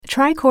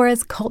Try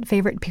Cora's cult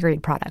favorite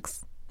period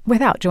products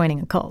without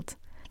joining a cult.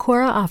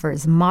 Cora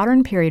offers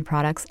modern period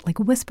products like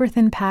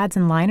whisper-thin pads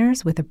and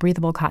liners with a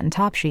breathable cotton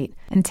top sheet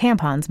and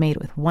tampons made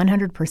with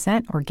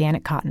 100%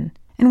 organic cotton.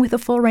 And with a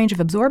full range of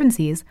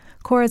absorbencies,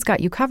 Cora's got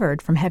you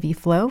covered from heavy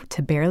flow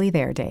to barely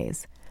there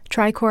days.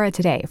 Try Cora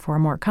today for a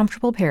more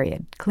comfortable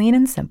period, clean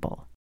and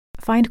simple.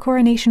 Find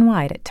Cora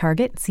nationwide at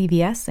Target,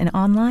 CVS, and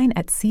online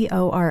at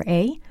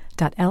cora.life.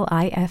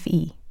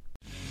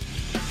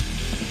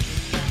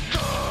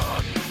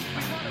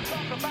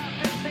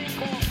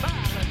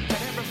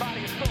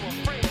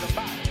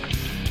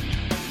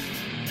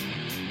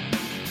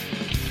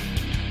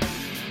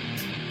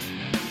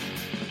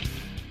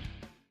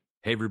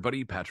 Hey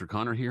everybody, Patrick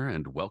Connor here,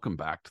 and welcome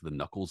back to the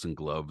Knuckles and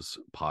Gloves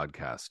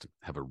podcast.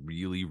 Have a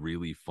really,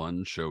 really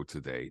fun show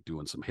today,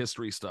 doing some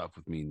history stuff,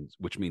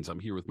 which means I'm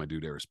here with my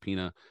dude Aris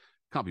Pina,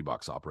 copy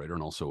box operator,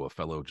 and also a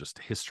fellow just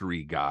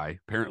history guy.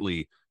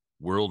 Apparently,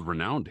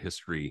 world-renowned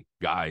history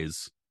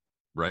guys,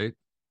 right?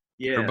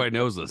 Yeah, everybody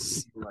knows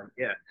us.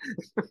 Yeah,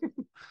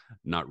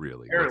 not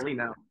really. Apparently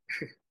now.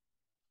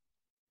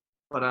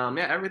 But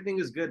yeah, everything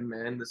is good,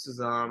 man. This is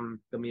gonna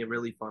be a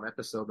really fun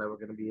episode that we're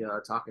gonna be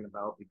talking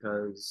about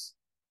because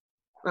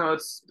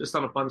it's just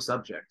on a fun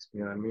subject.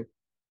 You know what I mean?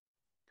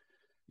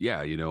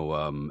 Yeah,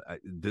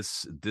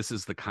 this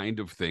is the kind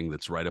of thing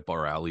that's right up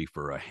our alley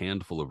for a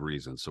handful of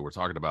reasons. So we're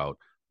talking about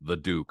the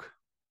Duke,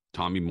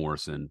 Tommy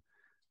Morrison,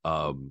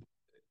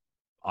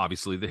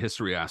 obviously the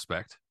history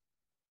aspect,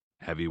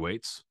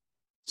 heavyweights,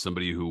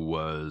 somebody who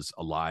was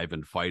alive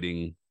and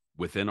fighting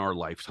within our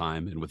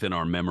lifetime and within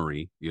our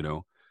memory,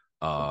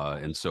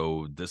 and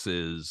so this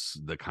is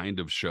the kind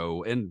of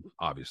show, and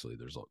obviously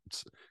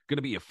it's going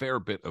to be a fair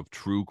bit of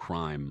true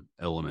crime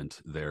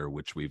element there,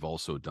 which we've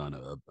also done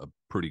a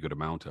pretty good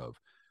amount of.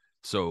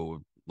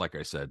 So, like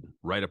I said,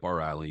 right up our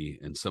alley,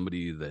 and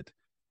somebody that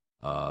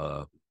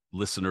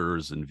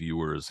listeners and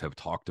viewers have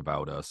talked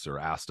about us or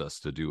asked us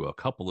to do a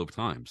couple of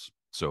times.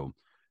 So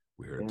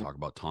we're here to talk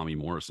about Tommy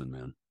Morrison,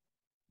 man.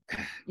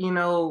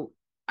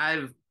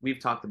 We've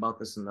talked about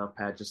this enough,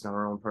 Pat, just in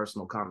our own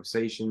personal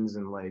conversations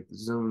and like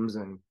Zooms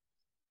and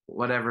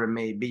whatever it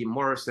may be.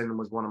 Morrison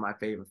was one of my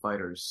favorite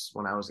fighters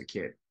when I was a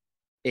kid.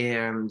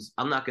 And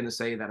I'm not going to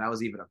say that I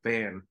was even a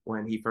fan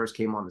when he first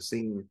came on the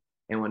scene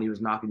and when he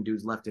was knocking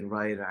dudes left and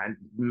right.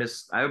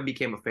 I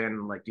became a fan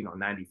in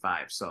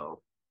 95.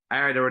 So I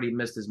had already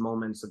missed his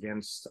moments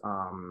against,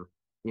 knocking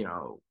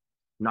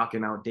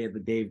out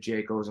the Dave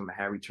Jacobs and the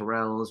Harry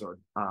Terrells, or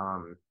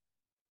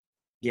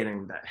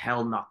getting the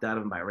hell knocked out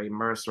of him by Ray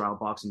Mercer,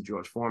 outboxing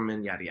George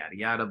Foreman, yada, yada,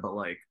 yada. But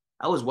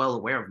I was well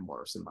aware of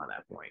Morrison by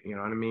that point. You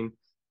know what I mean?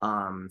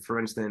 For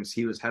instance,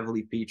 he was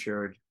heavily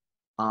featured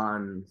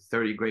on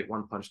 30 Great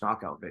One Punch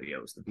Knockout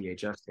videos, the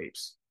VHS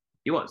tapes.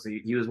 He was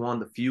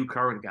one of the few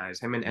current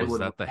guys. Him and Edward. Was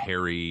that the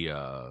Harry?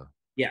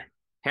 Yeah.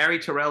 Harry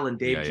Terrell and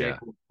Dave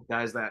Jacobs,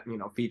 guys that,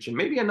 featured.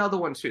 Maybe another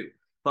one too.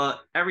 But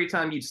every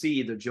time you'd see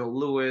either Joe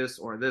Louis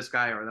or this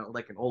guy or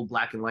like an old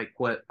black and white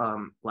clip,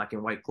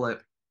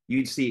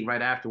 you'd see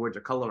right afterwards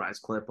a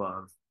colorized clip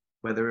of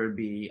whether it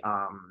be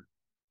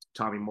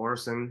Tommy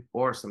Morrison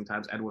or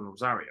sometimes Edwin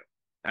Rosario.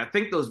 I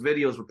think those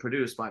videos were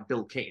produced by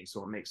Bill Kane,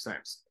 so it makes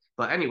sense.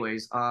 But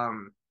anyways,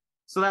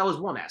 so that was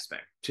one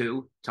aspect.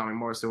 Two, Tommy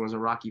Morrison was in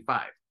Rocky V.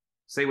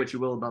 Say what you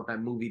will about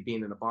that movie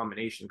being an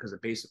abomination, because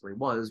it basically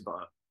was,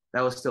 but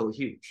that was still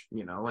huge,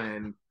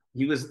 and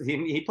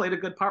he played a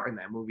good part in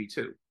that movie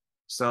too.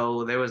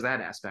 So there was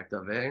that aspect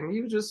of it, and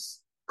he was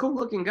just cool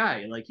looking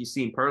guy. Like, he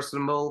seemed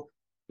personable.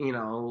 He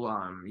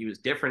was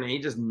different, and he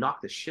just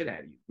knocked the shit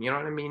out of you. You know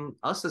what I mean?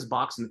 Us as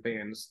boxing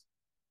fans,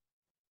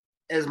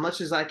 as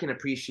much as I can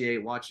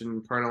appreciate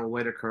watching Pernell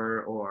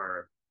Whitaker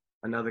or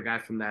another guy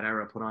from that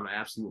era put on an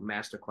absolute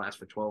masterclass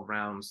for 12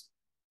 rounds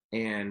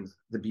and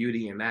the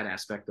beauty in that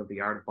aspect of the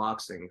art of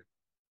boxing,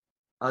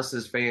 us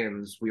as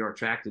fans, we are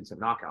attracted to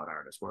knockout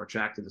artists. We're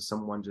attracted to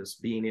someone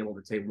just being able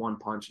to take one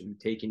punch and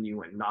taking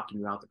you and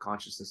knocking you out the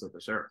consciousness of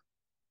this earth.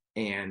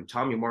 And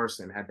Tommy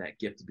Morrison had that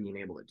gift of being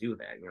able to do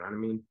that. You know what I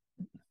mean?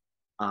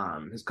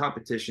 His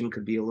competition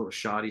could be a little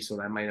shoddy, so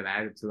that might have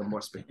added to the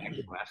more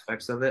spectacular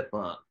aspects of it.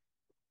 But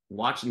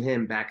watching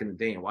him back in the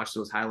day and watch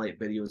those highlight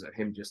videos of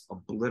him just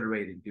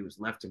obliterating dudes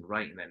left and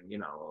right, and then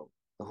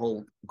the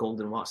whole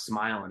Golden Watch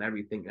smile and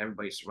everything,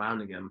 everybody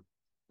surrounding him,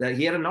 that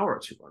he had an aura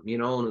to him,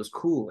 and it was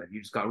cool, and you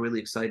just got really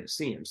excited to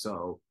see him.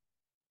 So,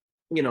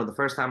 the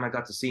first time I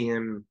got to see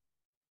him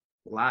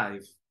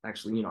live,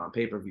 actually, on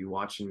pay-per-view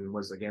watching,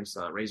 was against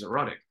Razor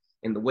Ruddock.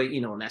 And the way,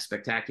 in that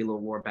spectacular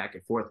war back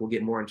and forth, we'll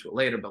get more into it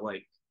later, but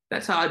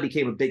that's how I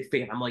became a big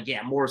fan. I'm like,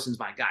 yeah, Morrison's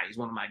my guy. He's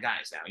one of my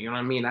guys now. You know what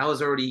I mean? I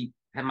was already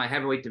had my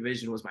heavyweight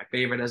division was my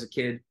favorite as a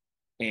kid,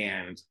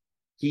 and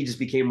he just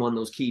became one of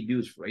those key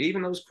dudes for it.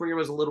 Even though his career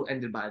was a little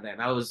ended by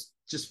then, I was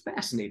just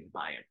fascinated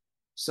by it.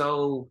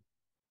 So,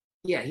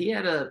 yeah, he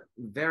had a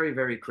very,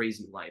 very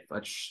crazy life,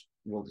 which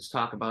we'll just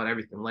talk about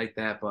everything like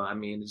that. But I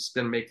mean, it's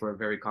going to make for a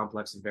very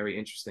complex and very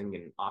interesting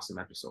and awesome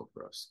episode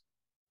for us.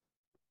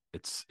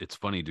 It's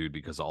funny, dude,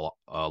 because a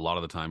lot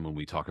of the time when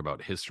we talk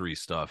about history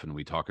stuff, and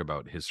we talk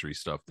about history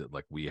stuff that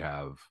we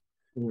have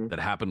that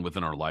happened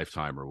within our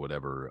lifetime or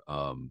whatever.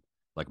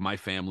 Like my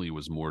family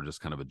was more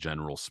just kind of a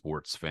general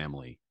sports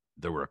family.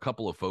 There were a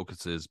couple of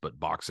focuses, but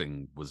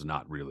boxing was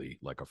not really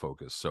like a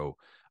focus. So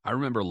I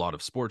remember a lot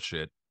of sports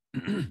shit.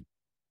 I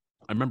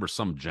remember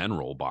some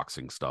general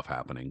boxing stuff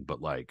happening,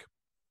 but like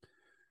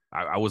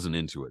I wasn't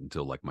into it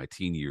until like my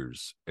teen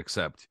years,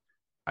 except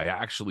I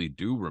actually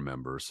do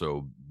remember.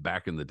 So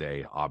back in the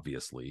day,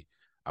 obviously,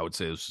 I would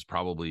say this was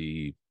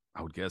probably,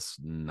 I would guess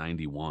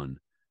 91.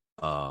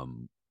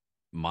 Um,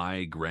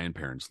 my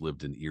grandparents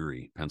lived in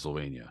Erie,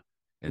 Pennsylvania.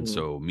 And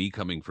so me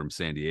coming from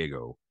San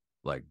Diego,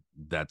 like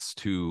that's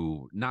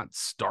two not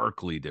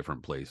starkly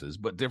different places,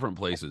 but different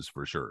places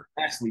for sure.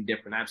 Vastly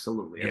different,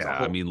 absolutely. As a Yeah, I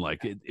whole. mean, like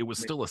it was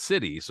still a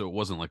city, so it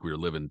wasn't like we were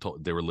living.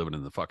 They were living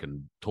in the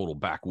fucking total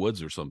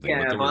backwoods or something.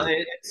 But Yeah, there but were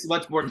it's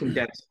much more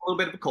condensed. A little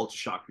bit of a culture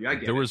shock for you. I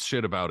get there it. was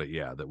shit about it,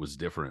 yeah, that was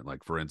different.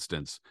 Like for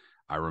instance,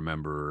 I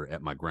remember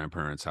at my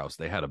grandparents' house,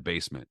 they had a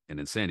basement, and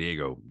in San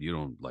Diego, you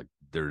don't like.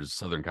 There's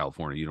Southern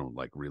California, you don't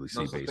like really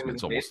No see such thing as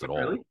basements a almost at basement,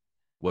 all. really?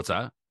 What's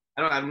that?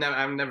 I've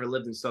never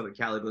lived in Southern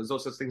Cali, but there's no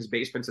such thing as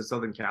basements in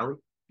Southern Cali.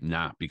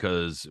 Nah,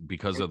 because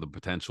of the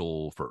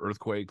potential for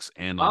earthquakes,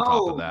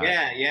 Oh,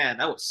 yeah, yeah,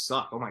 that would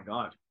suck. Oh my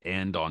God.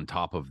 and on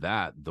top of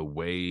that, the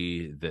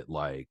way that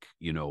like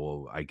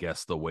I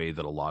guess the way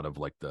that a lot of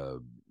like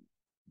the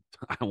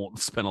I won't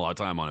spend a lot of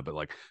time on it, but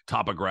like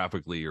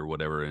topographically or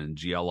whatever, and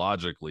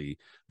geologically,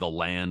 the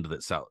land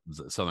that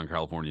Southern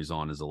California is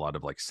on is a lot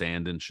of like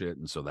sand and shit,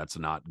 and so that's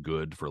not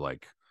good for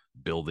like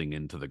building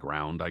into the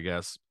ground, I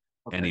guess.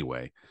 Okay.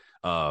 Anyway,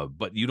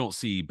 but you don't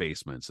see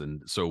basements,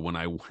 and so when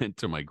I went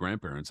to my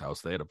grandparents'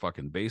 house, they had a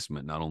fucking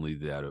basement. Not only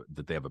that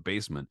they have a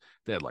basement,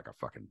 they had like a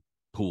fucking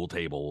pool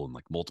table and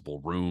like multiple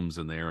rooms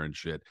in there and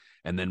shit.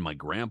 And then my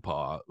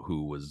grandpa,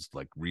 who was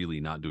like really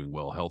not doing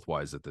well health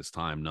wise at this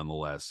time,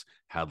 nonetheless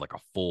had like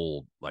a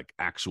full like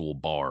actual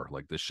bar.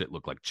 Like this shit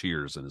looked like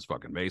Cheers in his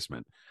fucking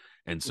basement.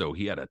 And so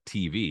he had a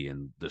TV,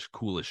 and the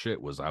coolest shit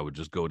was I would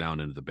just go down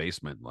into the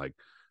basement, like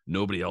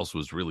nobody else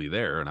was really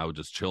there, and I would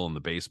just chill in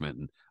the basement.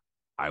 And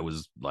I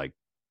was like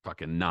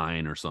fucking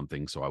 9 or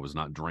something, so I was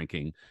not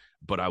drinking,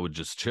 but I would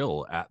just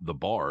chill at the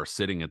bar,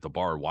 sitting at the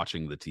bar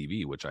watching the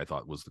TV, which I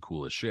thought was the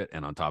coolest shit.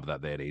 And on top of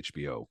that, they had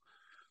HBO.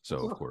 So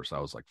of course I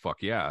was like,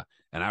 fuck yeah.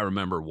 And I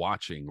remember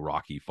watching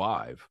Rocky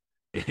 5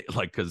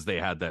 like because they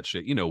had that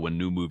shit, when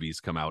new movies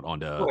come out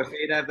onto Of course,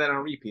 they'd have that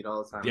on repeat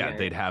all the time. yeah,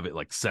 they'd have it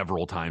like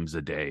several times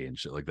a day and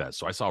shit like that.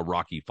 So I saw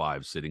Rocky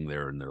 5 sitting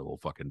there in their little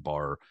fucking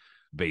bar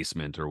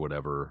basement or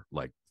whatever,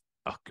 like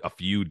a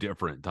few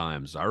different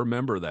times. I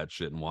remember that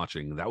shit and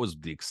watching. That was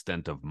the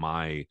extent of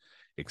my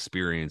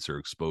experience or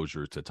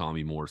exposure to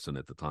Tommy Morrison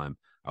at the time.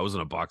 I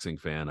wasn't a boxing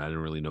fan. I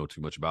didn't really know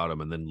too much about him.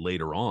 And then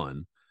later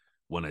on,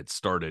 when it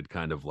started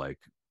kind of like,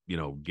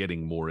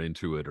 getting more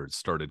into it, or it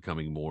started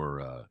coming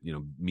more,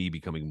 me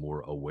becoming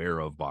more aware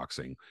of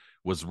boxing,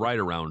 was right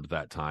around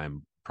that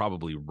time,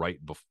 probably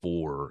right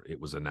before it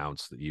was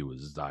announced that he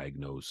was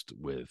diagnosed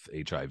with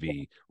HIV,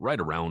 right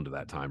around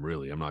that time,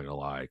 really. I'm not going to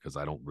lie, because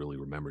I don't really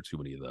remember too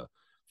many of the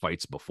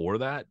fights before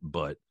that.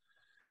 But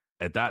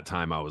at that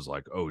time, I was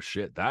like, oh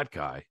shit, that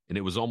guy. And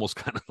it was almost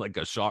kind of like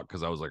a shock,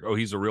 because I was like, oh,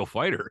 he's a real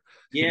fighter.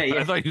 Yeah, I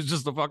yeah. thought he was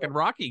just a fucking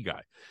Rocky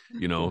guy,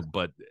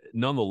 but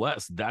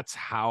nonetheless, that's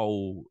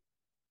how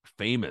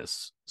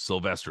famous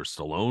Sylvester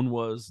Stallone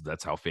was.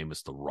 That's how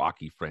famous the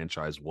Rocky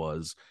franchise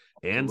was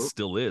and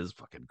still is.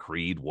 Fucking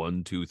Creed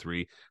 1, 2,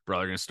 3. Bro,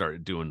 they're gonna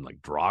start doing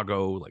like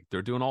Drago, like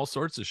they're doing all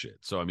sorts of shit.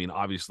 So I mean,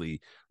 obviously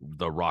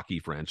the Rocky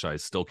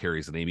franchise still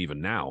carries the name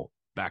even now.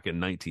 Back in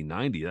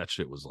 1990, that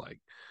shit was like,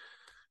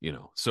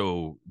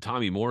 so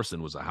Tommy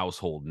Morrison was a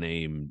household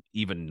name,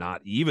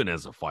 not even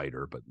as a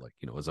fighter, but like,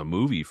 as a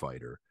movie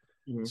fighter.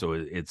 So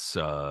it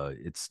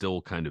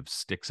still kind of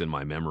sticks in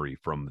my memory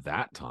from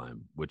that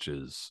time, which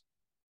is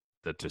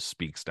that just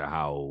speaks to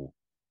how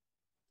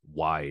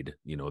wide,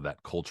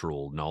 that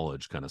cultural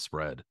knowledge kind of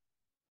spread.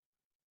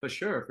 For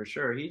sure, for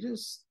sure. He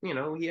just,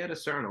 he had a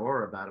certain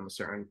aura about him, a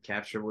certain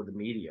capture with the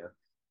media.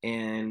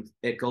 And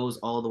it goes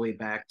all the way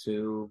back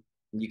to,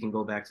 you can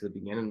go back to the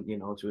beginning,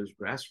 to his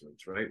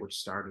grassroots, right? Which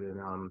started in,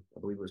 I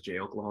believe it was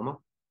Oklahoma.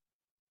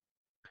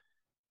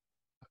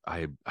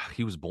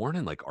 He was born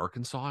in like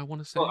Arkansas, I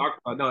want to say. Well,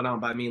 no,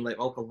 but I mean, like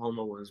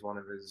Oklahoma was one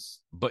of his.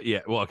 But yeah,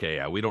 well, okay,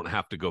 yeah, we don't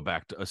have to go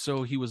back to.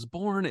 So he was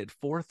born at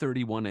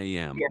 4:31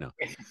 a.m. Yeah. No,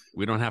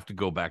 we don't have to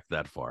go back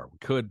that far. We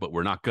could, but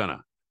we're not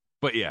gonna.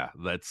 But yeah,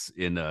 that's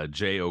in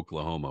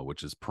Oklahoma,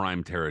 which is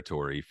prime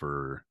territory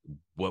for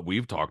what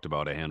we've talked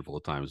about a handful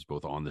of times,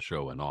 both on the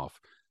show and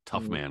off,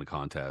 tough man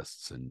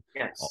contests, and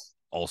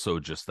also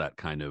just that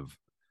kind of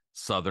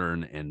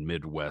Southern and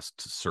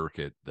Midwest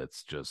circuit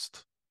that's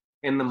just.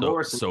 And the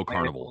Morrison so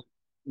carnival,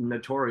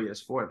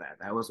 notorious for that.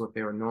 That was what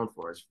they were known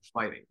for, is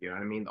fighting. You know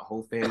what I mean? The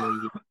whole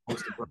family,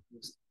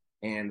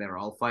 and they're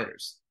all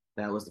fighters.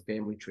 That was the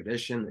family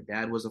tradition. The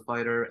dad was a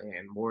fighter,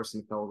 and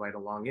Morrison fell right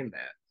along in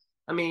that.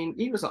 I mean,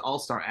 he was an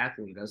all-star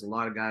athlete. As a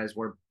lot of guys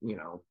were,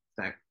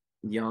 that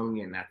young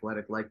and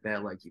athletic like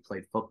that. Like he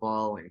played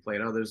football and he played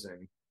others,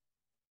 and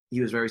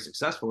he was very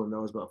successful in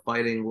those, but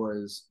fighting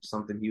was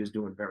something he was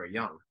doing very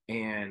young.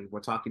 And we're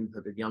talking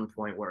to the young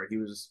point where he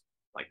was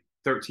like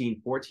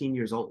 13, 14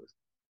 years old,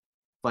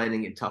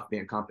 fighting in tough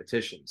man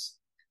competitions.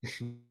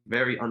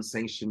 Very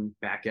unsanctioned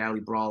back alley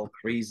brawl,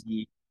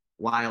 crazy,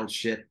 wild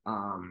shit.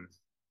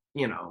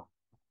 You know,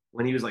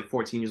 when he was like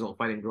 14 years old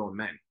fighting grown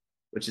men,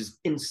 which is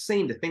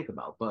insane to think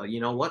about. But you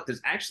know what?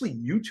 There's actually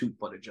YouTube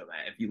footage of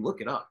that. If you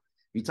look it up,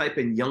 you type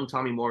in young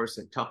Tommy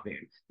Morrison, tough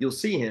man, you'll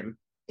see him.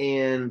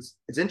 And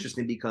it's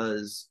interesting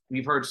because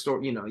we've heard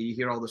you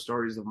hear all the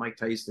stories of Mike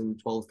Tyson,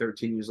 12,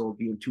 13 years old,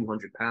 being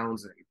 200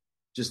 pounds and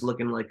just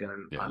looking like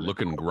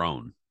looking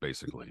grown,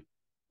 basically.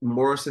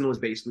 Morrison was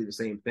basically the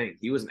same thing.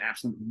 He was an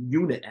absolute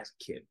unit as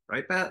a kid,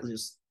 right? That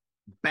just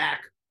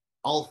back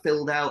all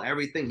filled out,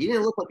 everything. He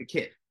didn't look like a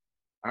kid,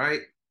 all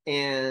right?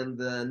 And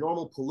the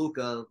normal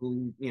Palooka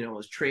who,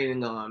 was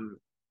training on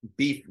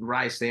beef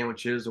rice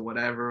sandwiches or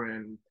whatever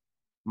and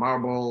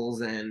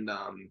marbles and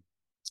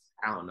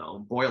I don't know,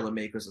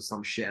 Boilermakers or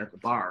some shit at the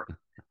bar.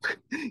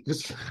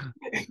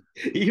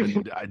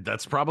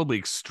 That's probably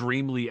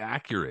extremely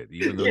accurate,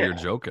 even though you're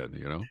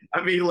joking,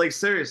 I mean, like,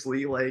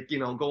 seriously, like,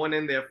 going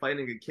in there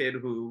fighting a kid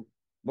who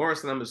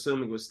Morrison, I'm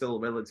assuming, was still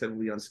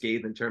relatively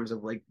unscathed in terms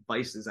of like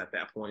vices at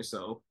that point.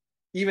 So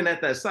even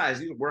at that size,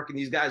 he was working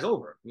these guys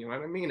over, you know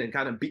what I mean? And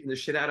kind of beating the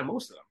shit out of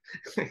most of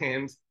them.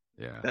 And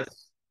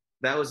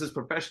that was his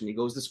profession. He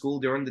goes to school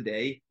during the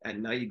day. At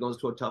night, he goes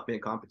to a tough man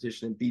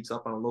competition and beats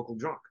up on a local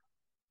drunk.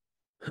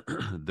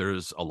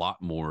 There's a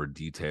lot more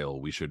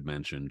detail we should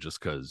mention just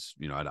because,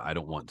 I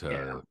don't want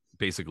to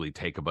basically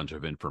take a bunch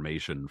of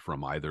information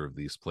from either of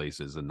these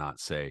places and not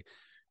say.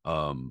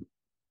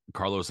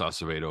 Carlos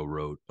Acevedo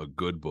wrote a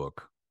good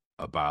book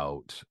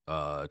about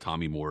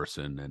Tommy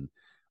Morrison. And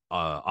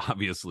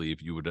obviously,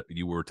 if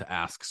you were to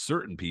ask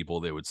certain people,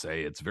 they would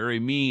say it's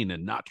very mean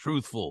and not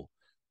truthful.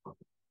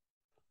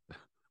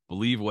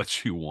 Believe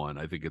what you want.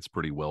 I think it's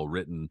pretty well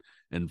written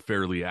and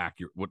fairly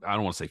accurate. I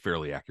don't want to say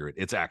fairly accurate.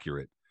 It's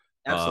accurate.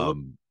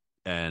 Absolutely.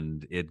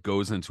 And it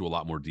goes into a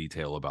lot more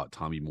detail about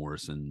Tommy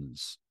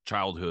Morrison's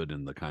childhood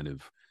and the kind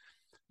of,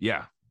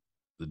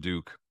 the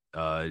Duke.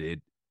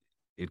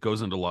 It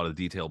goes into a lot of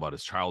detail about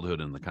his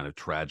childhood and the kind of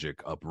tragic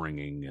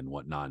upbringing and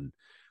whatnot.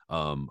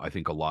 I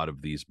think a lot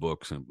of these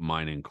books, and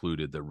mine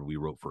included, that we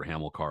wrote for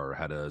Hamilcar,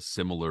 had a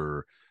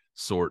similar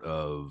sort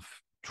of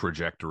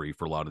trajectory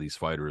for a lot of these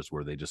fighters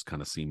where they just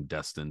kind of seemed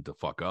destined to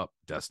fuck up,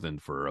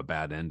 destined for a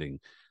bad ending.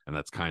 And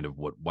that's kind of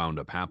what wound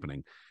up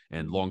happening.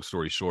 And long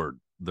story short,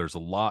 there's a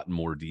lot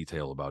more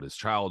detail about his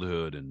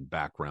childhood and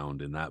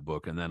background in that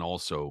book. And then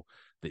also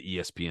the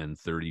ESPN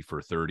 30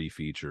 for 30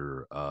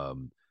 feature.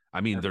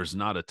 There's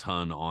not a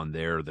ton on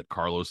there that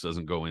Carlos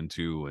doesn't go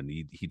into. And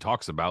he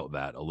talks about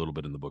that a little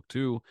bit in the book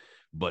too,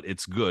 but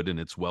it's good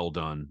and it's well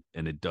done.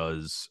 And it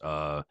does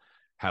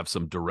have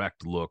some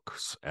direct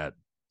looks at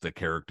the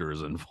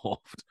characters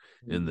involved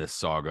in this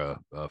saga,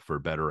 for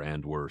better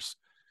and worse.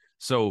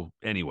 So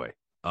anyway,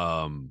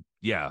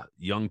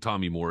 young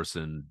Tommy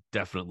Morrison,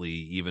 definitely,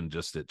 even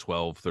just at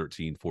 12,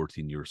 13,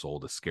 14 years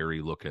old, a scary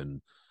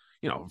looking,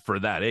 for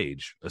that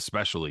age,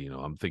 especially,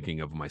 I'm thinking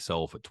of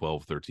myself at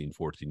 12, 13,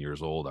 14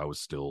 years old. I was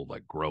still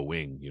like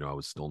growing,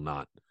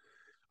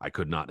 I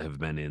could not have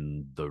been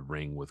in the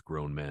ring with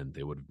grown men.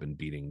 They would have been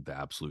beating the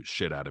absolute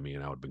shit out of me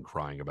and I would have been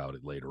crying about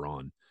it later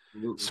on.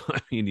 So,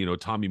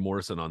 Tommy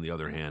Morrison, on the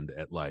other hand,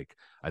 at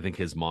I think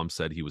his mom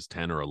said he was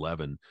 10 or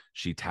 11,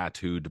 she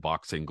tattooed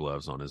boxing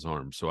gloves on his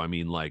arm. So,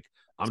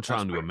 I'm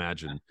trying to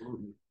imagine,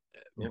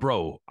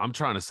 bro, I'm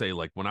trying to say,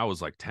 when I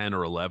was 10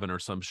 or 11 or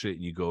some shit,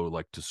 and you go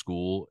to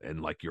school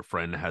and your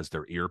friend has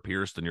their ear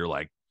pierced and you're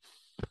like,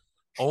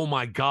 oh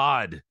my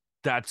God,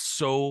 that's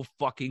so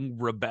fucking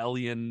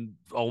rebellion.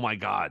 Oh my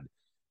God.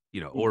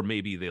 Or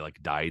maybe they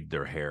dyed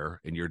their hair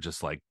and you're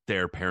just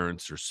their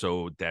parents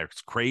are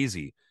that's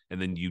crazy.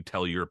 And then you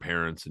tell your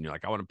parents and you're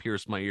like, I want to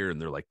pierce my ear. And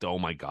they're like, oh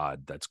my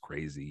God, that's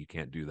crazy. You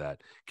can't do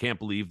that. Can't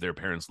believe their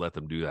parents let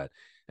them do that.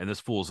 And this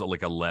fool's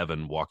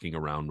 11 walking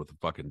around with a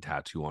fucking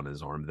tattoo on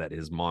his arm that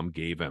his mom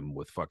gave him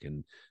with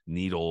fucking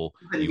needle.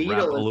 You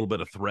wrap a little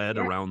bit of thread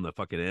around the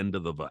fucking end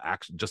of the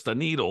action, just a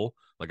needle,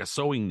 like a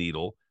sewing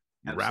needle.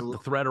 You wrap the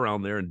thread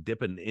around there and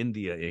dip in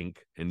India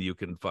ink, and you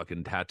can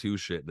fucking tattoo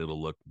shit, and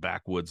it'll look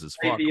backwoods as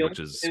fuck.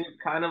 It's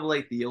kind of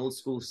like the old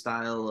school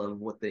style of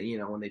what they,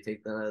 when they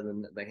take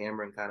the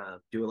hammer and kind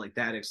of do it like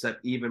that,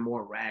 except even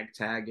more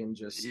ragtag and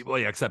just. Well,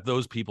 yeah, except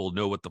those people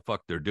know what the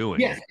fuck they're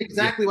doing. Yes,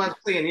 exactly what I was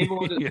saying. Even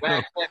with just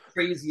ragtag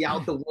crazy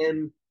out the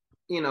wind.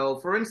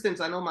 For instance,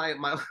 I know my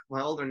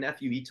older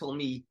nephew. He told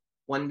me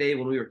one day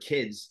when we were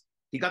kids,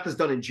 he got this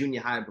done in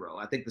junior high, bro.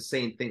 I think the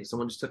same thing.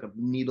 Someone just took a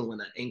needle and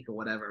an ink or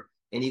whatever.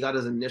 And he got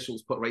his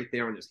initials put right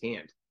there in his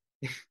hand.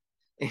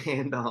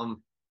 And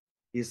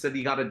he said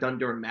he got it done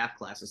during math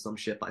class or some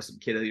shit by some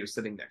kid that he was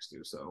sitting next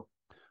to. So,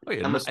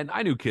 and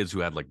I knew kids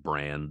who had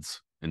brands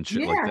and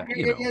shit like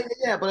that.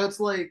 Yeah, but it's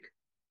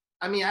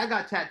I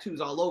got tattoos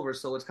all over,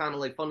 so it's kind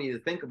of funny to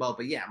think about.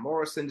 But yeah,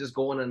 Morrison just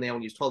going in there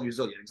when he was 12 years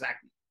old. Yeah,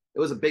 exactly.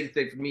 It was a big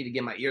thing for me to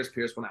get my ears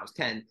pierced when I was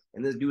 10,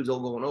 and this dude's all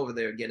going over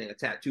there getting a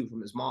tattoo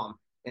from his mom.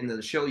 and then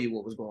to show you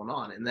what was going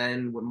on. And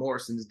then with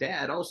Morrison's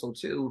dad also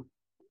too,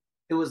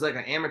 it was like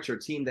an amateur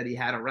team that he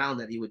had around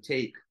that he would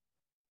take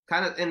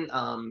kind of in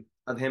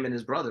of him and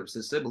his brothers,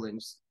 his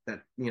siblings,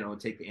 that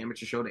take the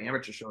amateur show to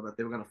amateur show, that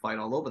they were going to fight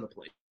all over the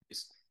place.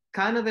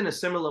 Kind of in a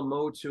similar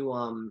mode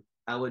to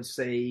I would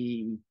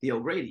say the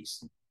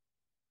O'Grady's.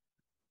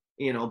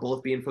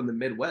 Both being from the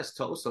Midwest,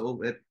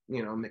 so it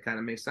kind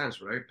of makes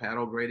sense, right? Pat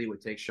O'Grady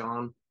would take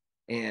Sean,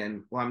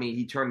 and well, I mean,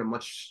 he turned him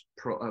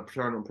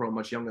pro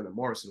much younger than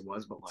Morrison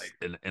was, but like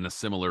in a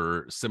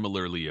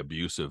similarly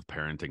abusive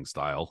parenting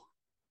style.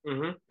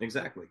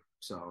 Exactly.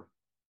 So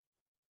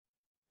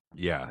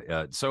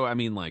yeah, so I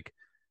mean, like,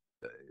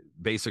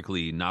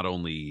 basically, not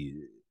only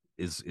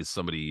is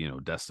somebody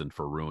destined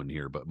for ruin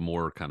here, but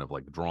more kind of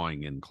like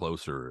drawing in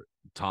closer.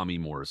 Tommy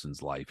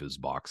Morrison's life is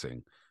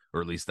boxing, or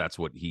at least that's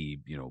what he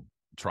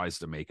tries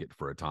to make it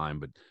for a time.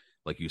 But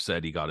like you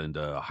said, he got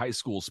into high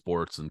school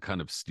sports and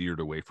kind of steered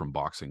away from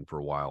boxing for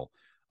a while.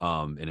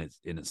 And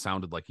it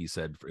sounded like he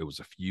said it was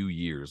a few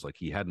years, like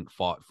he hadn't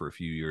fought for a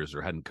few years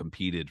or hadn't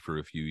competed for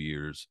a few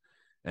years.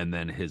 And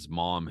then his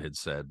mom had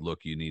said, look,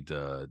 you need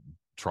to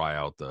try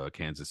out the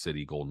Kansas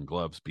City Golden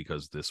Gloves,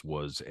 because this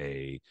was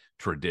a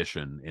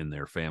tradition in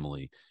their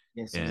family.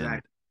 Yes, and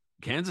exactly.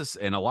 Kansas,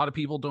 and a lot of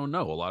people don't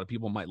know, a lot of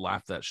people might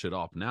laugh that shit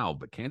off now,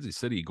 but Kansas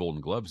City Golden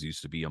Gloves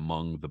used to be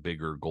among the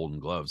bigger Golden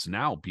Gloves.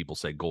 Now people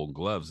say Golden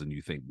Gloves and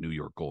you think New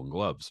York Golden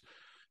Gloves,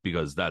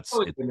 because that's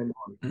it.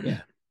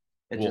 Yeah.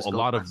 Well,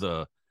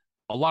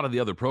 a lot of the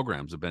other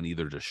programs have been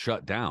either just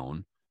shut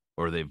down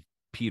or they've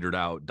petered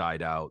out,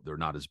 died out. They're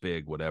not as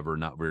big, whatever,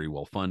 not very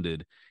well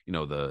funded.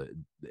 The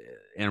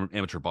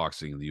amateur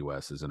boxing in the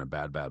U.S. is in a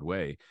bad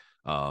way.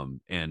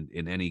 And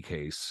in any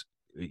case,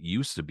 it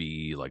used to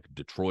be like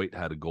Detroit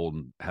had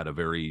a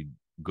very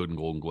good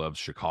Golden Gloves.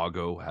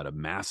 Chicago had a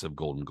massive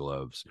Golden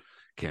Gloves.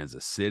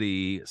 Kansas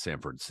City, San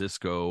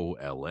Francisco,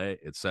 LA,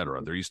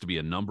 etc. There used to be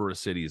a number of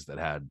cities that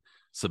had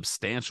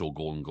substantial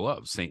Golden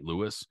Gloves. St.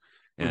 Louis.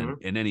 And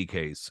in any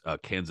case,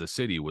 Kansas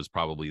City was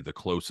probably the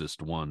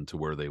closest one to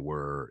where they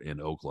were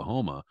in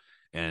Oklahoma.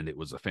 And it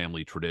was a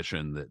family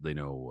tradition that,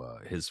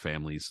 his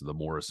families, the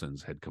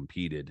Morrisons, had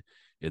competed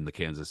in the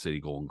Kansas City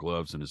Golden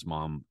Gloves, and his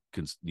mom,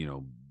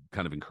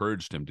 kind of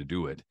encouraged him to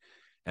do it.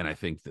 And I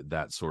think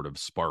that sort of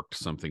sparked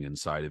something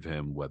inside of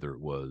him, whether it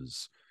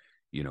was,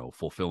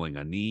 fulfilling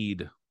a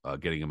need,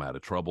 getting him out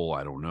of trouble.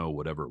 I don't know,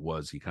 whatever it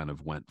was, he kind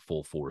of went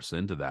full force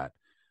into that.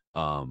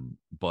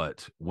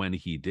 But when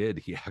he did,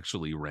 he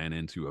actually ran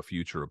into a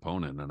future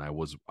opponent, and I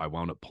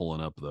wound up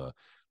pulling up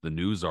the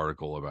news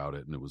article about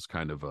it, and it was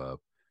kind of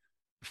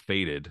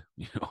fated,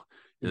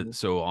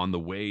 So on the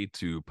way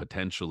to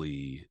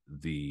potentially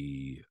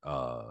the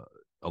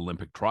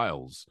Olympic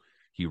trials,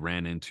 he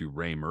ran into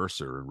Ray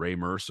Mercer. Ray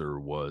Mercer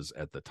was,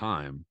 at the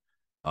time,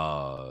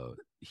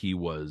 he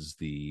was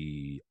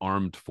the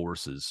armed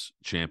forces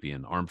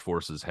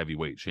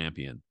heavyweight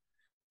champion.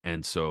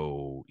 And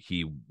so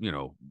he,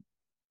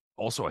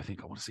 also, I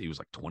think I want to say he was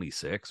like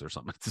 26 or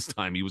something at this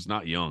time. He was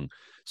not young.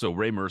 So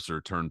Ray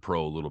Mercer turned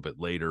pro a little bit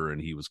later,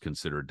 and he was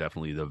considered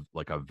definitely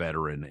like a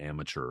veteran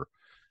amateur,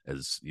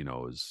 as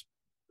as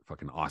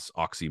fucking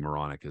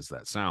oxymoronic as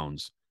that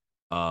sounds.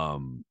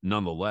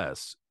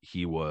 Nonetheless,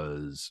 he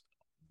was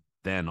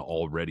then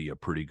already a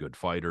pretty good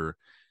fighter,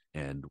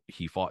 and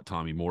he fought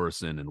Tommy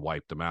Morrison and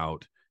wiped him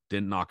out.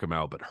 Didn't knock him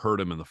out, but hurt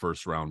him in the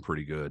first round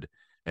pretty good.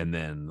 And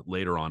then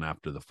later on,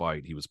 after the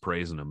fight, he was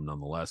praising him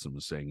nonetheless and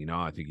was saying,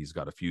 I think he's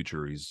got a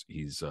future.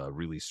 He's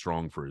really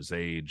strong for his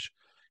age.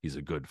 He's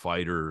a good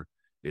fighter.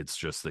 It's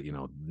just that,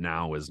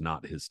 now is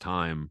not his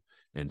time.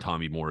 And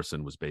Tommy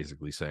Morrison was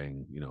basically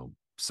saying,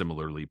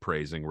 similarly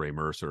praising Ray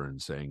Mercer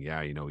and saying,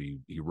 yeah,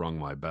 he rung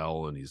my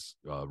bell, and he's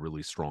a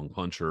really strong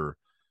puncher.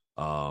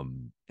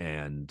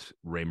 And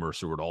Ray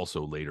Mercer would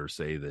also later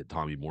say that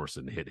Tommy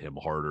Morrison hit him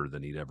harder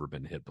than he'd ever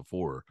been hit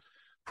before,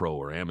 pro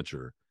or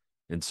amateur.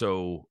 And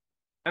so,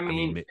 I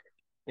mean,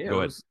 yeah, go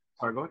ahead.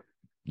 Sorry, go ahead.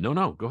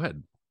 No, go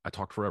ahead. I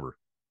talked forever.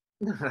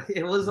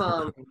 It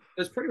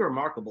was pretty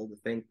remarkable to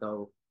think,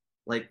 though,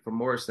 like for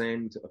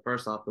Morrison to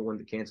first off to win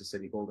the Kansas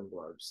City Golden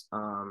Gloves.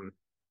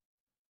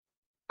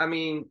 I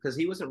mean, because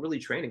he wasn't really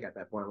training at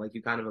that point. Like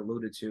you kind of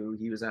alluded to,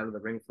 he was out of the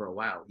ring for a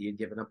while. He had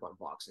given up on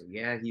boxing.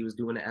 Yeah, he was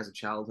doing it as a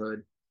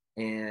childhood.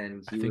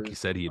 And he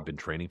said he had been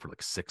training for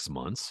like 6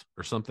 months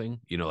or something,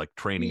 like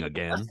training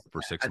again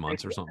for 6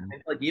 months or something. I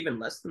think like even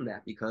less than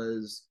that,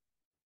 because,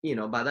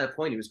 by that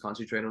point he was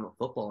concentrating on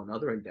football and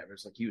other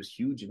endeavors. Like he was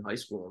huge in high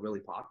school and really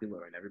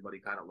popular, and everybody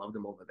kind of loved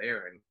him over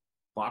there. And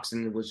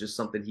boxing was just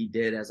something he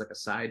did as like a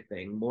side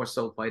thing, more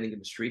so fighting in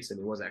the streets than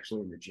he was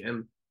actually in the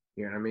gym.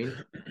 You know what I mean?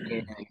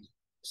 And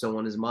so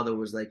when his mother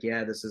was like,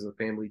 yeah, this is a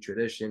family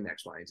tradition,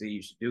 X, Y, and Z,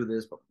 you should do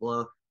this, blah,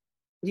 blah, blah,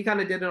 he kind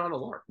of did it on a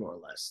lark, more or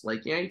less.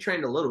 Like, yeah, he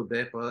trained a little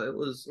bit, but it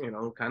was,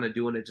 kind of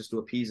doing it just to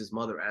appease his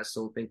mother, as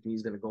so thinking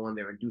he's going to go in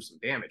there and do some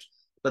damage.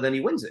 But then he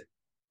wins it,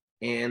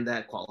 and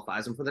that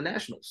qualifies him for the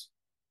Nationals.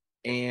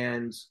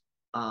 And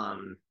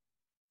from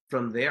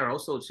there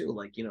also, too,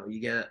 like, you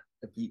get,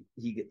 if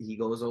he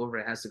goes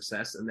over, has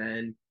success, and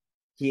then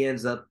he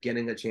ends up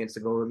getting a chance to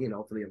go,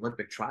 for the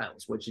Olympic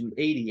trials, which in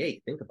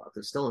 88, think about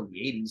this, still in the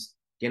 80s,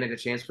 getting a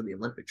chance for the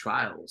Olympic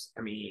trials.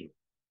 I mean,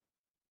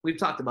 we've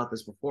talked about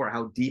this before,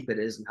 how deep it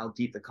is and how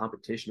deep the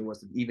competition was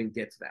to even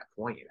get to that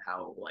point, and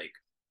how like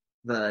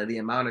the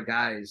amount of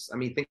guys. I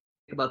mean, think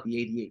about the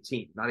 '88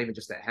 team, not even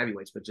just at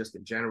heavyweights, but just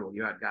in general.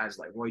 You had guys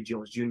like Roy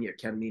Jones Jr.,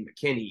 Kevin E.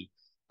 McKinney,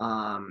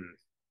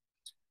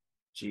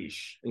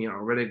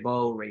 Riddick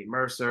Bowe, Ray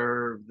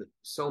Mercer,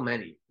 so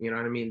many. You know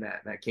what I mean?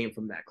 That came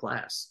from that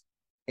class,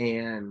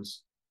 and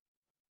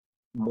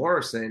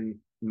Morrison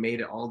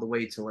made it all the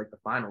way to like the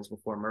finals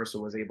before Mercer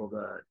was able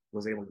to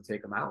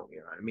take him out. You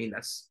know what I mean?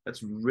 That's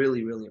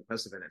really, really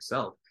impressive in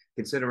itself,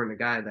 considering a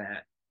guy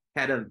that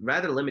had a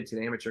rather limited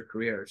amateur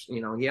career.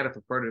 He had a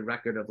purported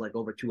record of like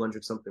over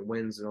 200 something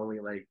wins and only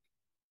like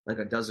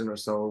a dozen or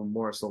so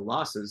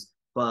losses.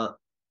 But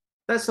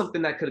that's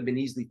something that could have been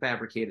easily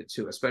fabricated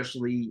too,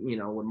 especially,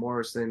 when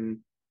Morrison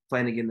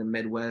playing in the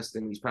Midwest,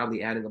 and he's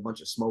probably adding a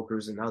bunch of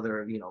smokers and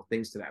other,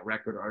 things to that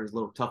record, or his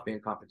little tough man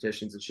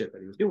competitions and shit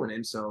that he was doing.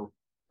 And so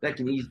that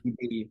can easily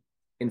be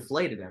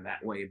inflated in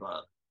that way.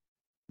 But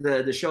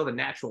the show the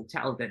natural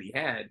talent that he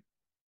had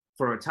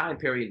for a time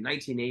period in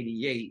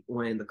 1988,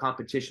 when the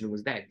competition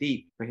was that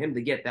deep, for him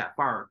to get that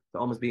far to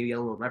almost be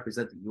able to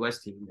represent the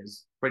U.S. team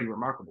is pretty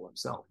remarkable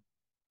himself.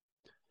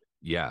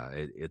 Yeah,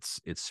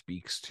 it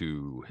speaks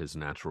to his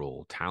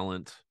natural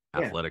talent,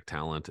 athletic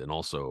talent, and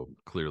also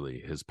clearly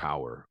his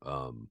power.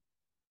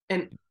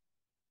 And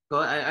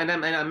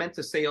I meant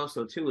to say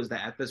also too is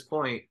that at this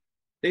point,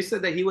 they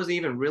said that he wasn't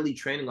even really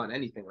training on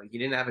anything. Like, he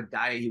didn't have a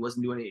diet, he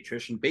wasn't doing any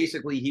nutrition.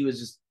 Basically, he was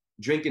just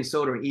drinking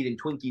soda and eating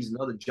Twinkies and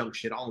other junk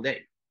shit all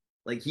day.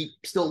 Like, he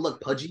still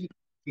looked pudgy.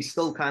 He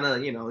still kind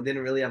of,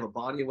 didn't really have a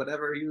body or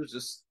whatever. He was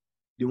just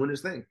doing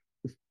his thing.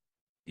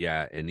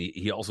 Yeah, and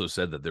he also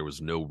said that there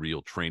was no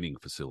real training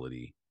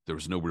facility. There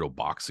was no real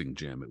boxing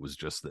gym. It was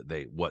just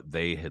that what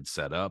they had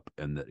set up,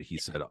 and that he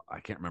said, I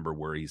can't remember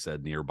where he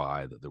said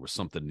nearby, that there was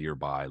something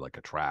nearby, like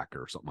a track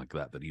or something like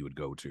that he would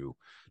go to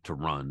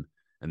run.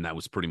 And that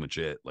was pretty much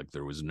it. Like,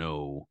 there was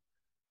no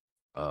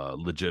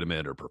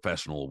legitimate or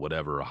professional,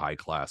 whatever, high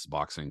class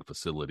boxing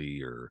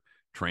facility or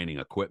training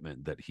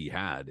equipment that he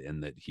had,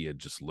 and that he had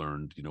just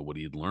learned, what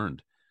he had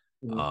learned.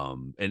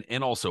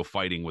 And also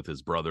fighting with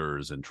his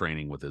brothers and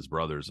training with his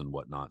brothers and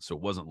whatnot. So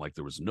it wasn't like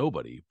there was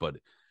nobody, but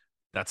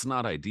that's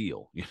not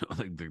ideal.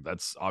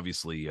 That's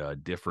obviously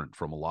different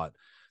from a lot,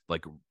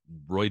 like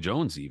Roy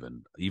Jones,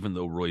 even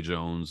though Roy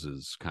Jones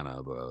is kind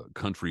of a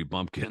country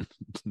bumpkin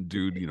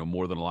dude,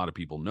 more than a lot of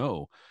people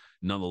know.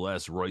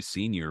 Nonetheless, Roy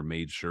Sr.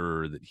 made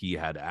sure that he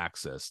had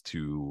access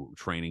to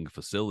training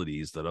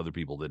facilities that other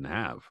people didn't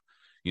have,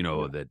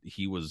 that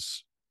he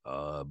was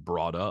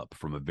brought up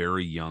from a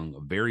very,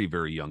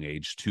 very young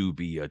age to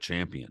be a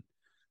champion,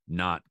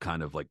 not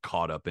kind of like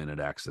caught up in it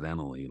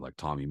accidentally like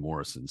Tommy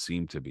Morrison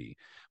seemed to be.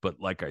 But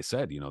like I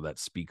said, that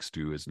speaks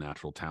to his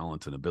natural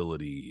talent and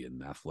ability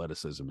and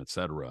athleticism,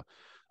 etc.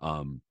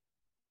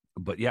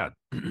 But yeah,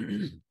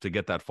 to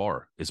get that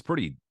far is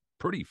pretty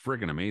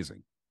friggin'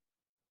 amazing.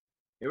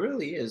 It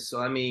really is.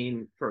 So I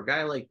mean, for a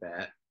guy like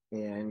that,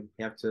 and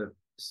you have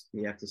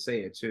to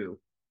say it too,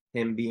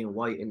 him being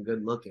white and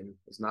good looking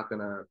is not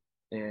gonna,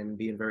 and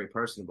being very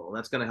personable,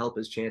 that's gonna help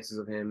his chances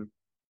of him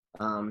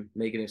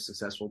making a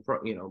successful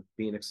pro,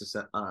 being a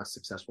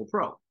successful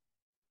pro.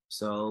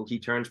 So he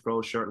turns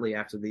pro shortly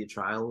after the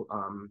trial,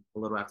 a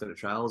little after the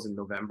trials in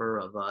November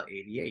of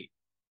 '88.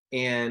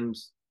 And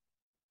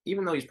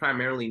even though he's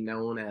primarily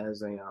known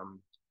as a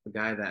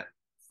guy that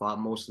fought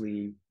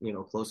mostly,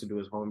 closer to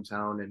his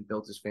hometown and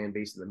built his fan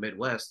base in the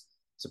Midwest,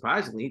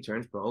 surprisingly, he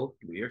turns pro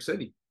New York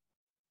City.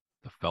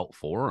 The Felt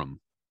Forum.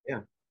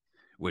 Yeah.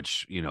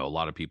 Which, a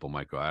lot of people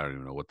might go, I don't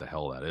even know what the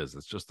hell that is.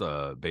 It's just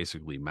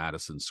basically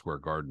Madison Square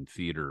Garden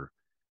Theater,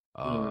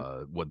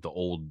 what the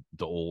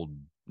old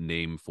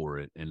name for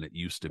it, and it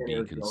used to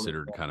be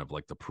considered kind of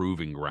like the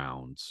proving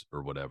grounds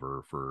or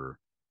whatever for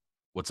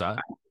what's that?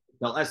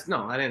 No,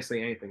 I didn't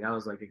say anything. I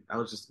was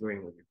just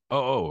agreeing with you.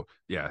 Oh,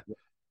 yeah.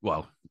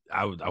 Well,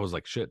 I was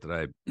like, shit, did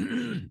I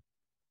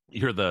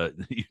you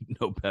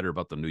know better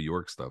about the New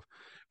York stuff.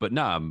 But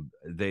no,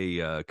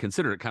 they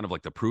consider it kind of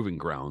like the proving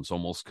grounds,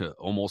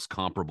 almost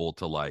comparable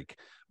to like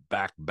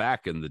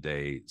back in the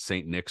day,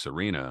 St. Nick's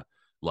Arena,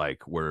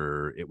 like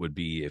where it would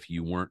be if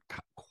you weren't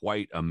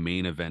quite a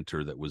main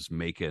eventer that was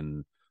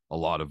making a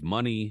lot of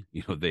money,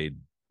 they'd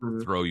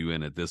throw you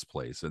in at this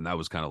place. And that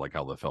was kind of like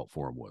how the Felt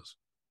Forum was.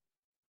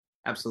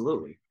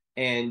 Absolutely.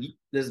 And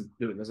there's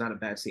not a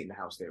bad seat in the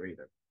house there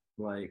either.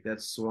 Like,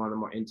 that's one of the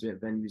more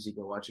intimate venues you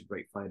can watch a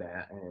great fight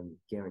at, and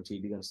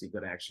guaranteed you're going to see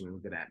good action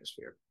and good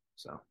atmosphere.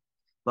 So,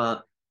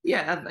 but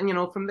yeah,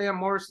 from there,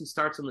 Morrison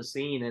starts on the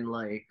scene, and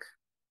like,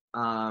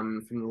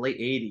 from the late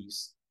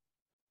 '80s,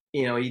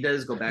 he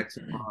does go back to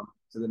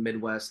the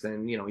Midwest,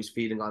 and he's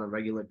feeding on a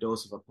regular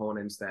dose of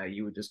opponents that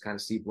you would just kind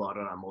of see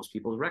blotted on most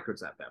people's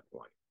records at that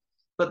point.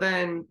 But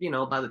then,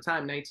 by the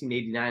time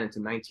 1989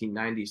 into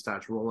 1990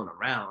 starts rolling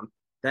around,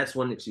 that's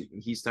when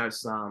he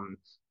starts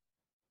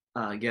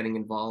getting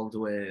involved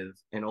with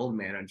an old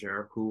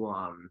manager who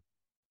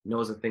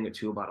knows a thing or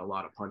two about a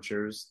lot of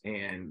punchers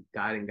and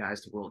guiding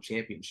guys to world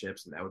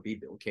championships, and that would be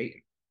Bill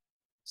Cayton.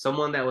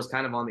 Someone that was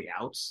kind of on the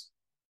outs,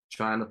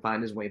 trying to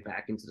find his way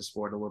back into the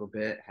sport a little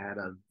bit, had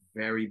a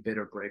very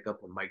bitter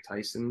breakup with Mike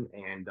Tyson,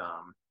 and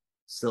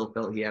still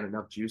felt he had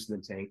enough juice in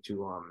the tank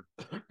to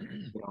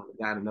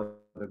got another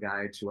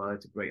guy to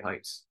great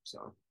heights.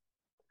 So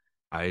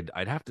I'd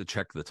have to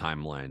check the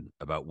timeline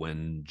about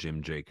when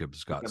Jim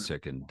Jacobs got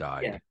sick and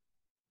died. Yeah.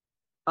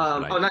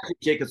 Not Jim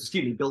Jacobs.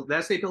 Excuse me. Bill. Did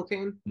I say Bill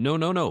Cayton? No.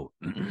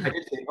 I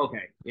did say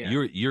okay.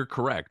 Yeah. You're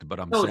correct, but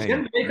I'm saying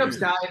Jim Jacobs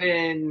died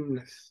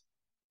in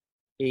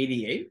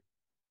 '88.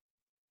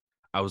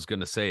 I was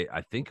gonna say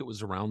I think it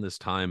was around this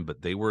time,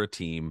 but they were a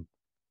team.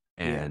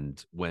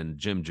 And when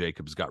Jim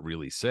Jacobs got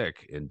really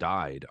sick and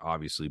died,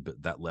 obviously,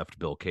 but that left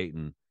Bill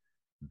Cayton.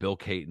 Bill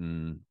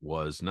Cayton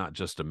was not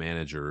just a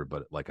manager,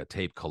 but like a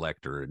tape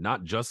collector,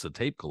 not just a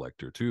tape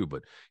collector too,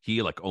 but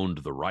he like owned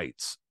the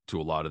rights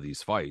to a lot of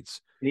these fights.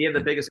 And he had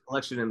the biggest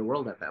collection in the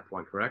world at that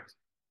point, correct?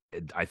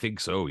 I think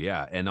so,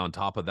 yeah. And on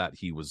top of that,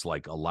 he was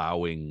like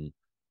allowing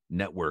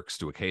networks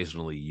to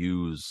occasionally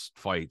use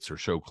fights or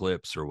show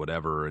clips or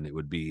whatever. And it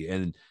would be,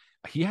 and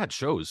he had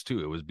shows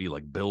too. It would be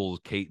like Bill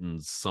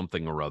Cayton's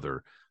something or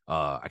other.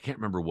 I can't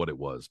remember what it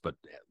was, but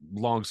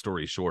long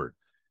story short,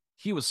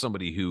 he was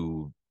somebody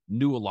who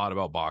knew a lot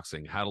about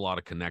boxing, had a lot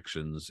of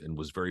connections, and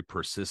was very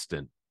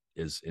persistent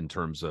is in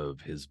terms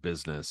of his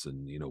business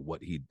and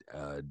what he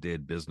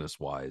did business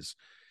wise.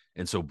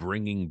 And so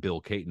bringing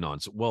Bill Cayton on,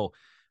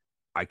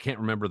 I can't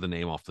remember the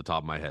name off the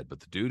top of my head, but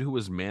the dude who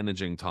was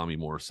managing Tommy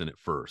Morrison at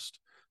first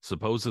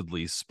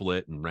supposedly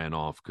split and ran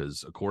off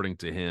because according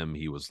to him,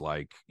 he was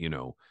like,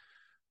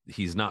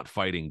 he's not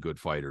fighting good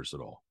fighters at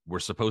all. We're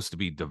supposed to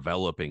be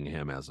developing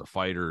him as a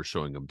fighter,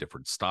 showing him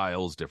different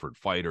styles, different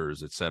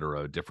fighters,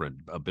 etc., different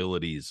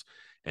abilities,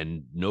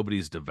 and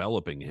nobody's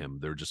developing him.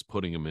 They're just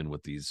putting him in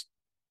with these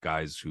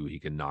guys who he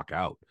can knock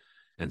out.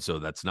 And so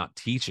that's not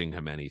teaching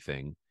him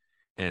anything.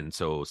 And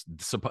so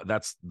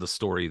that's the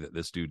story that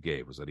this dude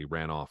gave, was that he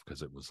ran off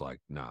because it was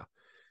like, nah.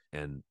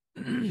 And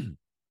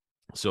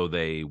so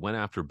they went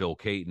after Bill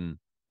Cayton.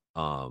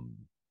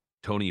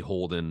 Tony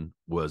Holden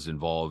was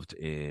involved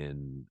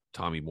in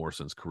Tommy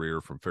Morrison's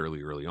career from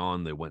fairly early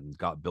on. They went and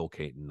got Bill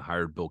Cayton,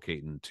 hired Bill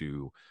Cayton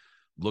to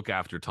look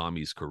after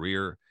Tommy's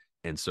career.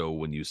 And so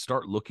when you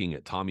start looking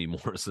at Tommy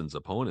Morrison's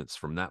opponents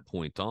from that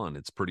point on,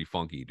 it's pretty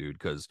funky, dude.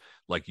 Because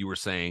like you were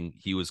saying,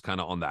 he was kind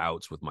of on the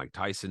outs with Mike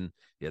Tyson.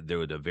 Yeah, there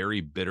was a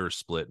very bitter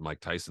split. Mike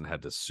Tyson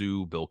had to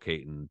sue Bill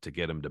Cayton to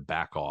get him to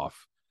back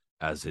off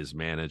as his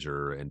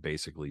manager and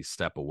basically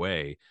step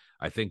away.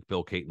 I think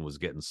Bill Cayton was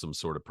getting some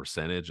sort of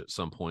percentage at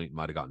some point,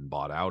 might have gotten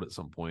bought out at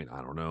some point.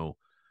 I don't know.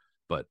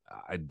 But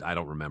I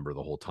don't remember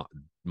the whole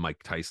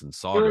Mike Tyson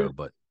saga.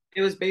 But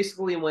it was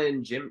basically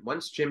when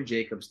once Jim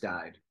Jacobs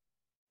died,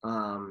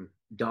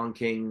 Don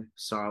King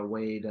saw a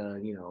way to,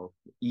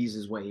 ease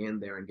his way in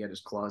there and get his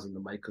claws into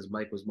Mike because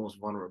Mike was most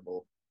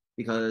vulnerable.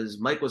 Because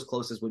Mike was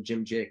closest with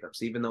Jim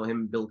Jacobs, even though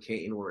him and Bill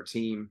Cayton were a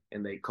team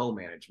and they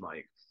co-managed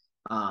Mike.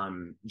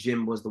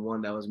 Jim was the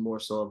one that was more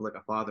so of like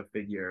a father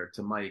figure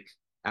to Mike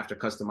after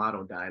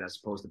Customato died as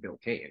opposed to Bill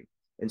Cayton.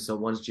 And so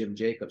once Jim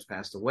Jacobs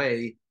passed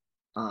away,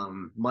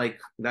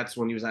 Mike, that's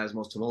when he was at his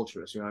most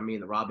tumultuous. You know what I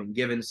mean? The Robin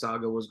Givens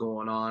saga was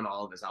going on,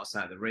 all of his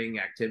outside the ring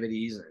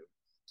activities and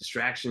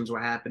distractions were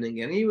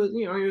happening, and he was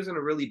in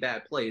a really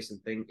bad place,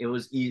 and it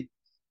was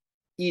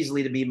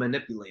easily to be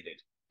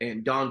manipulated.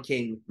 And Don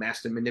King,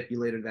 master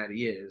manipulator that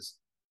he is,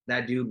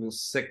 that dude will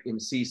sick and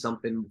see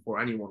something before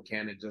anyone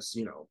can, and just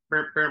will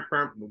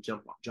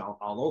jump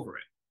all over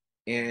it.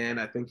 And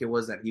I think it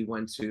was that he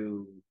went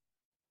to,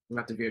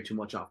 not to veer too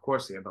much off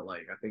course here, but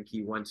like I think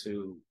he went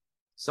to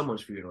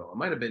someone's funeral. It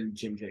might have been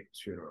Jim Jacobs'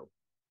 funeral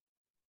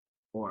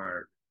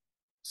or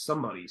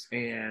somebody's,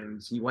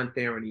 and he went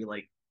there and he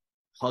like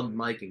hugged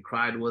Mike and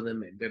cried with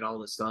him and did all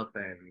this stuff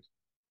and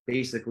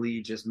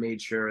basically just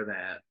made sure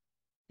that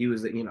he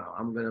was,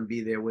 I'm going to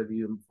be there with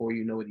you before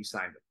you know it, he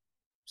signed it.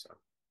 So.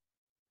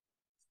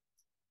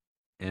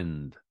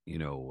 And,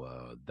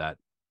 that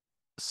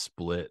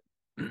split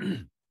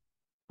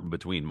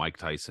between Mike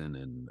Tyson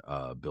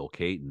and Bill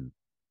Cayton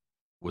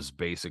was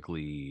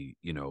basically,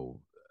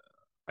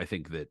 I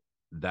think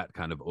that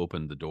kind of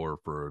opened the door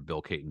for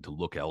Bill Cayton to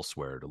look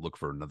elsewhere, to look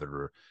for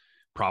another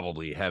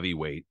probably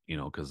heavyweight,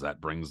 because that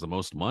brings the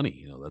most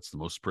money. That's the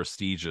most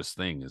prestigious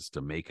thing, is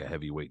to make a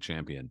heavyweight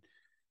champion.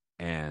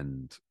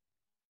 And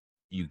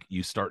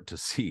you start to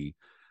see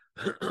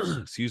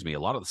excuse me, a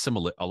lot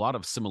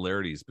of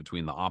similarities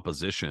between the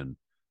opposition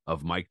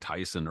of Mike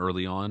Tyson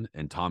early on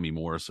and Tommy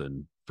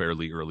Morrison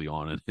fairly early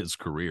on in his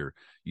career.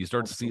 You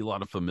start to see a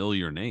lot of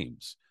familiar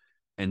names.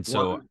 And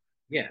so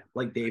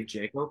like Dave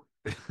Jacob.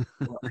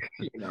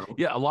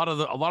 Yeah, a lot of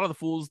the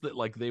fools that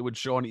like they would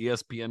show on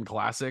ESPN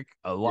Classic,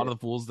 a lot of the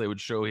fools they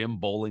would show him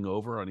bowling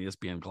over on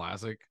ESPN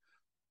Classic.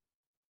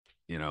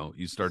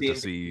 You start to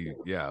see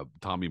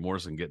Tommy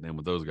Morrison getting in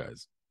with those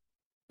guys.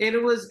 And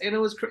it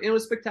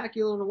was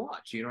spectacular to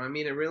watch. You know what I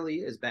mean? It really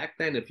is. Back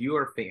then, if you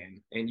were a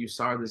fan and you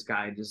saw this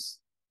guy just,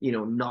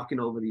 knocking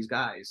over these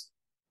guys,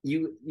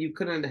 you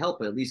couldn't help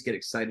but at least get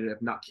excited,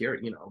 if not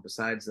curious,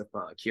 besides if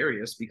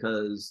curious,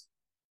 because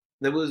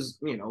it was,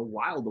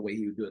 wild the way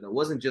he would do it. It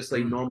wasn't just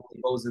like normally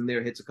he goes in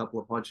there, hits a couple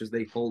of punches,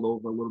 they fold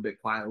over a little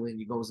bit quietly, and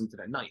he goes into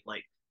the night.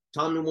 Like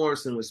Tommy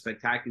Morrison was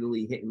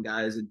spectacularly hitting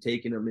guys and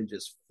taking them and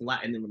just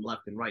flattening them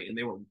left and right, and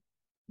they were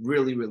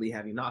really, really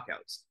heavy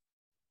knockouts.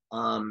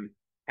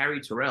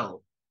 Harry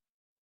Terrell,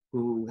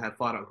 who had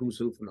fought on Who's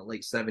Who from the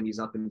late 70s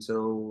up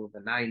until the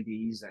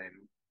 90s,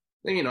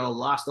 and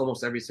lost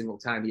almost every single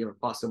time he ever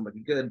fought somebody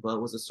good,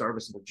 but was a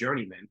serviceable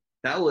journeyman.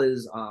 That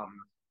was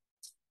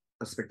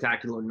a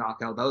spectacular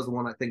knockout. That was the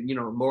one I think,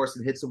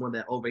 Morrison hits him with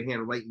that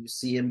overhand right. You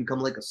see him become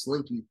like a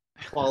slinky,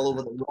 fall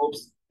over the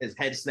ropes. His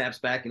head snaps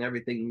back and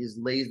everything. He just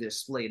lays there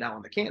splayed out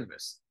on the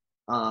canvas.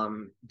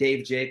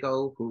 Dave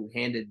Jaco, who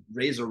handed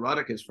Razor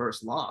Ruddock his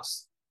first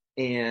loss,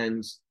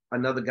 and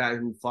another guy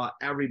who fought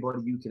everybody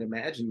you can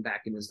imagine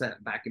back in his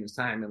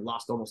time and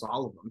lost almost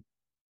all of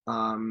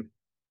them.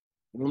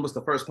 When was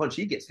the first punch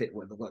he gets hit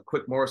with? A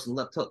quick Morrison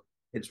left hook.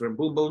 Hits him,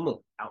 boom, boom, boom,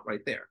 out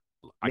right there.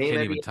 I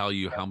can't even tell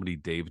you how many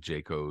Dave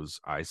Jacos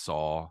I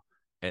saw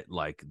at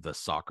like the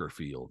soccer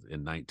field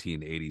in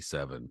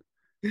 1987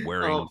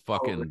 wearing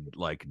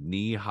like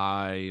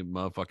knee-high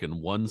motherfucking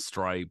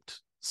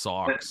one-striped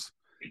socks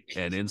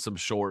and in some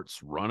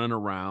shorts running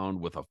around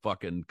with a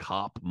fucking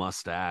cop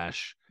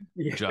mustache,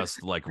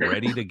 just like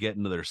ready to get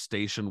into their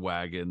station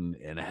wagon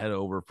and head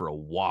over for a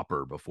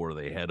Whopper before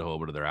they head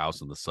over to their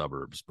house in the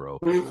suburbs, bro.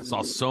 I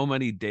saw so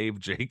many Dave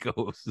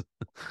Jacos.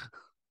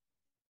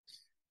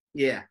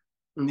 Yeah.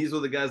 And these were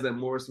the guys that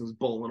Morrison was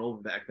bowling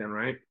over back then,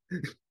 right?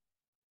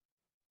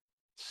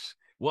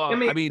 Well, I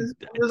mean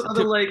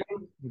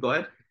go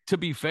ahead. To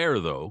be fair,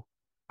 though,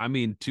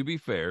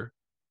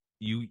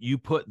 you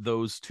put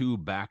those two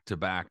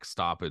back-to-back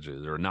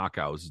stoppages or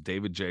knockouts,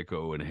 David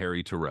Jaco and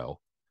Harry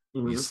Terrell.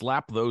 Mm-hmm. You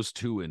slap those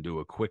two into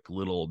a quick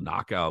little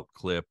knockout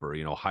clip or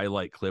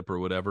highlight clip or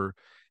whatever,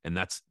 and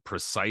that's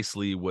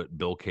precisely what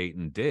Bill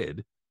Caton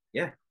did.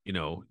 Yeah.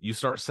 You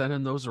start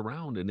sending those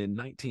around, and in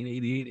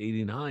 1988,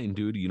 89,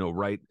 dude,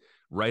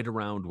 right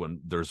around when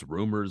there's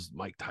rumors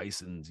Mike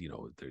Tyson's,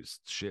 there's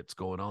shit's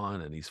going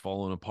on and he's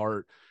falling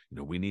apart.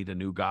 We need a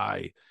new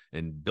guy.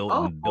 And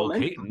Bill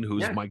Caton,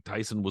 who's Mike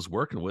Tyson was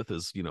working with,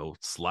 is,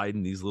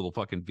 sliding these little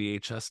fucking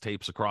VHS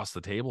tapes across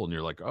the table. And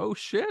you're like, oh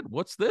shit,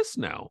 what's this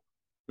now?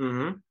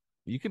 Mm-hmm.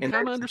 You can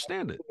kind of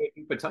understand it.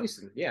 For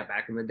Tyson, yeah,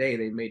 back in the day,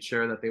 they made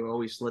sure that they were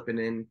always slipping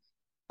in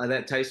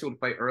that Tyson would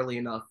fight early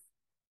enough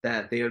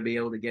that they would be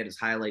able to get his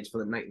highlights for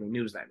the nightly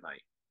news that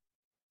night.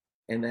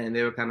 And then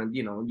they were kind of,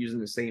 using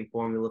the same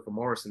formula for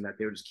Morrison, that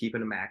they were just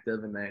keeping him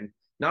active. And then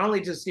not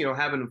only just,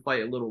 having him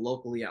fight a little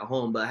locally at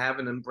home, but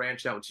having him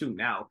branch out too.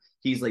 Now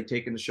he's like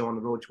taking the show on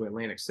the road to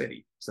Atlantic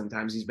City.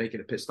 Sometimes he's making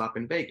a pit stop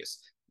in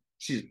Vegas.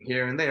 She's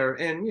here and there.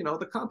 And,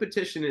 the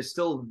competition is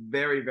still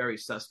very, very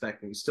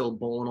suspect, and he's still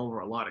bowling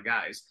over a lot of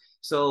guys.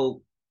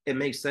 So it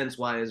makes sense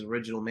why his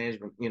original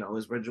management,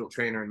 his original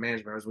trainer and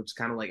management was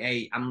kind of like,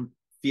 hey, I'm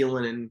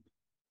feeling in,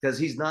 because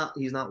he's not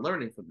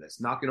learning from this,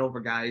 knocking over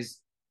guys.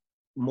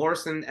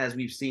 Morrison, as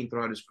we've seen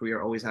throughout his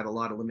career, always had a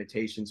lot of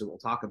limitations, and we'll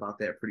talk about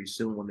that pretty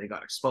soon when they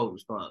got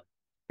exposed. But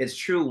it's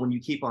true, when you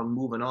keep on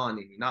moving on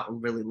and you're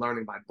not really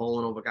learning by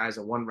bowling over guys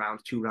in 1 round,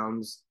 2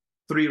 rounds,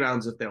 3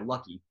 rounds if they're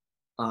lucky,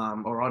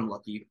 or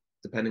unlucky,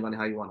 depending on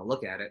how you want to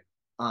look at it.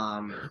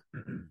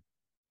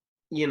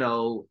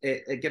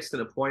 It gets to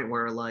the point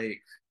where,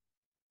 like,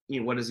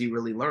 what is he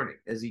really learning?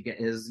 Is he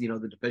getting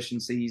the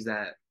deficiencies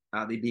that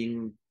are they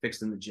being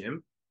fixed in the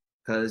gym?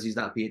 Because he's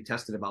not being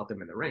tested about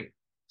them in the ring.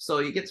 So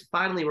you get to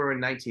finally, we're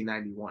in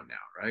 1991 now,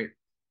 right?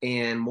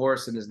 And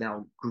Morrison is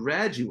now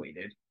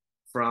graduated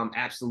from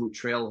absolute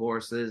trail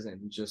horses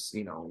and just,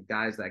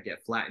 guys that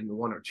get flattened in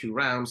 1 or 2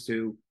 rounds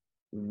to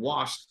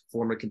washed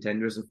former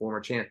contenders and former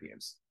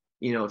champions,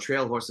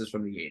 trail horses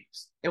from the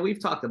 80s. And we've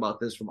talked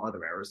about this from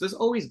other eras. There's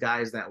always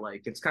guys that,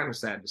 like, it's kind of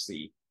sad to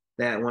see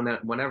that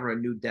whenever a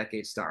new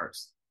decade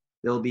starts,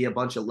 there'll be a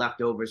bunch of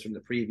leftovers from the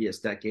previous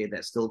decade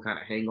that still kind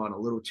of hang on a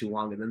little too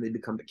long, and then they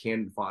become the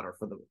cannon fodder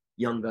for the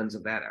young guns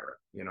of that era.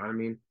 You know what I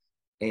mean?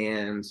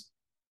 And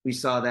we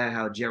saw that,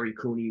 how Jerry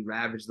Cooney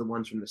ravaged the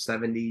ones from the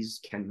 70s,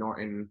 Ken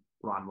Norton,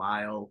 Ron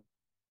Lyle,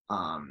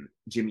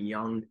 Jimmy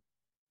Young.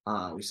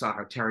 We saw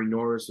how Terry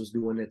Norris was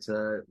doing it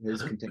to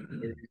his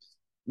contenders,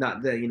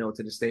 not the,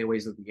 to the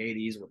stayaways of the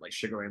 80s with like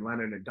Sugar Ray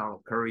Leonard and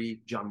Donald Curry,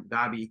 John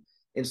Mugabe.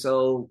 And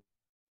so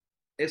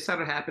it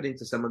started happening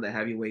to some of the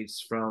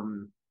heavyweights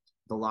from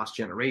the lost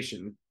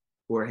generation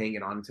who are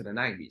hanging on to the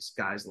 90s.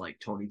 Guys like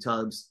Tony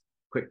Tubbs,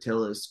 Quick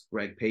Tillis,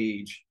 Greg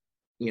Page,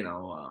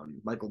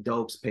 Michael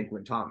Dokes,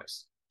 Pinklin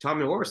Thomas.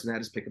 Tommy Morrison had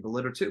his pick of the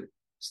litter too.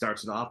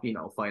 Starts it off,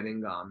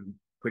 fighting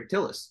Quick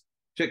Tillis.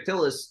 Quick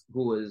Tillis,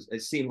 who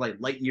it seemed like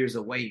light years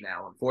away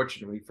now,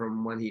 unfortunately,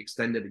 from when he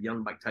extended a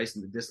young Mike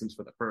Tyson the distance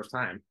for the first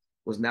time,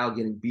 was now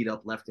getting beat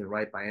up left and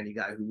right by any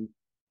guy who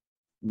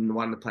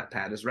wanted to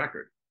pad his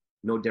record.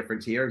 No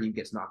difference here. He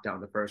gets knocked out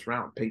in the first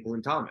round.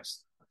 Pinklin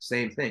Thomas,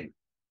 same thing.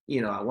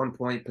 At one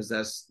point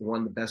possessed one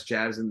of the best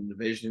jabs in the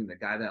division, the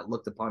guy that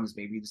looked upon as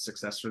maybe the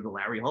successor to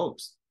Larry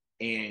Holmes.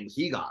 And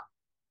he got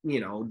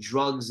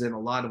drugs and a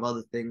lot of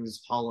other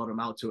things hollowed him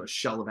out to a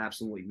shell of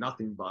absolutely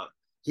nothing. But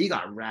he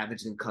got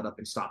ravaged and cut up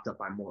and stopped up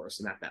by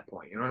Morrison at that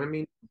point. You know what I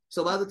mean?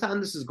 So by the time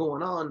this is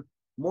going on,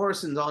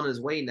 Morrison's on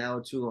his way now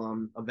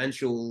to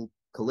eventual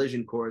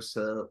collision course,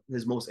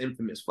 his most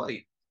infamous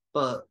fight.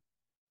 But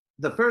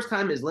the first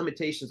time his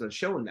limitations are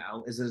shown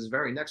now is his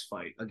very next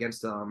fight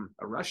against a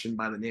Russian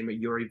by the name of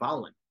Yuri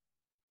Volin.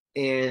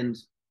 And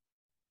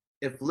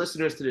if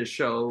listeners to this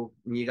show,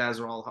 and you guys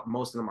are all,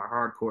 most of them are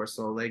hardcore,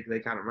 so they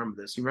kind of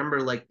remember this. You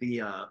remember like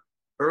the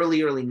early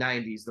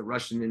 90s, the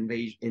Russian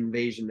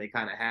invasion they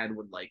kind of had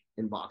with like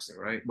in boxing,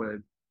 right?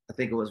 Where I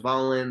think it was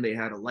Volin, they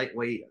had a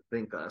lightweight, I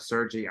think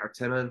Sergey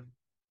Artemiev,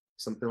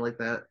 something like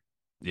that.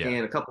 Yeah.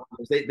 And a couple of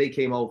times they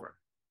came over.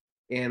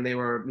 And they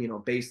were,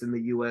 based in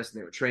the U.S.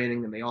 and they were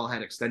training, and they all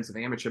had extensive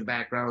amateur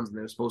backgrounds, and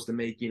they were supposed to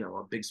make,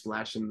 a big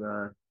splash in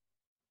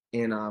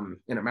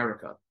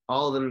America.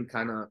 All of them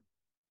kind of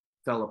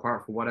fell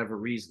apart for whatever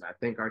reason. I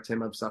think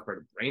Artemiev suffered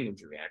a brain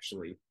injury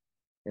actually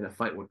in a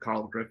fight with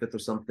Carl Griffith or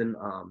something.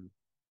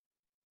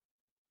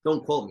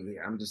 Don't quote me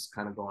here. I'm just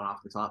kind of going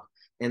off the top.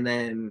 And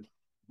then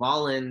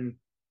Volin,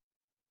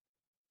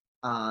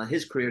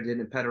 his career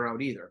didn't petter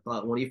out either.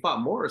 But when he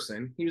fought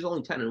Morrison, he was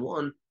only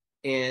 10-1.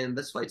 And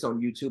this fight's on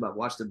YouTube. I've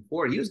watched it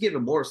before. He was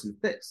giving Morrison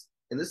fits.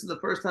 And this is the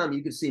first time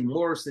you could see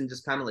Morrison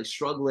just kind of like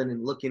struggling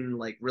and looking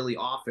like really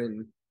off,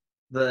 and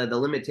the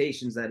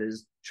limitations that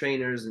his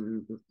trainers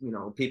and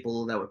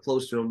people that were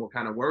close to him were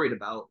kind of worried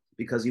about,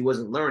 because he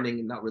wasn't learning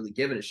and not really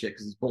giving a shit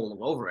because he's bowling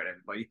over at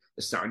everybody,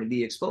 is starting to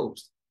be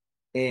exposed.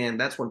 And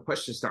that's when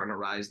questions starting to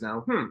rise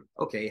now.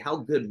 Okay, how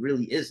good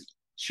really is he?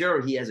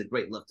 Sure, he has a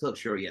great left hook.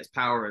 Sure, he has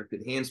power and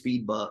good hand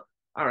speed, but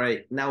all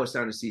right, now we're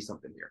starting to see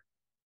something here.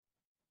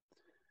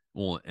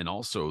 Well, and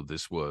also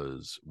this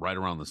was right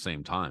around the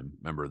same time.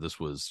 Remember, this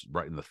was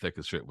right in the thick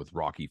of shit with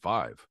Rocky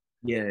V.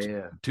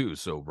 Yeah. Too.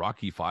 So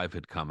Rocky V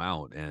had come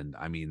out, and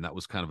I mean, that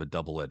was kind of a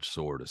double-edged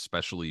sword,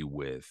 especially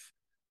with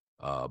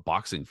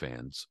boxing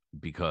fans,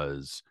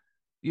 because,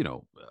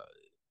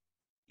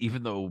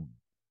 even though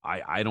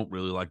I don't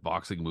really like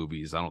boxing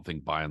movies, I don't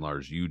think by and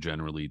large you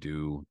generally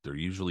do. They're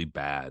usually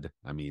bad.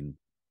 I mean,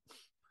 I'm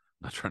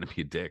not trying to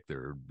be a dick.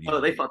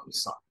 They fucking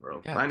suck,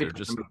 bro. Yeah, they're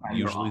just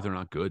usually they're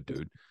not good,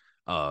 dude.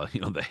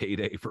 The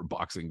heyday for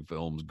boxing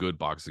films, good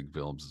boxing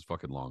films, is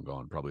fucking long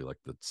gone, probably like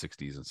the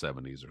 60s and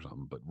 70s or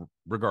something. But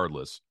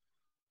regardless,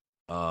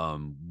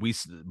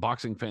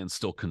 boxing fans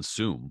still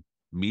consume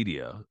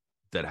media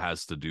that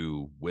has to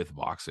do with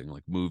boxing,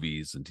 like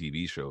movies and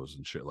TV shows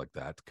and shit like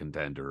that,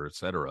 Contender,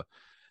 etc.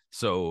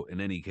 So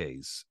in any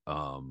case,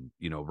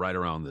 right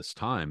around this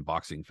time,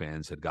 boxing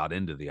fans had got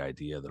into the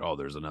idea that,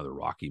 there's another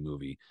Rocky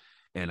movie.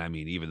 And I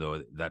mean, even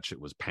though that shit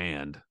was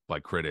panned by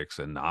critics,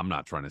 and I'm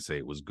not trying to say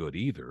it was good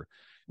either,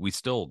 we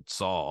still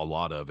saw a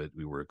lot of it.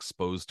 We were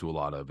exposed to a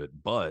lot of it.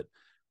 But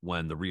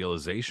when the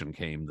realization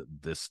came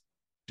that this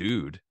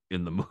dude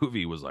in the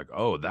movie was like,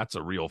 that's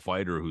a real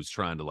fighter who's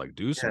trying to like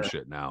do some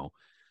shit now,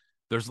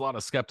 there's a lot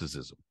of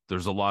skepticism.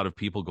 There's a lot of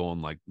people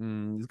going like,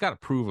 he's got to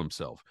prove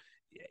himself.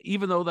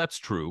 Even though that's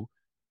true,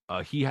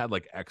 he had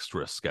like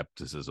extra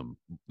skepticism,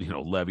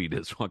 levied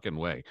his fucking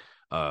way.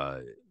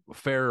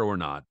 Fair or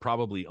not,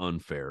 probably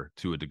unfair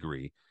to a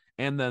degree.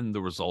 And then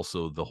there was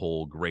also the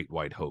whole Great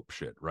White Hope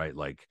shit, right?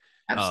 Like,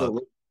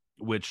 absolutely.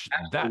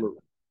 That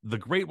the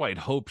Great White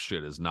Hope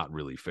shit is not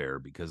really fair,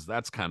 because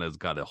that's kind of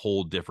got a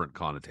whole different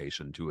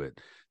connotation to it,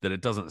 that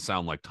it doesn't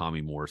sound like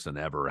Tommy Morrison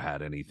ever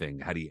had any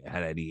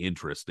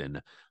interest in.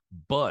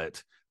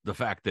 But the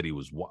fact that he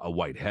was a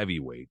white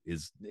heavyweight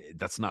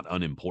that's not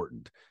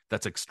unimportant.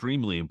 That's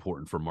extremely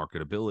important for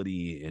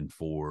marketability and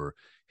for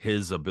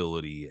his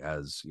ability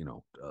as,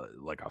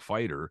 like a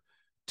fighter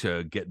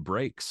to get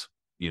breaks,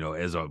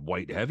 as a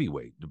white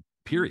heavyweight,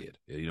 period.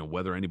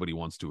 Whether anybody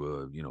wants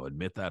to,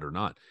 admit that or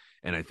not.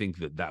 And I think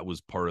that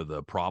was part of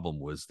the problem,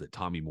 was that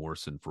Tommy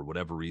Morrison, for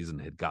whatever reason,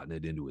 had gotten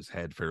it into his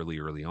head fairly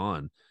early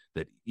on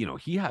that,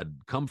 he had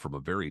come from a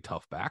very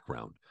tough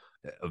background,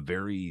 a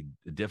very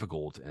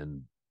difficult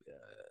and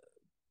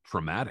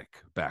traumatic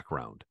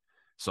background.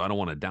 So I don't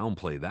want to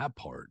downplay that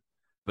part,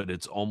 but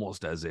it's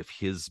almost as if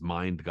his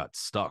mind got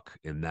stuck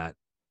in that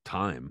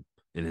time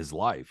in his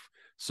life.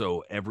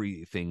 So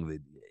everything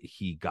that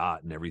he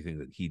got and everything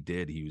that he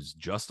did, he was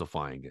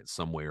justifying it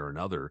some way or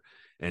another.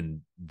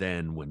 And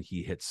then when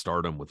he hit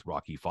stardom with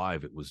Rocky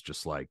V, it was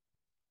just like,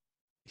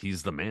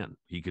 he's the man.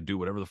 He could do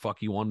whatever the fuck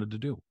he wanted to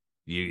do.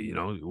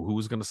 Who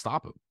was going to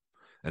stop him?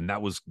 And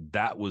that was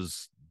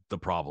the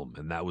problem.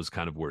 And that was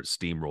kind of where it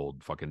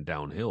steamrolled fucking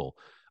downhill.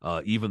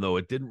 Even though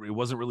it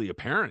wasn't really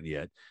apparent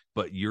yet,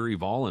 but Yuri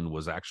Volin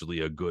was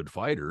actually a good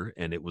fighter.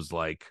 And it was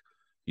like,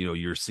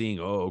 you're seeing,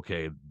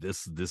 okay,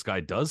 this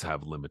guy does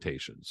have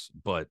limitations,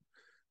 but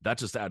that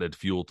just added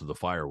fuel to the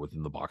fire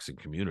within the boxing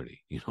community,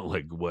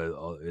 like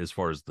as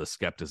far as the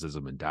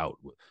skepticism and doubt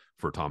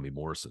for Tommy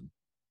Morrison.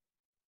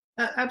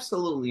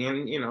 Absolutely.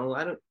 And,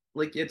 I don't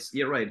like,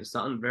 you're right. It's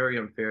something very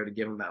unfair to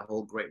give him that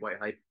whole Great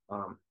White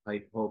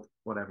hope,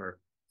 whatever.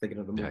 Thinking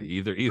of the movie.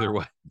 Yeah, either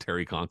way,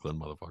 Terry Conklin,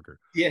 motherfucker.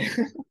 Yeah.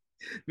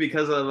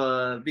 because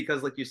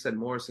like you said,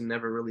 Morrison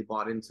never really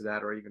bought into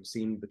that or even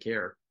seemed to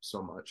care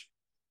so much.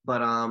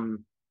 But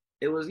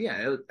it was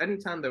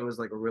anytime there was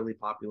like a really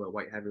popular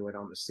white heavyweight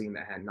on the scene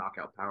that had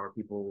knockout power,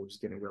 people were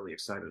just getting really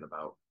excited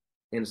about.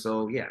 And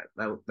so yeah,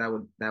 that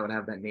would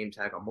have that name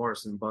tag on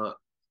Morrison. But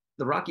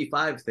the Rocky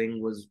Five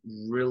thing was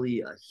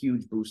really a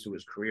huge boost to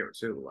his career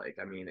too. Like,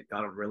 I mean, it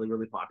got him really,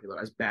 really popular,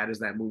 as bad as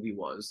that movie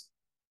was.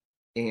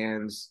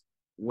 And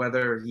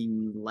whether he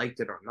liked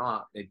it or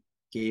not, it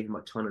gave him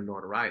a ton of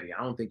notoriety.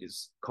 I don't think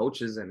his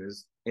coaches and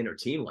his inner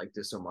team liked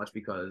it so much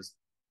because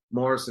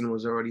Morrison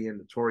was already a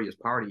notorious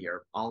partier,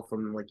 all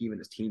from like even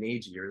his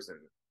teenage years, and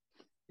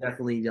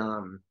definitely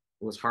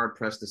was hard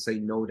pressed to say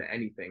no to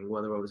anything,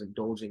 whether it was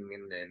indulging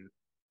in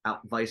out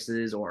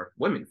vices or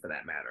women for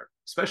that matter,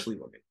 especially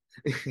women.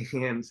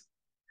 And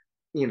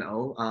you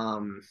know,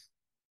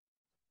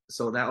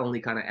 so that only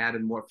kind of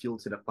added more fuel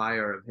to the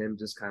fire of him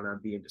just kind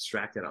of being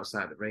distracted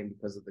outside the ring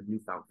because of the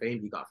newfound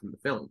fame he got from the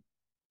film.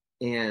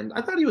 And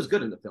I thought he was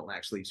good in the film,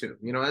 actually, too.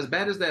 You know, as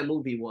bad as that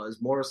movie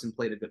was, Morrison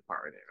played a good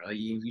part in it. Right?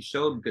 He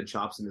showed good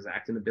chops in his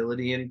acting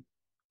ability, and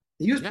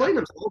he was playing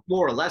himself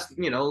more or less.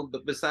 You know,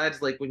 but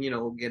besides like when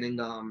getting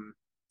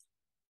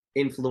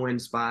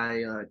influenced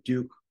by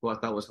Duke, who I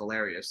thought was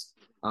hilarious.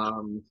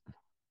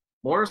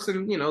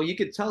 Morrison, you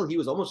could tell he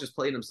was almost just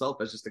playing himself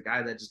as just a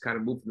guy that just kind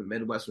of moved from the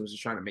Midwest and was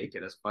just trying to make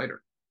it as a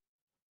fighter.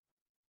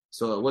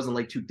 So it wasn't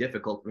like too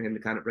difficult for him to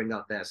kind of bring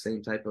out that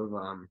same type of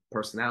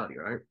personality,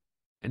 right?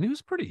 And he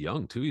was pretty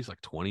young too. He's like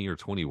 20 or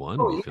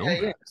 21 Oh, when he yeah, filmed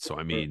yeah. that. So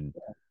I mean,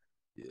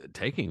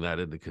 taking that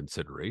into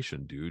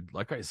consideration, dude,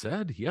 like I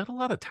said, he had a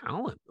lot of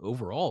talent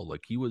overall.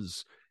 Like he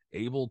was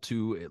able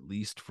to, at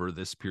least for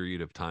this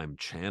period of time,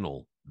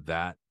 channel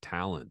that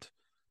talent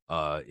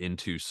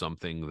into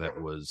something that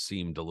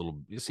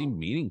seemed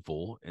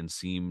meaningful and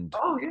seemed,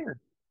 Oh,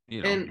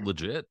 yeah. And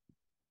legit.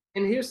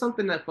 and here's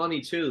something that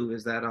funny too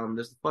is that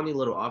there's a funny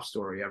little off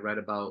story I read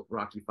about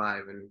Rocky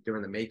Five and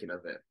during the making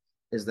of it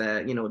is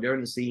that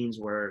during the scenes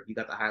where you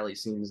got the highlight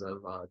scenes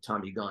of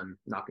Tommy Gunn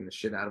knocking the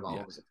shit out of all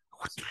of his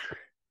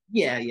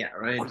yeah,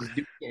 right, just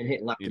getting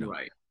hit left and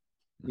right.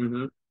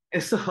 Mm-hmm.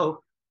 And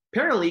so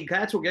apparently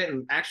guys were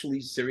getting actually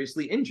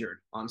seriously injured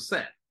on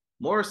set.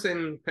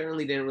 Morrison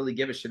apparently didn't really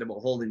give a shit about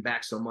holding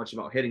back so much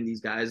about hitting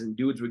these guys, and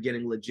dudes were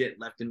getting legit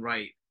left and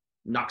right,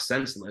 knocked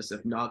senseless,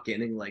 if not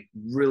getting like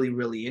really,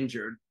 really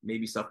injured,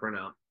 maybe suffering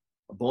a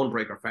bone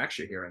break or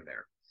fracture here and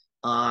there.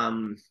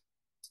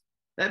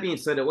 That being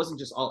said, it wasn't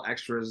just all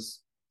extras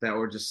that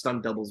were just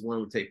stunt doubles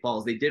willing to take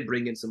falls. They did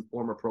bring in some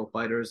former pro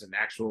fighters and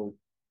actual,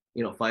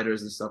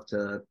 fighters and stuff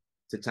to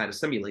try to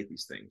simulate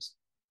these things.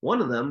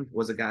 One of them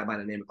was a guy by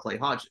the name of Clay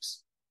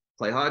Hodges.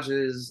 Clay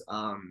Hodges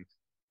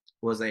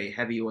was a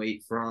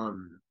heavyweight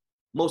from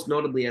most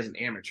notably as an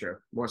amateur,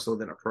 more so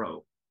than a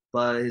pro,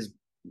 but is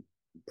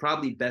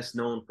probably best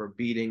known for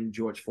beating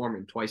George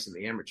Foreman twice in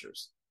the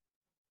amateurs.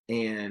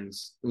 And,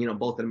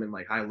 both of them in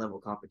like high level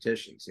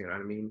competitions, you know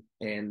what I mean?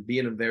 And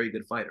being a very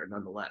good fighter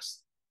nonetheless.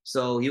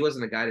 So he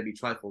wasn't a guy to be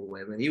trifled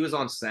with. And he was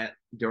on set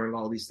during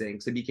all these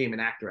things. He became an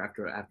actor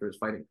after his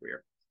fighting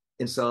career.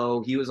 And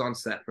so he was on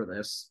set for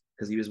this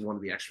because he was one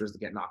of the extras to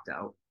get knocked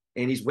out.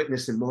 And he's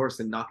witnessing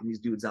Morrison knocking these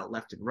dudes out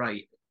left and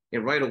right.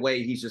 And right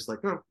away, he's just like,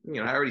 I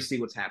already see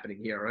what's happening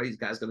here, right? These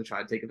guys going to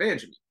try to take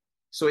advantage of me.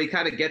 So he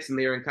kind of gets in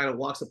there and kind of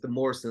walks up to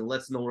Morrison and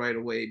lets know right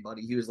away,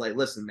 buddy. He was like,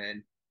 listen,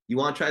 man, you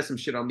want to try some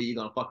shit on me, you're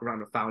going to fuck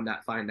around and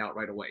find out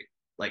right away.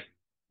 Like,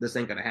 this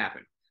ain't going to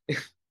happen.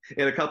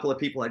 And a couple of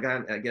people,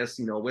 I guess,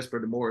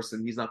 whispered to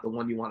Morrison, he's not the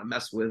one you want to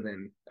mess with,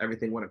 and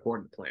everything went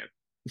according to plan.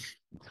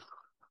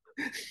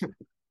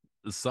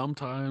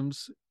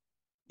 Sometimes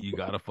you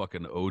got a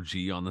fucking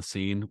OG on the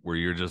scene where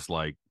you're just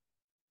like,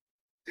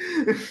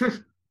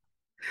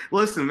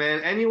 listen,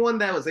 man, anyone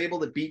that was able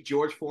to beat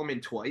George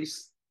Foreman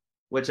twice,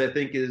 which I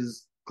think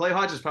is Clay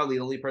Hodges is probably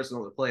the only person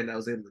on the plane that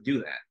was able to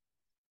do that.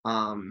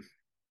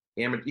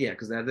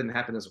 Because that didn't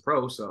happen as a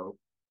pro, so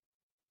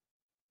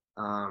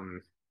I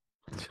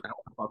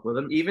don't fuck with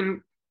him.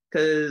 Even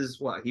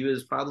because he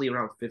was probably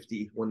around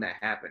 50 when that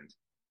happened.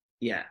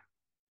 Yeah.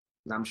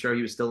 I'm sure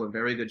he was still in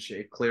very good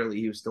shape.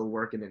 Clearly, he was still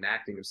working and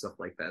acting and stuff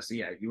like that. So,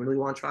 yeah, you really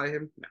want to try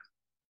him?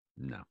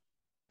 No.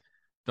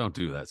 Don't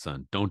do that,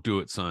 son. Don't do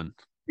it, son.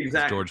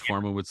 Exactly. As George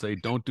Foreman would say,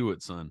 don't do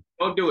it, son.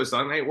 Don't do it,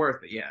 son. It ain't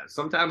worth it. Yeah.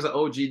 Sometimes the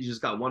OG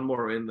just got one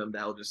more in them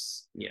that'll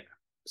just, yeah.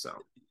 So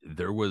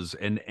there was,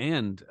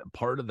 and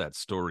part of that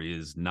story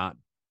is not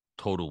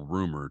total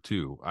rumor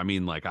too. I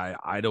mean, like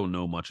I don't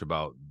know much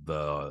about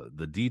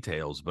the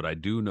details, but I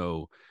do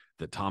know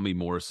that Tommy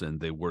Morrison,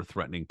 they were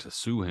threatening to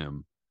sue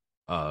him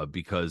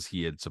because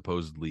he had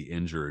supposedly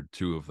injured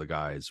two of the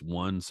guys.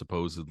 One,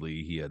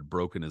 supposedly he had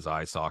broken his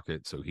eye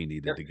socket, so he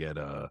needed to get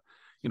a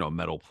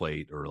metal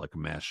plate or like a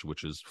mesh,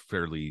 which is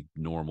fairly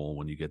normal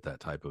when you get that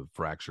type of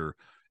fracture.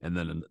 And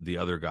then the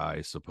other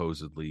guy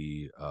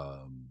supposedly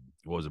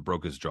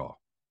broke his jaw.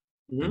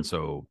 Mm-hmm. And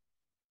so,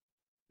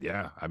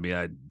 yeah, I mean,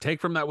 I take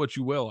from that what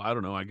you will. I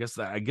don't know. I guess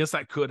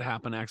that could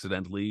happen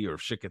accidentally, or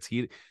if shit gets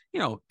heated.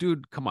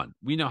 Dude, come on.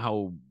 We know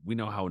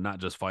how not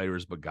just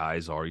fighters but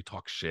guys are. You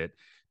talk shit,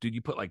 dude.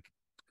 You put like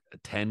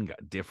 10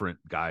 different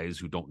guys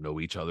who don't know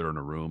each other in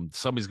a room,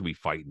 somebody's gonna be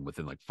fighting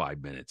within like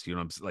 5 minutes. You know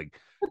what I'm saying? Like,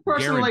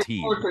 Personally,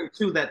 guaranteed. like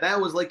too, that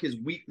was like his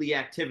weekly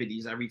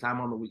activities every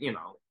time on the,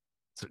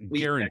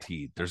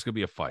 Guaranteed there's gonna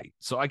be a fight.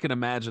 So I can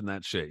imagine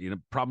that shit.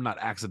 Probably not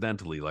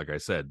accidentally, like I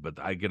said, but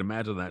I can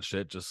imagine that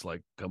shit just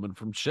like coming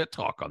from shit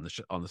talk on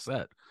the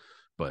set.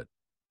 But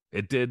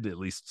it did, at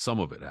least some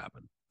of it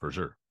happen for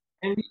sure.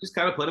 And he just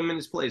kind of put him in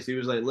his place. He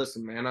was like,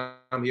 "Listen, man,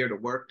 I'm here to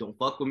work. Don't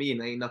fuck with me, and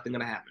there ain't nothing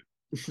gonna happen."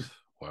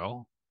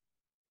 Well,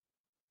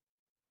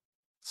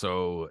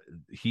 so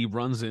he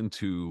runs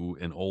into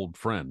an old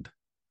friend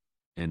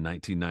in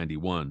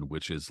 1991,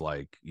 which is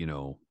like,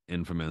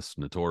 infamous,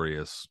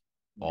 notorious,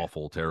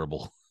 awful,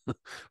 terrible,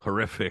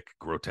 horrific,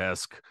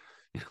 grotesque.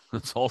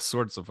 It's all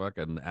sorts of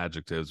fucking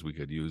adjectives we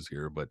could use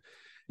here. But,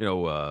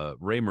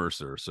 Ray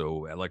Mercer.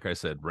 So, like I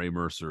said, Ray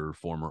Mercer,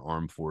 former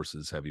Armed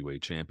Forces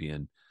heavyweight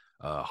champion,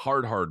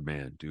 hard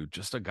man, dude.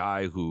 Just a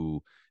guy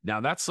who,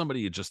 now that's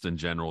somebody just in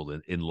general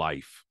in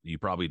life you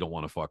probably don't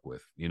want to fuck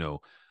with,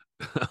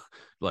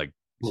 like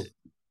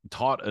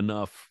taught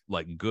enough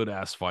like good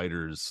ass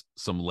fighters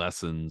some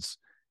lessons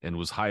and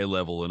was high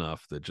level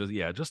enough that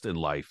just in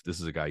life, this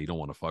is a guy you don't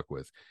want to fuck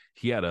with.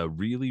 He had a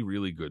really,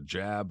 really good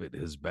jab at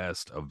his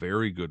best, a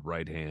very good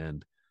right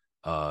hand,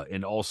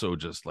 and also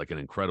just like an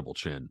incredible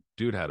chin.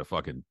 Dude had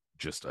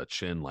just a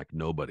chin like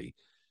nobody.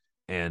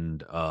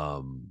 And,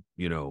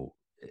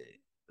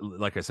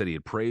 like I said, he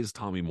had praised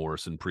Tommy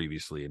Morrison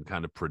previously and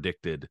kind of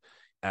predicted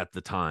at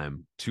the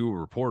time to a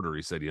reporter,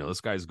 he said,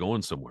 this guy's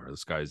going somewhere.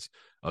 This guy's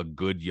a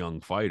good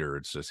young fighter.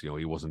 It's just,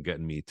 he wasn't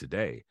getting me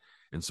today.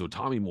 And so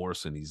Tommy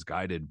Morrison, he's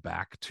guided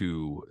back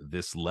to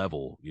this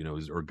level,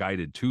 or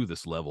guided to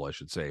this level, I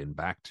should say, and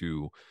back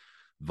to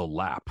the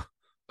lap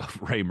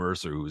of Ray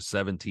Mercer, who was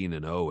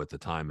 17-0 at the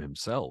time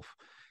himself.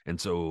 And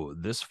so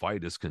this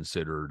fight is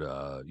considered,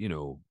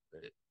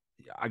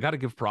 I got to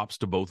give props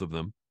to both of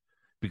them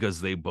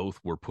because they both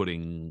were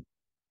putting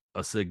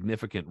a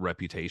significant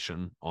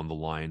reputation on the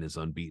line as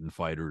unbeaten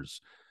fighters.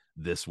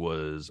 This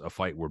was a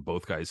fight where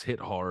both guys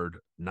hit hard.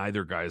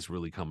 Neither guy's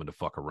really coming to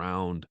fuck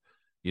around.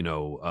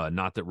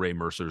 Not that Ray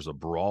Mercer's a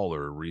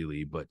brawler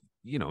really, but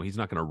he's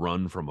not going to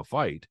run from a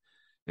fight.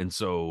 And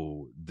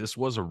so this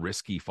was a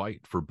risky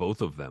fight for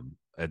both of them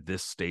at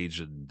this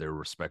stage in their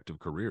respective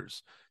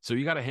careers. So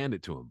you got to hand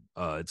it to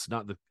them. It's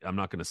not that I'm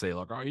not going to say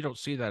like, oh, you don't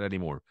see that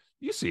anymore.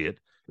 You see it,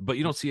 but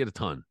you don't see it a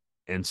ton.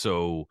 And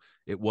so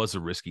it was a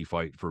risky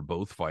fight for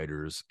both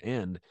fighters.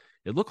 And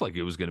it looked like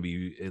it was going to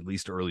be, at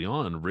least early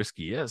on,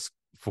 risky-esque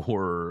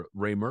for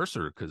Ray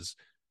Mercer because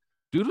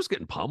dude was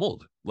getting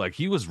pummeled. Like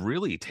he was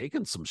really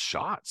taking some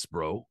shots,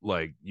 bro.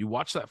 Like you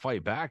watch that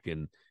fight back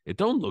and it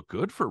don't look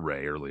good for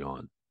Ray early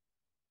on.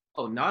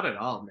 Oh, not at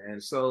all, man.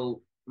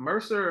 So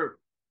Mercer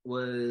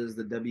was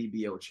the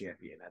WBO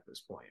champion at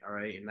this point, all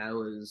right? And that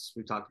was,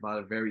 we talked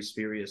about it, very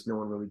spurious. No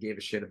one really gave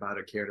a shit about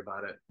it, cared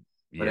about it.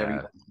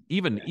 But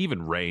even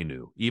Ray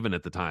knew. Even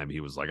at the time, he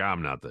was like,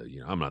 "I'm not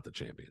the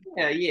champion."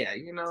 Yeah.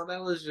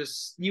 That was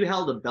just, you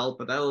held a belt,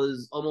 but that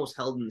was almost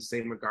held in the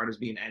same regard as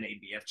being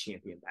NABF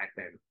champion back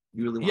then.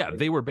 You really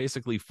they were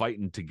basically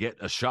fighting to get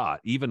a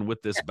shot, even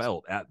with this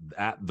belt at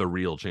the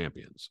real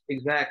champions.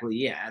 Exactly.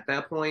 Yeah. At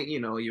that point,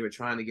 you were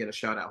trying to get a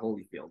shot at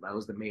Holyfield. That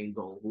was the main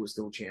goal. Who was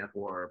still champ,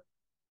 or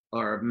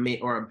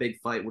a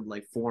big fight with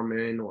like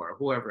Foreman or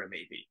whoever it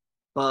may be.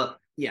 But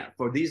yeah,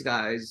 for these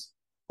guys,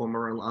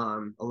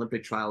 former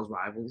Olympic trials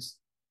rivals,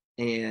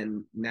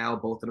 and now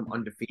both of them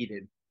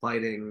undefeated,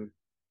 fighting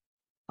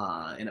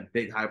in a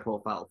big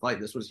high-profile fight.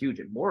 This was huge.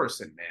 And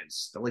Morrison, man,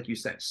 like you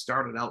said,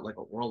 started out like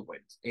a whirlwind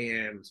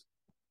and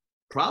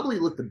probably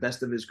looked the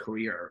best of his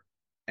career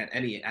at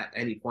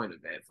any point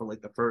of it for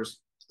like the first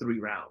 3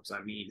 rounds.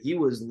 I mean, he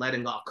was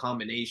letting off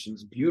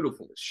combinations,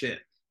 beautiful as shit,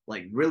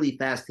 like really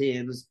fast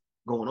hands,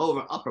 going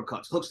over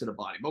uppercuts, hooks to the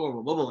body, blah,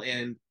 blah, blah, blah,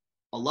 and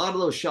a lot of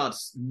those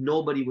shots,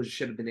 nobody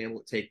should have been able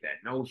to take that.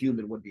 No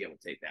human would be able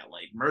to take that.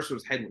 Like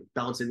Mercer's head was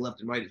bouncing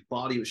left and right. His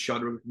body was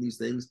shuddering from these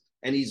things.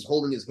 And he's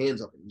holding his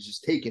hands up and he's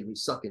just taking,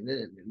 he's sucking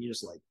in. And you're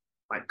just like,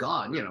 my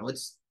God,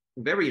 it's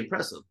very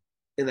impressive.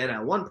 And then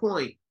at one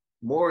point,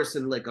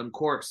 Morrison like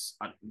uncorks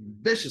a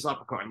vicious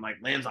uppercut and like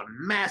lands a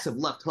massive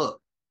left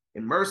hook.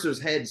 And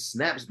Mercer's head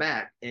snaps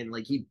back and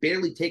like he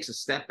barely takes a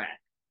step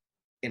back.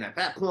 And at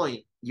that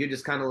point, you're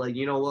just kind of like,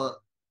 you know what?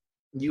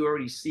 You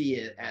already see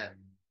it at,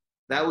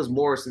 that was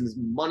Morrison's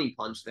money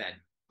punch that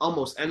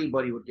almost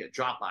anybody would get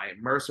dropped by.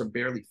 And Mercer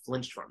barely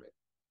flinched from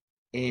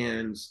it.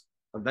 And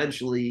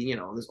eventually,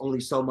 there's only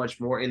so much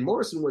more. And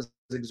Morrison was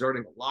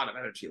exerting a lot of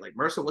energy. Like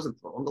Mercer wasn't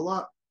throwing a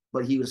lot,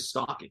 but he was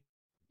stalking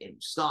and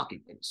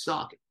stalking and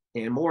stalking.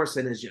 And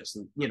Morrison is just,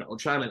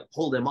 trying to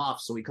hold him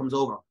off. So he comes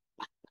over,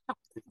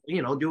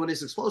 doing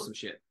this explosive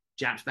shit.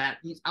 Jabs back.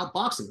 He's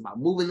outboxing him,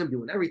 moving him,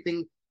 doing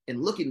everything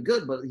and looking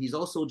good. But he's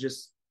also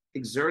just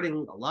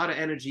exerting a lot of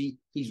energy.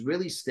 He's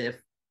really stiff.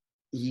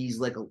 He's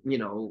like,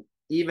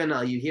 even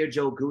you hear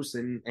Joe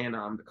Goosen and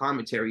the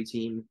commentary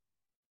team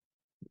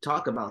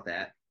talk about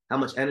that, how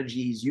much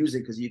energy he's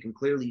using, because you can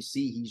clearly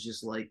see he's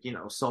just like,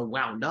 so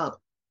wound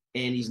up.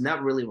 and he's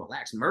not really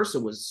relaxed. Mercer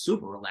was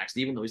super relaxed,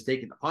 even though he's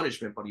taking the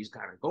punishment, but he's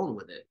kind of going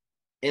with it.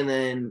 And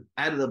then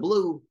out of the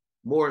blue,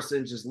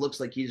 Morrison just looks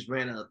like he just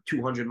ran a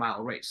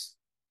 200-mile race.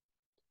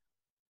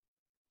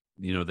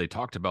 You know, they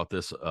talked about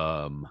this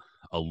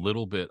a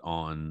little bit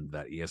on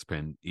that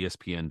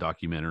ESPN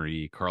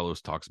documentary.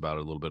 Carlos talks about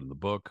it a little bit in the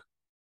book.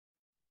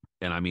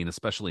 And I mean,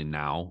 especially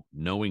now,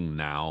 knowing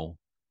now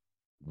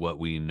what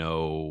we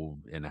know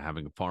and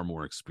having far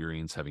more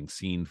experience, having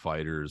seen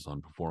fighters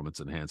on performance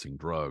enhancing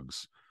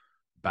drugs,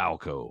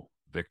 Balco,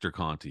 Victor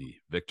Conti,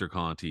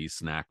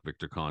 Snack,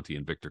 Victor Conti,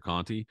 and Victor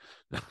Conti.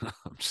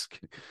 I'm just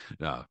kidding.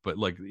 But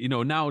like, you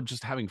know, now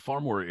just having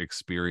far more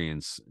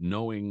experience,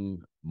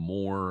 knowing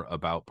more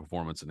about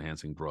performance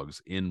enhancing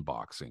drugs in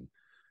boxing,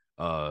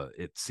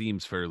 it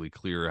seems fairly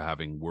clear,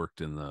 having worked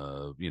in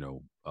the,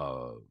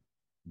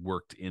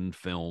 worked in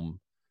film,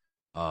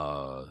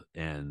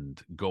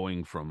 and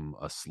going from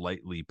a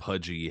slightly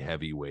pudgy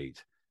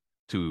heavyweight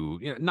to,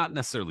 not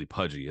necessarily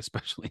pudgy,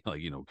 especially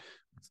like,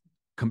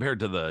 compared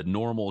to the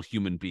normal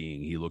human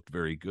being, he looked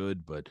very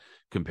good, but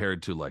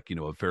compared to like,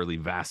 a fairly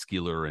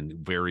vascular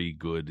and very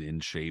good in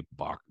shape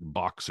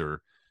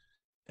boxer,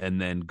 and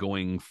then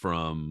going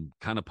from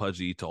kind of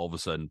pudgy to all of a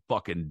sudden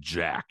fucking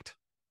jacked.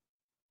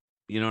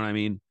 You know what I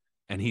mean?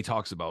 And he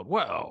talks about,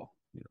 well,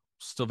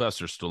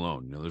 Sylvester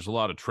Stallone, there's a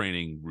lot of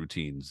training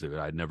routines that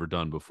I'd never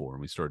done before.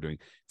 And we started doing,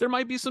 there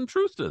might be some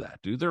truth to that,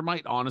 dude. There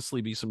might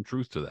honestly be some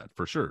truth to that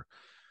for sure.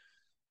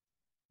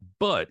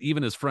 But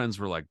even his friends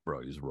were like,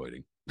 bro, he's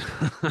roiding.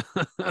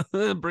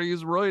 Bro,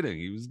 he's roiding.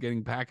 He was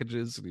getting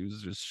packages. And he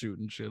was just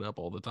shooting shit up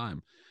all the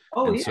time.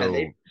 Oh, and yeah.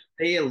 So,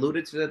 they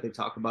alluded to that. They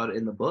talk about it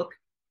in the book.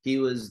 He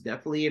was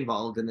definitely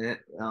involved in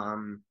it.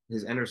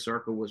 His inner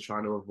circle was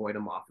trying to avoid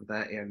him off of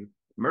that. And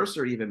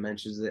Mercer even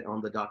mentions it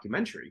on the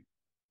documentary,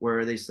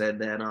 where they said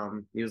that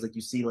he was like,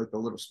 you see like the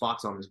little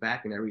spots on his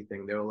back and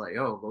everything. They were like,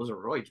 oh, those are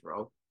roids,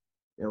 bro.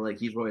 They're like,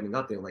 he's roiding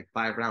up there. Like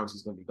 5 rounds,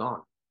 he's gonna be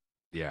gone.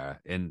 yeah.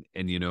 And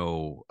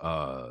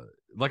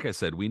like I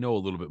said, we know a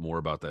little bit more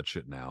about that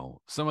shit now.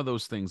 Some of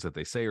those things that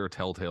they say are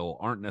telltale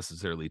aren't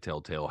necessarily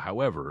telltale.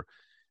 However,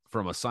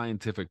 from a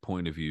scientific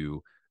point of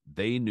view,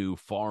 they knew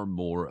far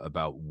more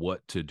about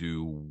what to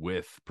do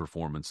with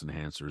performance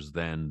enhancers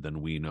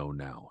than we know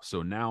now.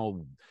 So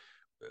now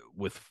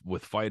with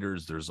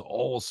fighters, there's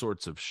all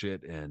sorts of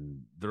shit,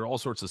 and there are all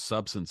sorts of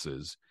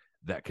substances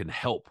that can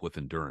help with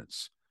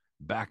endurance.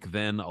 Back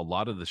then, a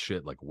lot of the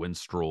shit like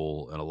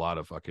Winstrol and a lot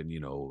of fucking,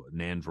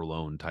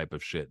 nandrolone type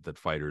of shit that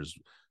fighters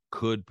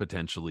could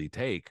potentially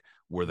take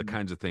were the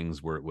kinds of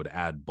things where it would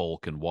add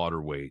bulk and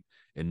water weight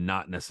and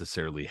not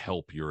necessarily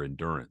help your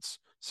endurance.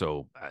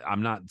 So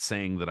I'm not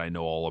saying that I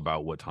know all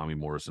about what Tommy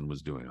Morrison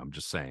was doing. I'm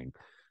just saying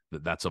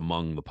that that's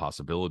among the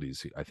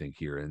possibilities, I think,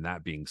 here. And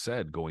that being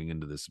said, going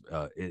into this,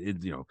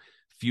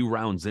 few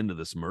rounds into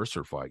this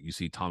Mercer fight, you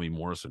see Tommy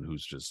Morrison,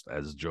 who's just,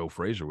 as Joe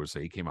Frazier would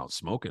say, he came out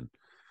smoking.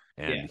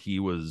 And he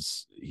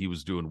was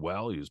doing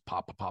well. He was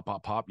pop, pop,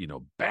 pop, pop,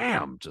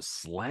 bam,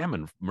 just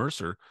slamming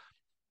Mercer.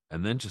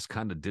 And then just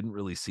kind of didn't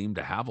really seem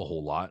to have a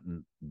whole lot.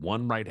 And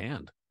one right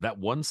hand, that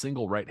one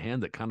single right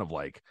hand that kind of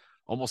like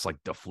almost like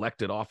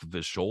deflected off of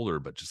his shoulder,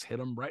 but just hit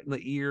him right in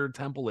the ear,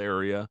 temple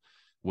area,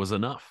 was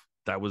enough.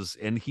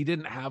 And he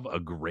didn't have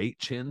a great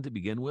chin to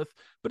begin with,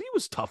 but he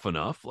was tough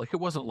enough. Like, it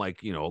wasn't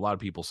like, a lot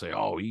of people say,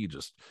 oh, he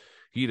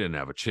didn't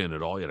have a chin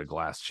at all. He had a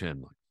glass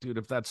chin. Like, dude,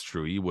 if that's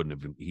true, he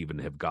wouldn't have even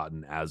have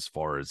gotten as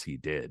far as he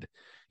did,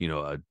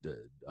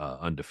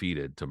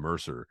 undefeated to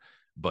Mercer.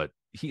 But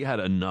he had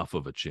enough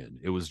of a chin.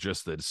 It was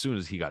just that as soon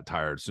as he got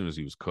tired, as soon as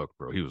he was cooked,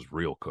 bro, he was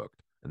real cooked.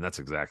 And that's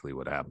exactly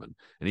what happened.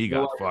 And he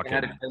got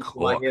fucking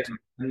cooked.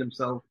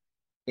 Himself.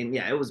 And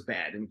yeah, it was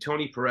bad. And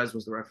Tony Perez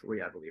was the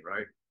referee, I believe,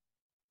 right?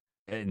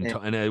 And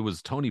it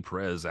was Tony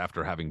Perez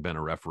after having been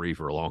a referee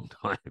for a long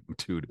time,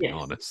 too, to be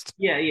honest.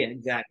 Yeah,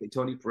 exactly.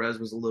 Tony Perez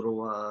was a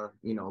little,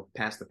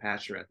 past the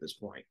pasture at this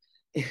point.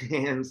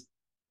 And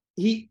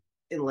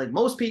like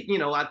most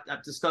people,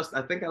 I've discussed,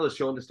 I think I was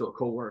showing this to a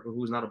coworker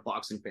who's not a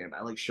boxing fan, but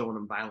I like showing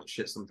him violent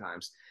shit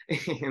sometimes.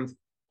 And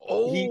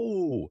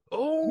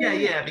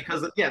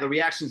because the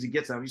reactions he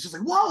gets out, he's just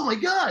like, whoa, my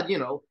God,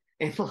 and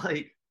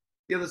like,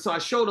 so I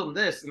showed him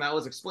this and I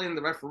was explaining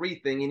the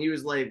referee thing, and he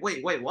was like,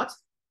 wait, what?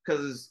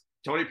 Because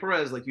Tony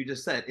Perez, like you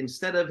just said,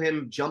 instead of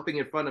him jumping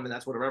in front of him,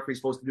 that's what a referee's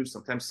supposed to do,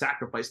 sometimes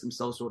sacrifice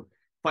themselves so a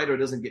fighter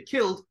doesn't get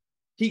killed,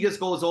 he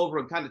just goes over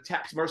and kind of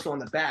taps Mercer on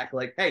the back,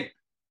 like, hey,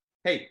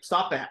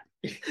 stop that.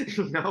 Like,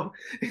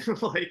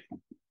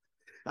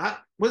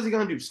 what's he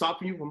gonna do?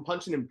 Stop you from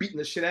punching and beating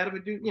the shit out of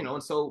it, dude?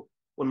 And so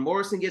when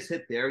Morrison gets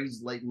hit there,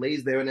 he's like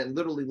lays there, and it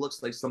literally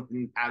looks like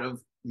something out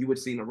of you would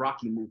see in a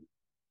Rocky movie.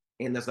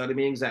 And that's not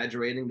me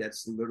exaggerating.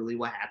 That's literally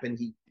what happened.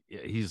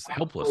 He's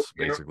helpless,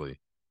 basically.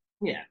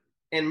 Yeah.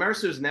 And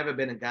Mercer's never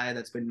been a guy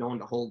that's been known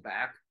to hold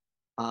back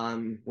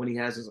when he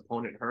has his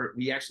opponent hurt.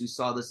 We actually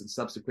saw this in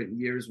subsequent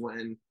years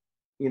when,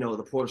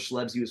 the poor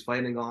schlebs he was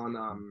fighting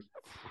on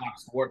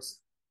Fox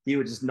Sports, he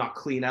would just knock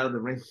clean out of the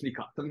ring when he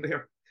got them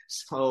there.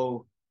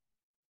 So,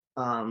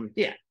 that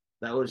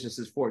was just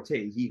his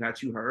forte. He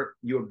got you hurt.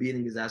 You were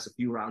beating his ass a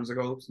few rounds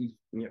ago. So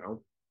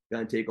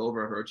gonna take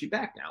over or hurt you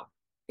back now.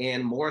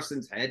 And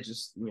Morrison's head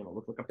just,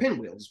 looked like a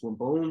pinwheel. Just went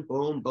boom,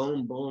 boom,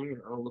 boom,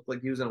 boom. Looked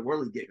like he was in a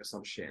whirly gig or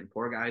some shit. And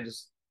poor guy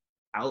just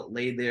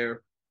laid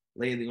there,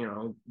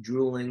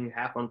 drooling,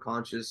 half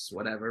unconscious,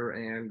 whatever.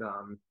 And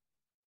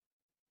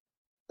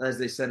as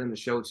they said in the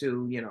show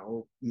too,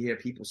 you hear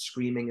people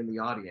screaming in the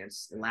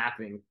audience,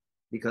 laughing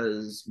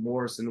because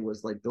Morrison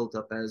was like built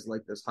up as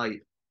like this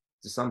hype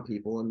to some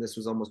people, and this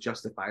was almost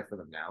justified for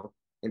them now.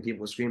 And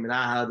people were screaming,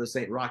 this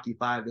ain't Rocky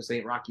Five, this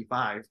ain't Rocky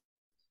Five,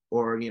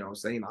 or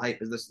saying the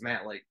hype is this and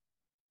that. Like,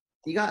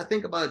 you got to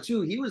think about it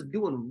too. He was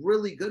doing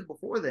really good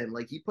before then.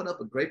 Like, he put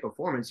up a great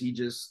performance. He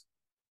just,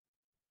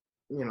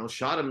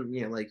 shot him.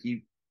 Like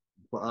he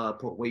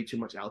put way too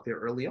much out there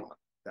early on.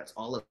 That's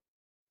all it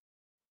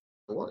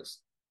was.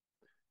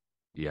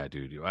 Yeah,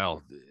 dude.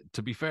 Well,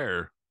 to be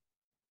fair,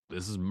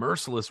 this is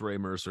merciless Ray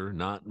Mercer,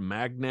 not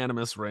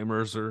magnanimous Ray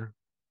Mercer.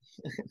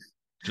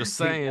 Just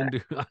saying,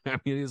 dude. I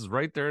mean, he's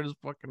right there in his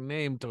fucking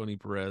name, Tony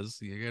Perez.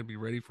 You gotta be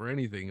ready for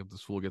anything if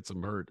this fool gets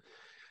him hurt.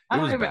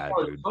 It was bad,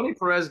 dude. Did Tony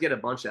Perez get a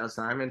bunch of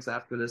assignments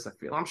after this?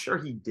 I'm sure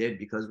he did,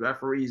 because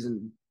referees,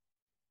 and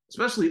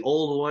especially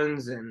old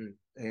ones and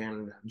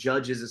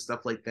judges and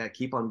stuff like that,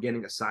 keep on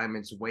getting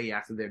assignments way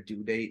after their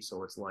due date.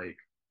 So it's like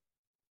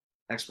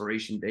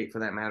expiration date for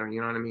that matter.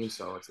 You know what I mean?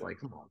 So it's like,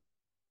 come on.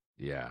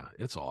 Yeah,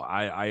 it's all.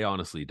 I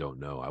honestly don't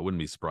know. I wouldn't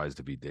be surprised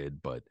if he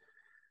did, but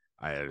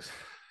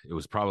it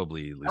was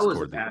probably at least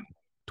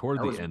toward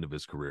the end of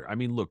his career. I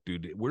mean, look,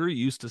 dude, we're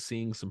used to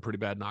seeing some pretty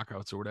bad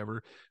knockouts or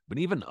whatever, but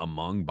even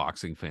among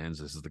boxing fans,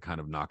 this is the kind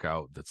of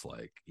knockout that's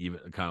like, even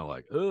kind of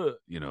like,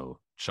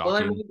 shocking.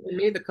 Well, I mean, it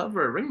made the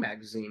cover of Ring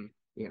Magazine,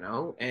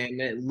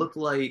 and it looked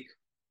like,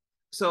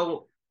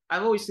 so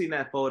I've always seen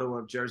that photo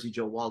of Jersey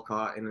Joe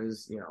Walcott and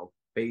his,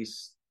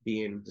 face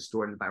being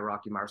distorted by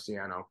Rocky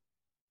Marciano.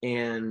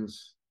 And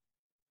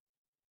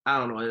I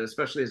don't know,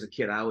 especially as a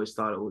kid, I always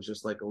thought it was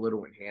just like a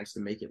little enhanced to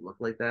make it look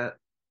like that.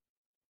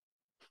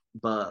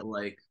 But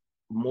like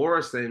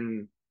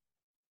Morrison,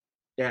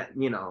 the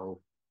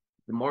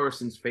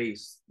Morrison's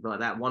face,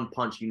 that one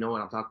punch,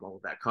 what I'm talking about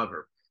with that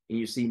cover. And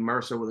you see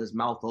Mercer with his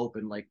mouth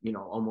open, like,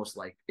 almost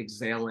like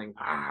exhaling,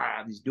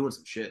 he's doing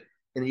some shit.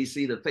 And you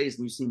see the face,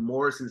 and you see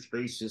Morrison's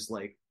face just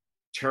like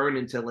turn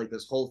into like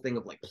this whole thing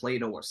of like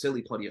Play-Doh or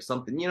silly putty or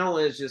something.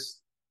 It's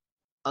just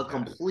a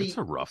complete. It's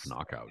a rough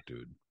knockout,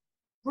 dude.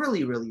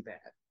 Really, really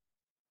bad.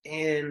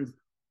 And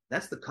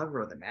that's the cover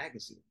of the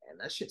magazine, man.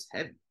 That shit's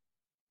heavy.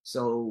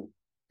 So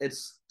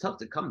it's tough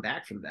to come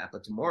back from that.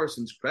 But to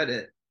Morrison's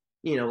credit,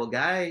 a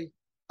guy.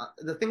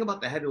 The thing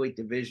about the heavyweight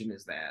division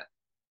is that,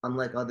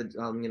 unlike other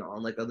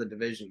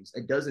divisions,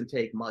 it doesn't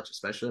take much,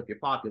 especially if you're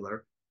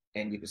popular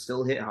and you can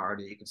still hit hard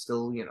and you can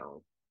still,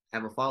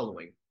 have a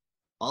following.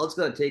 All it's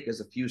going to take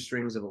is a few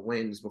strings of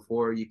wins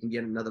before you can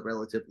get another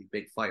relatively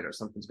big fight, or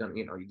something's going to,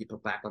 you get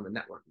put back on the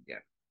network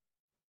again.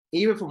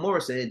 Even for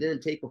Morrison, it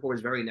didn't take before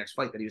his very next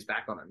fight that he was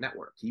back on a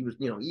network. He was,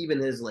 even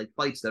his like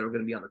fights that are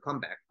going to be on the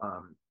comeback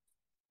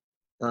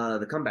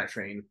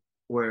train,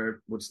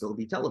 where would still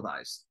be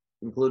televised,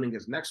 including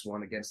his next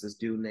one against this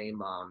dude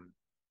named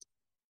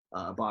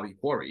Bobby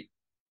Quarry.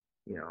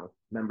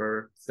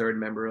 Third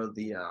member of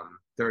the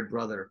third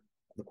brother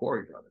of the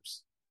Quarry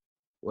brothers.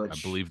 Which, I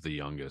believe the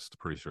youngest.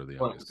 Pretty sure the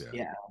youngest.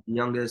 Yeah, the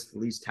youngest,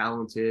 least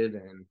talented,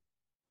 and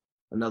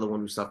another one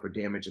who suffered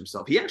damage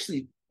himself. He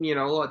actually,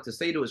 to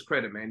say to his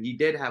credit, man, he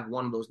did have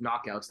one of those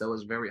knockouts that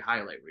was very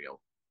highlight reel.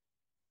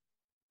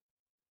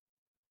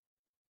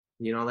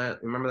 You know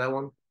that? Remember that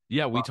one?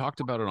 Yeah, we talked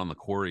about it on the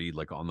Corey,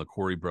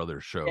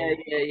 Brothers show.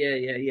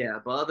 Yeah.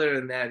 But other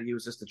than that, he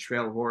was just a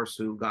trail horse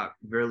who got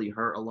really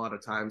hurt a lot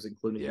of times,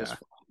 including this fight.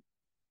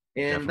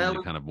 And definitely that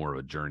was kind of more of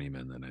a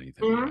journeyman than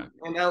anything.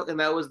 Mm-hmm. Yeah. And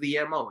that was the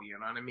MO, you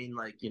know what I mean?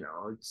 Like,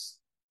 it's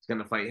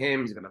gonna fight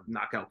him, he's gonna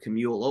knock out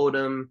Camille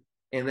Odom,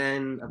 and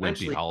then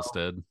eventually Wimpy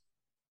Halstead.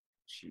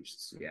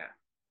 Jesus, yeah.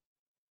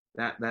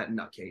 That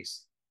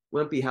nutcase.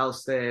 Wimpy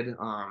Halstead.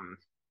 How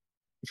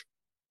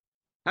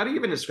do you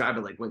even describe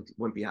it, like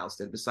Wimpy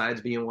Halstead, besides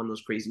being one of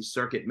those crazy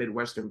circuit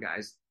Midwestern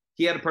guys?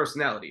 He had a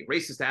personality,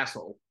 racist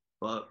asshole,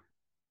 but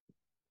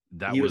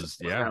that was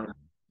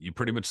you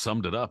pretty much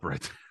summed it up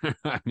right there.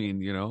 I mean,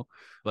 he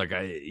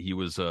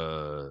was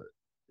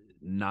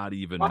not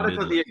even part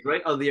of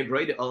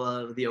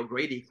the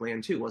O'Grady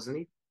clan too, wasn't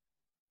he?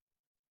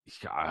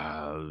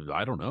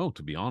 I don't know,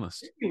 to be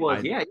honest. He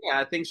was,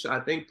 I think so.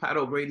 I think Pat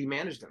O'Grady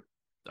managed him.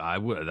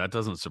 That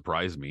doesn't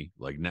surprise me.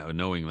 Like,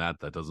 knowing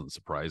that doesn't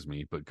surprise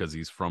me, because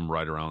he's from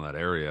right around that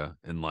area,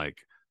 and like,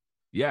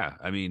 yeah,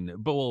 I mean,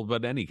 but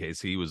in any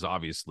case, he was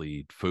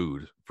obviously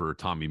food for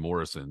Tommy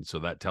Morrison, so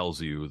that tells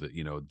you that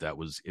that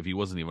was, if he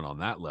wasn't even on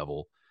that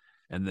level.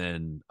 And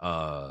then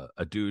the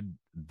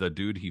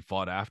dude he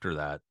fought after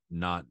that,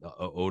 not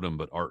Odom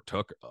but Art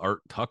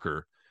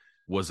Tucker,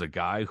 was a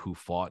guy who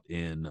fought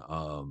in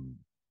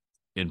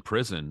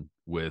prison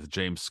with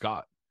James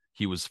Scott.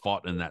 He was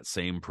fought in that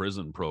same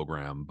prison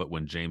program, but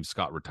when James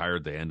Scott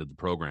retired, they ended the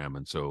program,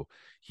 and so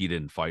he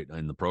didn't fight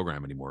in the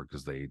program anymore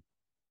because they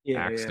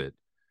axed it.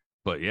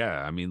 But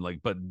yeah, I mean,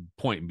 like, but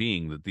point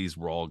being that these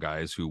were all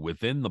guys who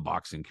within the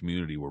boxing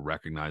community were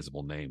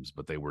recognizable names,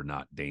 but they were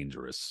not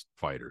dangerous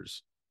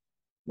fighters.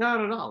 Not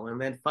at all.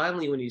 And then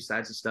finally, when he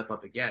decides to step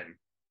up again,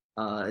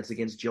 it's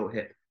against Joe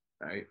Hip,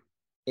 right?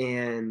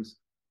 And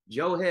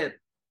Joe Hip,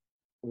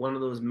 one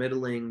of those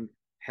middling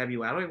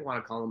heavyweight. I don't even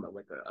want to call him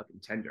like a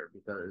contender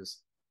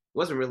because it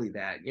wasn't really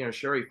that. You know,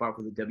 sure he fought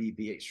for the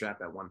WBA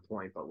strap at one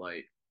point, but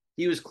like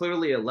he was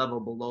clearly a level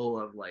below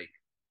of like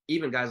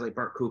even guys like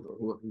Burt Cooper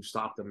who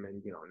stopped him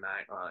in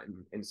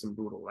in some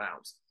brutal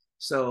rounds.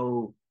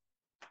 So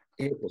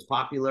it was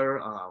popular,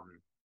 a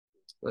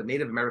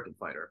Native American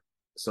fighter.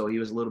 So he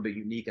was a little bit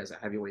unique as a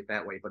heavyweight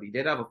that way, but he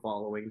did have a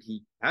following.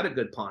 He had a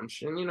good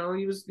punch, and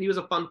he was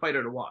a fun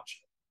fighter to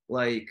watch.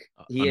 Like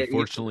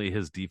unfortunately,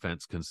 his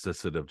defense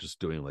consisted of just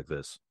doing like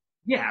this.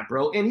 Yeah,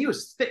 bro, and he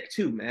was thick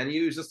too, man. He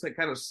was just like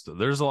kind of. So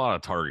there's a lot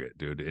of target,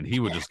 dude, and he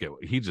would just catch a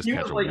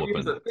whooping. He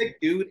was a thick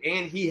dude,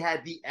 and he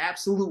had the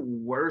absolute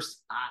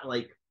worst.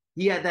 Like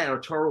he had that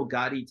Arturo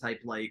Gatti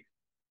type, like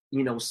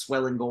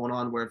swelling going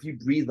on, where if you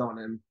breathe on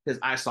him, his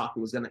eye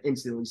socket was gonna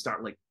instantly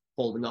start like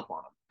folding up on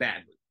him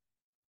badly.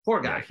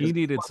 Poor guy. Yeah, he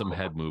needed some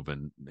head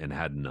movement and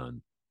had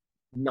none.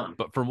 None.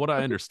 But from what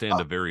I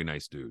understand, a very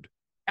nice dude.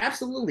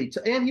 Absolutely.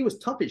 And he was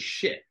tough as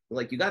shit.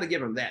 Like, you got to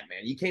give him that,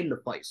 man. He came to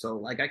fight. So,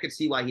 like, I could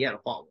see why he had a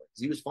following.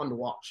 He was fun to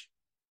watch.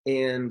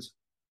 And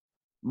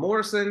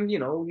Morrison, he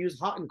was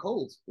hot and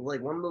cold.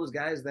 Like, one of those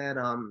guys that,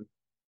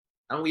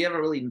 and we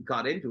haven't really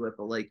got into it,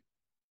 but, like,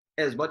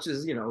 as much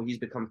as, he's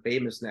become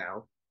famous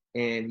now,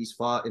 and he's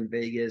fought in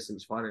Vegas, and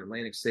he's fought in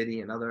Atlantic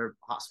City and other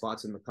hot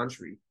spots in the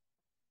country,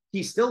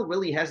 he still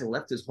really hasn't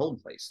left his home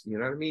place. You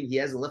know what I mean? He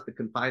hasn't left the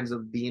confines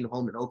of being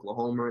home in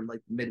Oklahoma and,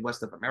 like, the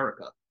Midwest of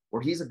America,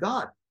 where he's a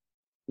god.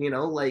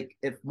 Like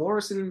if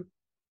Morrison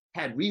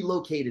had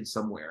relocated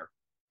somewhere,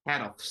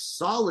 had a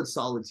solid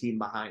team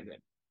behind him,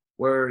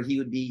 where he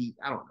would be,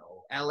 I don't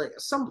know, LA,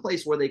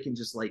 someplace where they can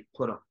just like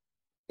put him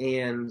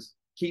and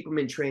keep him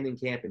in training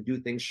camp and do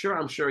things. Sure,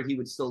 I'm sure he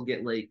would still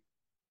get like,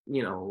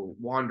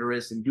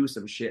 wanderous and do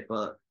some shit,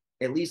 but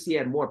at least he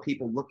had more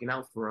people looking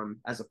out for him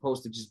as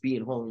opposed to just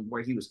being home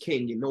where he was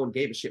king and no one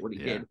gave a shit what he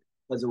did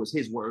because it was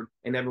his word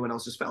and everyone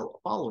else just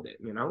followed it,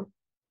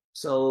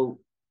 So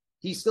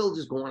he's still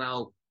just going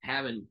out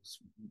having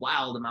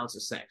wild amounts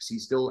of sex.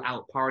 He's still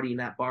out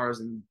partying at bars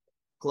and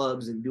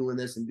clubs and doing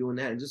this and doing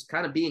that and just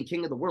kind of being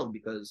king of the world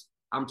because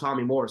I'm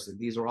Tommy Morrison.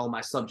 These are all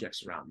my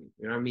subjects around me.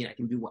 You know what I mean? I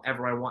can do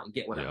whatever I want and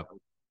get whatever I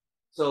want.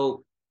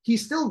 So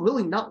he's still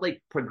really not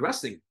like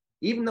progressing,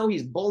 even though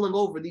he's bowling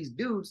over these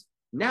dudes.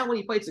 Now when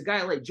he fights a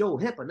guy like Joe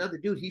Hip, another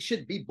dude he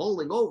should be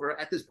bowling over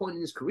at this point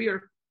in his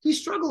career,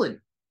 he's struggling.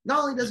 Not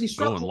only does he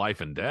struggle. Going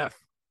life and death.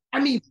 I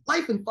mean,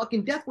 life and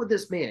fucking death with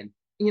this man.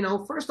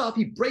 First off,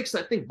 he breaks,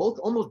 I think,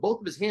 almost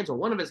both of his hands or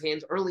one of his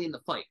hands early in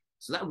the fight.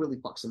 So that really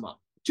fucks him up.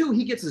 2,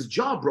 he gets his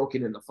jaw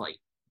broken in the fight.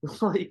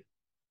 Like,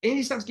 and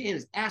he starts getting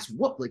his ass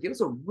whooped. Like, it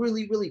was a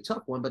really, really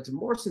tough one. But to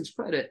Morrison's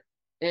credit,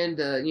 and,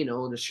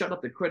 to shut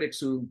up the critics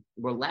who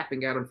were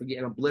laughing at him for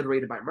getting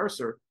obliterated by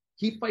Mercer,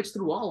 he fights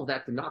through all of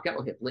that to knock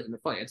out Hip late in the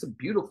fight. It's a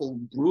beautiful,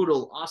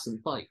 brutal, awesome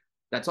fight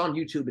that's on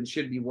YouTube and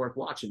should be worth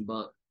watching.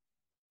 But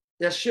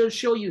that should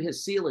show you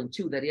his ceiling,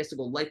 too, that he has to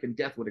go life and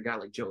death with a guy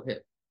like Joe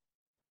Hip.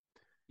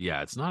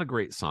 Yeah, it's not a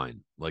great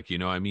sign. Like,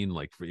 I mean,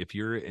 like if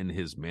you're in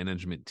his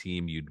management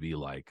team, you'd be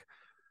like,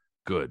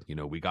 good,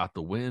 we got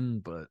the win,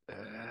 but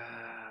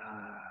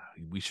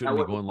we shouldn't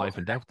be going life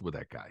and death with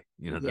that guy.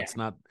 That's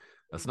not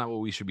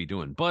what we should be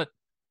doing. But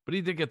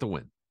he did get the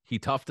win. He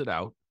toughed it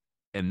out.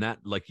 And that,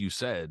 like you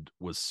said,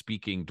 was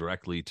speaking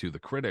directly to the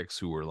critics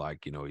who were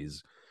like,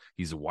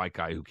 he's a white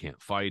guy who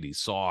can't fight. He's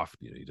soft.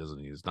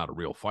 He's not a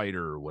real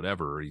fighter or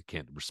whatever. He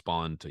can't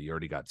respond to, he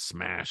already got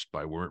smashed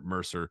by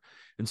Mercer.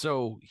 And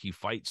so he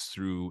fights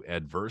through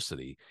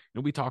adversity.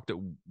 We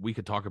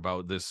could talk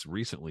about this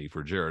recently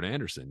for Jared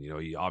Anderson.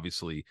 He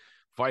obviously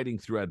fighting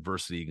through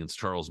adversity against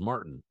Charles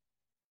Martin.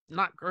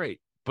 Not great,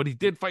 but he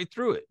did fight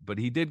through it, but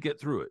he did get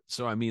through it.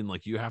 So, I mean,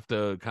 like you have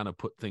to kind of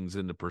put things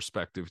into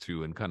perspective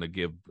too, and kind of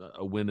give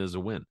a win as a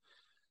win.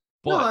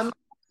 But no,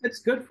 it's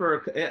good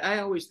I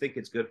always think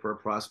it's good for a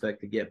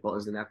prospect to get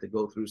buzzed and have to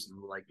go through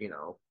some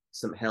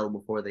some hell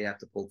before they have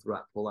to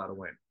pull out a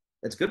win.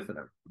 It's good for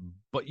them.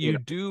 But you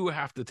do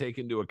have to take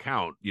into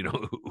account,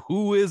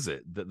 who is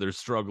it that they're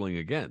struggling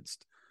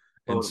against?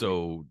 And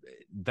so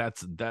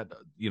that,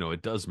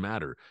 it does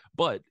matter,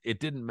 but it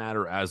didn't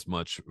matter as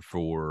much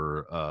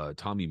for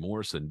Tommy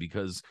Morrison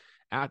because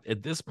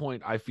at this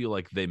point, I feel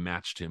like they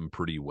matched him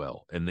pretty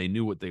well and they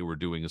knew what they were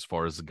doing as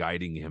far as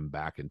guiding him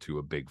back into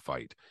a big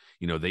fight.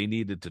 They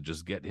needed to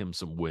just get him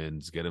some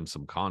wins, get him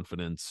some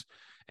confidence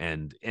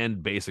and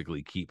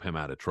basically keep him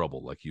out of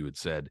trouble. Like you had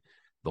said,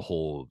 the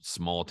whole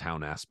small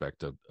town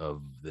aspect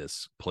of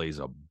this plays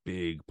a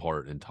big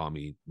part in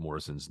Tommy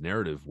Morrison's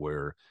narrative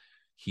where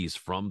he's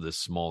from this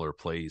smaller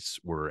place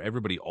where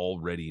everybody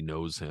already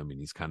knows him and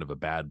he's kind of a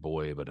bad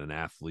boy, but an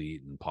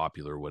athlete and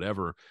popular,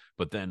 whatever.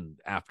 But then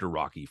after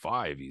Rocky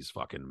V, he's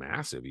fucking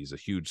massive. He's a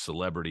huge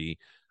celebrity.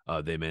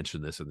 They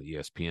mentioned this in the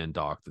ESPN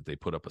doc that they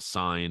put up a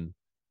sign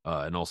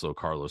And also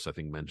Carlos, I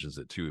think, mentions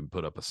it too, and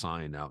put up a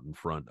sign out in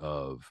front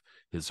of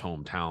his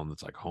hometown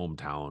that's like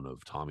hometown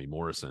of Tommy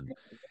Morrison.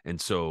 And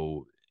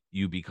so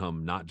you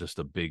become not just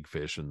a big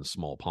fish in the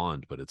small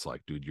pond, but it's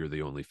like, dude, you're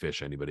the only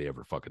fish anybody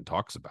ever fucking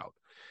talks about.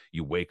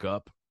 You wake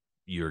up,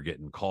 you're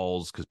getting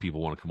calls because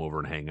people want to come over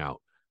and hang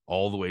out.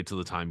 All the way to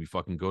the time you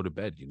fucking go to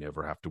bed. You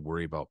never have to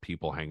worry about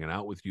people hanging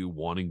out with you,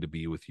 wanting to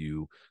be with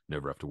you.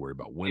 Never have to worry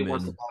about women.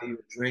 Everybody wants to buy you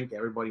a drink.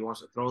 Everybody wants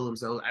to throw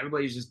themselves.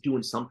 Everybody's just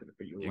doing something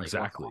for you.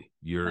 Exactly. Like,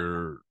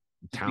 You're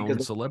town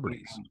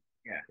celebrities.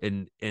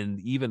 Yeah. And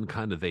even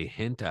kind of they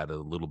hint at it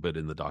a little bit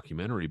in the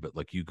documentary, but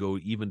like you go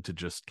even to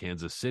just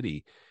Kansas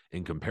City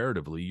and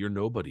comparatively, you're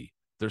nobody.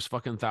 There's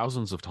fucking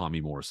thousands of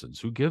Tommy Morrisons.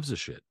 Who gives a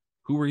shit?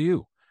 Who are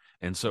you?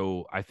 And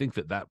so I think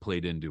that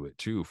played into it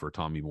too for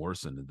Tommy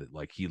Morrison, that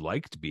like he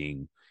liked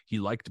being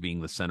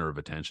the center of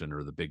attention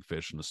or the big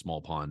fish in a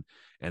small pond,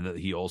 and that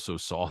he also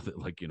saw that,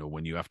 like, you know,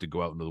 when you have to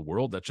go out into the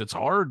world, that shit's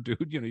hard,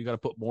 dude. You know, you got to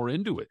put more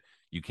into it.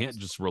 You can't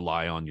just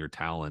rely on your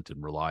talent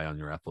and rely on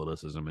your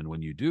athleticism, and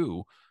when you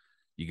do,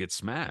 you get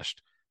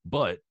smashed.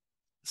 But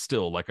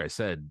still, like I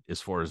said,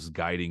 as far as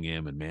guiding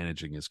him and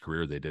managing his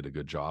career, they did a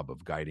good job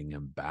of guiding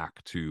him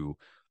back to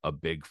a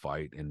big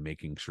fight and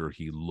making sure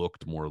he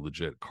looked more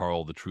legit.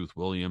 Carl the Truth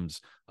Williams,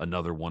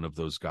 another one of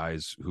those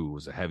guys who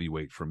was a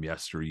heavyweight from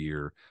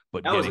yesteryear,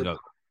 but that getting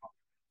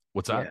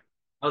what's that? Yeah,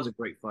 that was a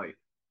great fight.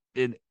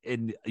 And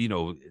you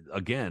know,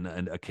 again,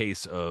 a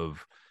case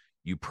of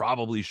you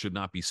probably should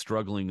not be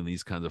struggling in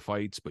these kinds of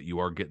fights, but you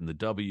are getting the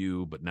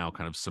W, but now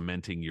kind of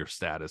cementing your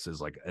status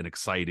as like an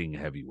exciting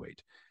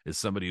heavyweight, as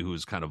somebody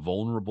who's kind of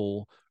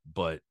vulnerable,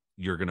 but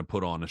you're going to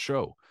put on a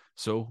show.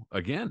 So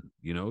again,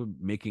 you know,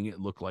 making it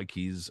look like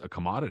he's a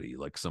commodity,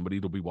 like somebody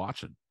to be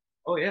watching.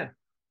 Oh yeah,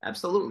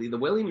 absolutely. The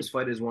Williams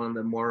fight is one of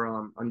the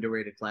more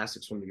underrated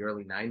classics from the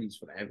early '90s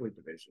for the heavyweight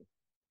division.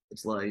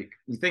 It's like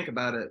you think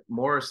about it,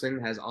 Morrison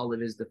has all of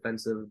his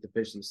defensive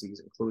deficiencies,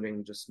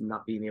 including just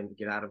not being able to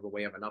get out of the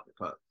way of an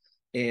uppercut.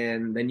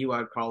 And then you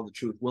had Carl the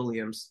Truth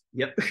Williams.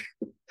 Yep.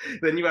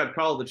 Then you had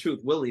Carl the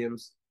Truth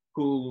Williams,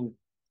 who,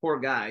 poor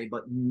guy,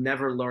 but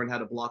never learned how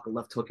to block a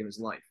left hook in his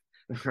life.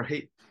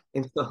 Right.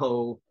 And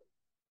so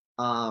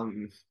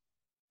um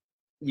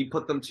you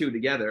put them two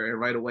together, and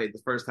right away,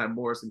 the first time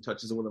Morrison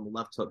touches him with a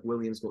left hook,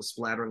 Williams goes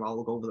splattering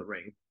all over the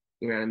ring.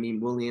 You know what I mean?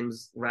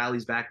 Williams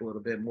rallies back a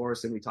little bit.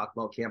 Morrison, we talked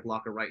about, can't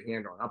block a right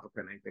hand or an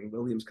uppercut or anything.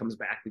 Williams comes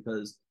back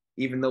because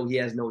even though he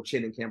has no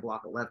chin and can't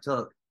block a left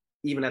hook,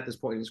 even at this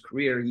point in his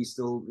career, he's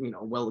still, you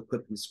know, well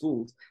equipped and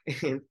schooled.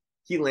 And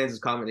he lands his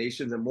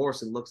combinations, and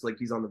Morrison looks like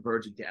he's on the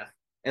verge of death.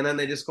 And then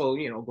they just go,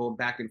 you know, go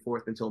back and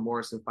forth until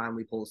Morrison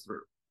finally pulls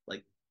through.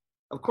 Like,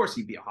 of course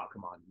he'd be a hot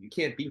commodity. You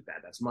can't beat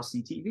that. That's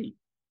must-see TV.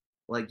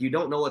 Like, you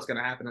don't know what's going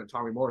to happen in a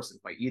Tommy Morrison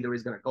fight. Either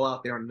he's going to go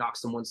out there and knock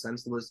someone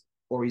senseless,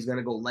 or he's going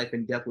to go life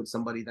and death with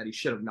somebody that he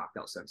should have knocked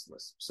out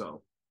senseless.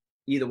 So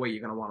either way, you're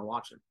going to want to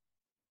watch him.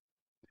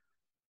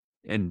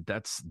 And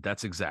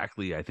that's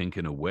exactly, I think,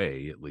 in a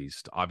way, at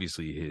least,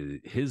 obviously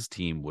his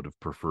team would have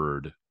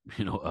preferred,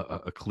 you know,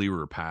 a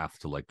clearer path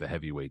to like the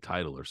heavyweight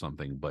title or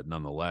something. But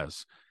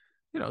nonetheless,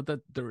 you know,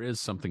 that there is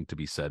something to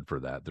be said for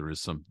that. There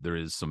is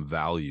some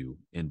value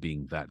in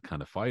being that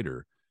kind of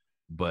fighter.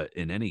 But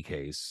in any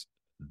case,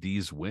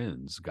 these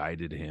wins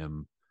guided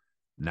him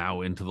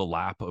now into the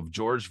lap of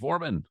George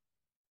Foreman.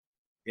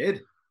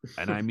 Did.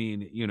 And I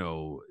mean, you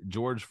know,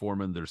 George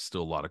Foreman, there's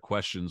still a lot of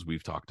questions.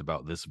 We've talked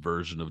about this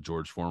version of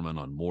George Foreman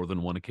on more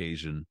than one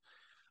occasion.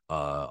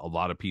 A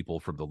lot of people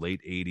from the late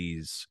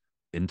 80s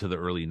into the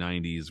early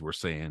 90s were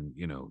saying,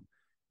 you know,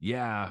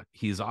 yeah,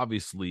 he's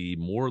obviously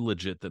more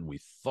legit than we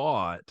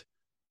thought,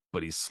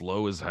 but he's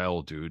slow as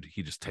hell, dude.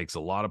 He just takes a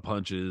lot of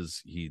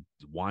punches. He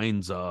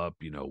winds up,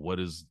 you know,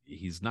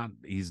 he's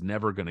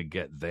never going to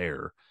get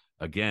there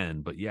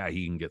again, but yeah,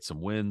 he can get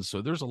some wins.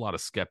 So there's a lot of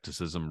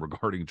skepticism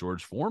regarding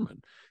George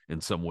Foreman in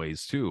some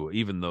ways too,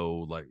 even though,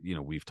 like, you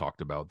know, we've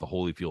talked about the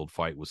Holyfield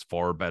fight was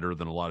far better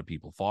than a lot of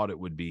people thought it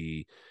would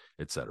be,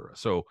 etc.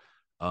 So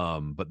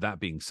but that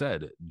being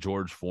said,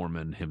 George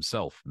Foreman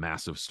himself,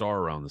 massive star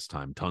around this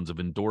time, tons of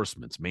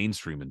endorsements,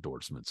 mainstream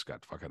endorsements,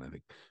 got fucking, I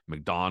think,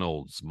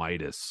 McDonald's,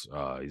 Midas.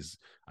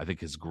 I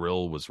think his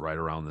grill was right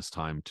around this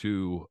time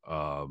too.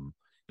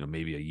 You know,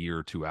 maybe a year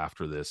or two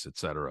after this,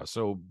 etc.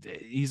 So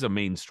he's a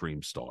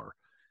mainstream star.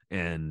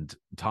 And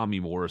Tommy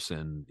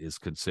Morrison is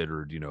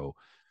considered, you know,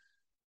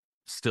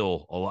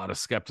 still a lot of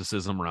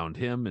skepticism around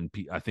him. And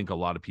I think a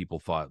lot of people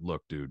thought,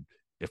 look, dude,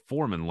 if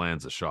Foreman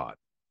lands a shot,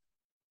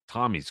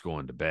 Tommy's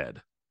going to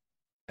bed.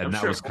 And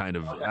that was kind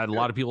of, a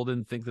lot of people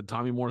didn't think that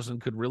Tommy Morrison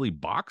could really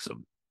box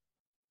him.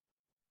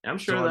 I'm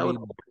sure that was a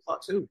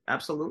thought too.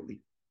 Absolutely.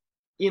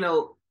 You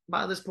know,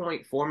 by this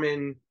point,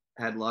 Foreman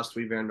had lost to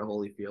Evander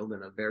Holyfield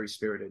in a very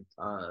spirited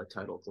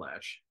title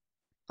clash.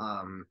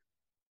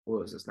 What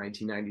was this,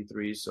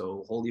 1993?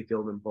 So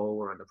Holyfield and Bo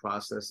were in the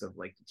process of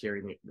like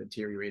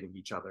deteriorating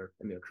each other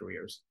in their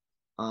careers.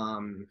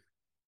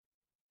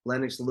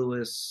 Lennox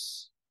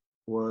Lewis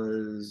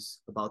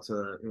was about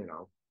to, you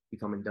know,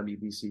 becoming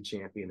WBC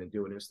champion and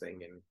doing his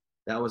thing, and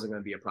that wasn't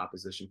going to be a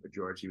proposition for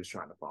George he was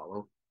trying to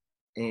follow.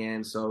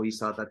 And so he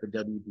thought that the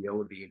WBO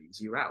would be an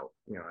easy route,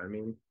 you know what I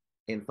mean?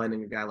 And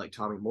fighting a guy like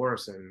Tommy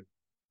Morrison,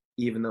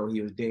 even though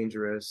he was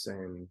dangerous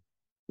and,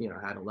 you know,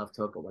 had a left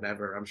hook or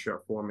whatever, I'm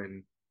sure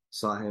Foreman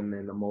saw him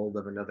in the mold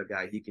of another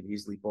guy he could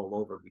easily bowl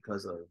over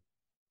because of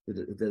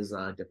his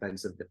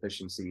defensive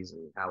deficiencies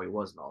and how he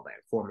was and all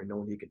that. Foreman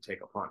knowing he could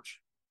take a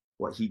punch.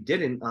 What he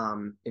didn't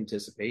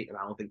anticipate, and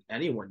I don't think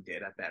anyone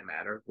did at that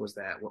matter, was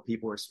that what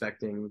people were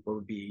expecting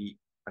would be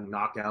a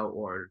knockout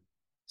or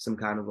some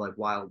kind of like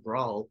wild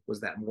brawl was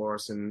that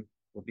Morrison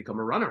would become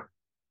a runner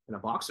and a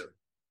boxer,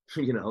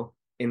 you know,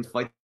 and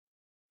fight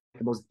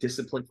the most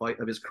disciplined fight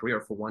of his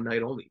career for one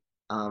night only.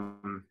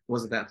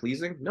 Was it that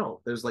pleasing?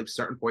 No. There's like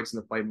certain points in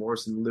the fight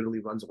Morrison literally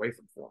runs away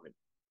from Foreman.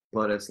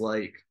 But it's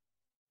like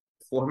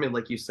Foreman,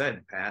 like you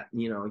said, Pat,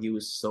 you know, he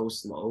was so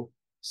slow,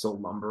 so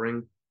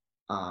lumbering.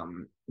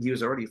 He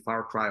was already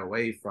far cry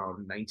away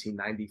from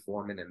 1990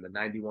 Foreman and the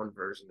 91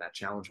 version that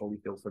challenged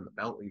Holyfield for the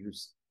belt. He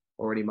was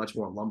already much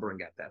more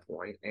lumbering at that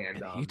point.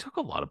 And he took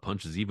a lot of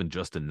punches even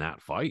just in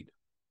that fight.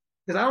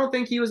 Because I don't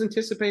think he was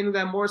anticipating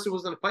that Morrison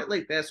was going to fight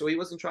like that, so he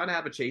wasn't trying to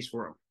have a chase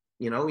for him.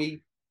 You know,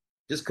 he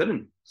just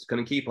couldn't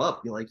keep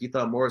up. Like he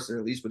thought Morrison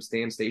at least would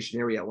stand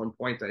stationary at one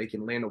point that he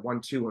can land a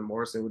 1-2 and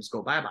Morrison would just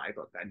go bye-bye,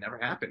 but that never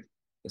happened.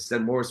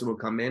 Instead, Morrison would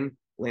come in,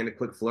 land a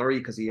quick flurry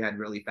because he had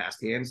really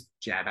fast hands,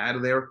 jab out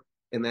of there.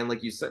 And then,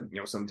 like you said, you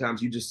know,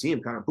 sometimes you just see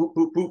him kind of boop,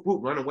 boop, boop,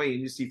 boop, run away,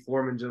 and you see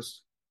Foreman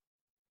just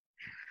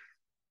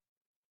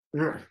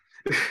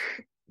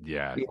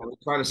yeah, you know,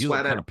 trying to he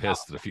sweat looked kind of out.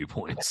 pissed at a few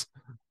points.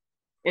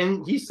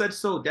 And he said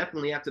so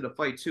definitely after the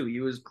fight too.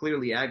 He was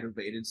clearly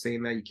aggravated,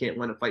 saying that you can't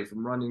win a fight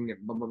from running and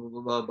blah blah blah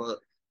blah blah. But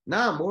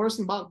nah,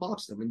 Morrison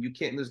boxed him, and you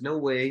can't. There's no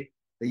way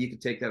that you can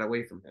take that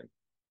away from him.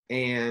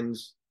 And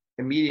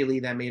immediately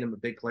that made him a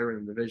big player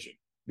in the division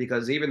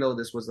because even though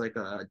this was like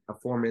a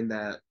Foreman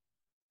that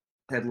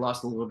had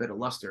lost a little bit of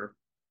luster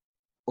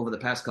over the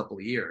past couple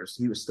of years,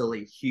 he was still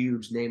a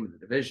huge name in the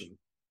division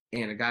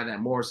and a guy that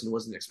Morrison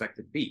wasn't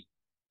expected to beat.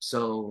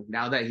 So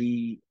now that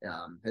he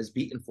has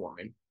beaten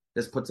Foreman,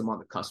 this puts him on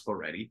the cusp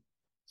already.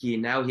 He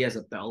has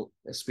a belt,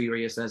 as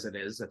spurious as it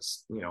is.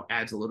 That's, you know,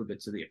 adds a little bit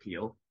to the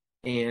appeal.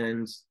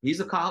 And he's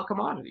a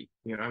commodity.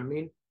 You know what I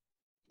mean?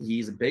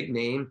 He's a big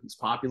name. He's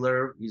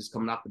popular. He's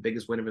coming off the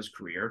biggest win of his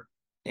career.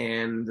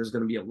 And there's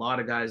going to be a lot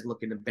of guys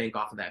looking to bank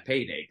off of that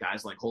payday.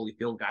 Guys like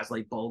Holyfield, guys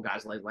like Bo,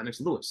 guys like Lennox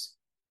Lewis.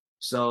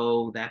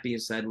 So that being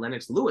said,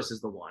 Lennox Lewis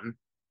is the one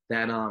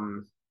that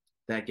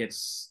that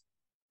gets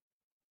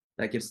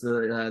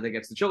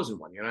the chosen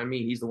one. You know what I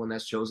mean? He's the one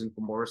that's chosen for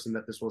Morrison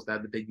that they're supposed to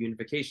have the big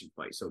unification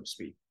fight, so to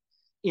speak.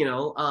 You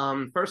know,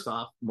 first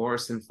off,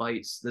 Morrison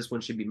fights. This one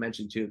should be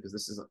mentioned too because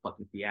this is a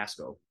fucking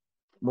fiasco.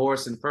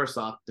 Morrison, first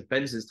off,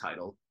 defends his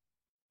title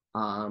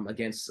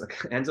ends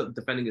up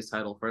defending his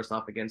title first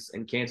off against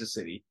in Kansas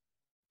City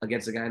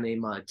against a guy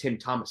named Tim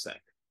Tomaszek.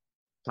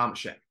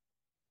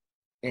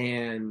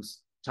 And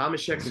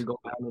Tomaszek can go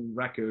out on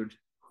record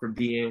for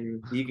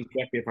being, you can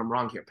correct me if I'm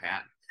wrong here,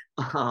 Pat,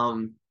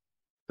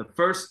 the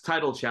first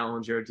title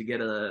challenger to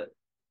get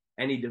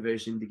any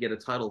division to get a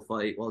title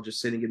fight while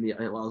just sitting in the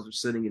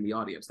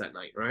audience that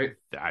night, right?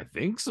 I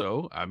think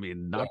so. I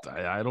mean,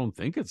 I don't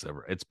think it's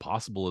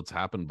possible it's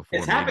happened before,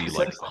 it's maybe happened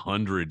like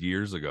 100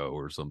 years ago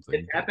or something.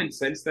 It happened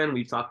since then.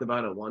 We've talked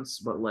about it once,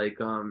 but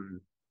like, I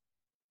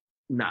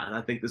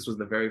think this was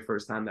the very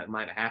first time that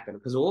might have happened.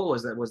 Because what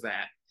was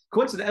that?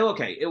 Coincidentally,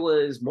 okay, it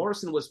was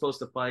Morrison was supposed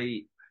to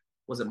fight,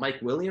 was it Mike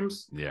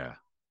Williams? Yeah.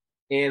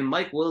 And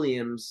Mike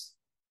Williams,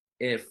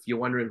 if you're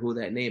wondering who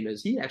that name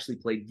is, he actually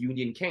played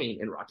Union Kane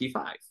in Rocky V.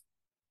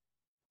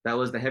 That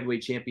was the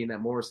heavyweight champion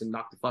that Morrison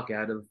knocked the fuck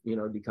out of, you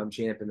know, become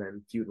champ and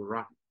then feud with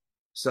Rocky.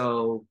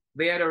 So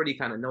they had already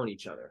kind of known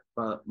each other.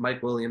 But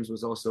Mike Williams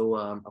was also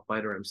a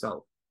fighter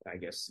himself, I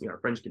guess, you know, a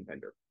French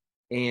contender.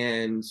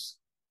 And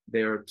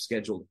they're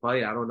scheduled to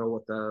fight. I don't know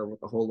what the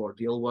whole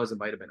ordeal was. It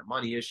might have been a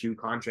money issue,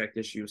 contract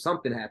issue,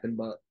 something happened.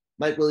 But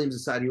Mike Williams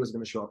decided he was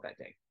going to show up that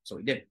day, so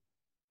he did.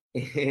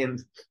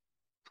 And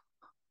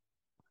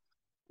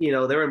you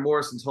know, they're in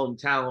Morrison's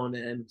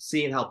hometown and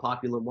seeing how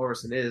popular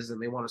Morrison is,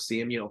 and they want to see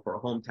him, you know, for a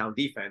hometown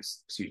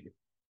defense. Excuse me.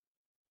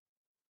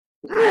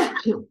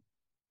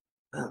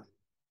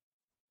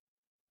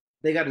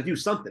 They got to do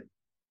something.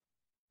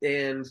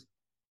 And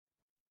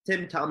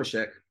Tim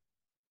Tomaszek,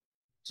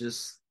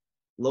 just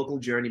local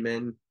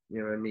journeyman, you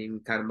know what I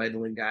mean, kind of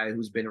meddling guy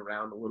who's been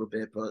around a little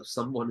bit, but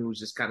someone who's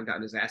just kind of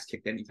gotten his ass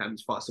kicked anytime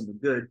he's fought someone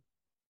good.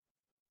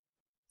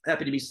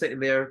 Happy to be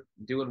sitting there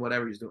doing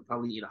whatever he's doing,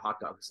 probably eat a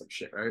hot dog or some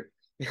shit, right?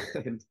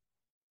 And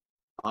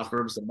offer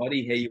him some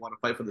money. Hey, you want to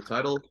fight for the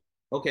title?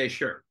 Okay,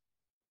 sure.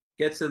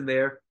 Gets in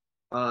there,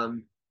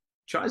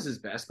 tries his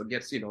best, but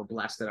gets, you know,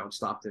 blasted out,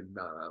 stopped in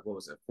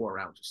 4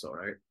 rounds or so,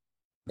 right?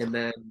 And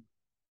then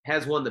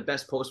has one of the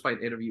best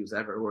post-fight interviews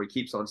ever, where he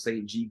keeps on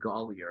saying "G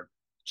golly" or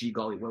 "G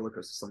golly Willikers"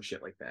 or some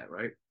shit like that,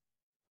 right?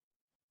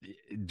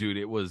 Dude,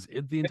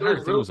 the entire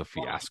thing was a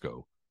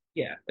fiasco.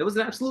 Yeah, it was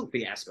an absolute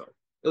fiasco.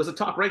 It was a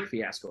top-ranked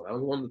fiasco. That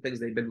was one of the things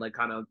they've been like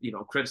kind of, you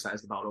know,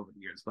 criticized about over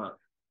the years, but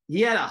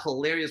he had a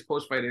hilarious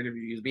post-fight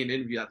interview. He was being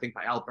interviewed, I think,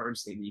 by Al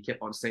Bernstein. And he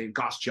kept on saying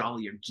 "Gosh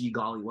Jolly" or "Gee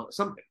Golly," well,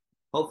 something.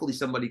 Hopefully,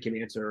 somebody can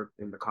answer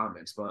in the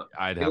comments. But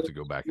I'd have to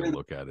go back and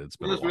look at it. It's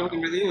been a while.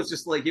 It was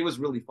just like, it was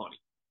really funny.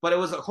 But it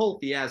was a whole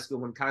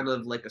fiasco and kind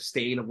of like a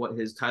stain of what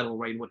his title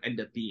reign would end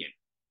up being.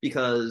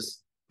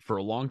 Because for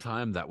a long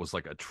time, that was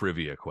like a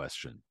trivia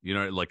question,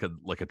 like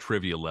a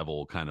trivia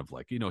level kind of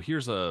like,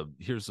 here's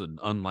an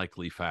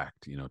unlikely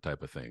fact,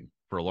 type of thing.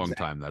 For a long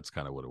time, that's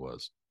kind of what it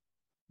was.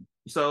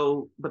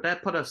 So, but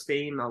that put a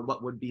stain on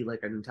what would be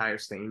like an entire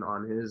stain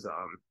on his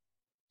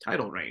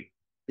title reign,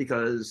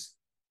 because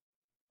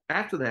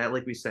after that,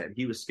 like we said,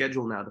 he was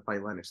scheduled now to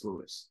fight Lennox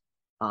Lewis.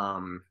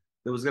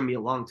 There was going to be a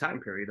long time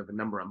period of a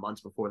number of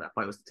months before that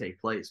fight was to take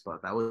place,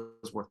 but that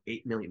was worth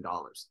 $8 million.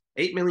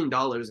 $8 million in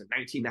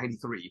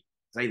 1993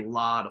 is a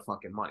lot of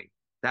fucking money.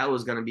 That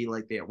was going to be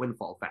like their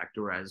windfall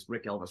factor, as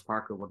Rick Elvis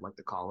Parker would like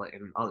to call it,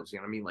 and others. You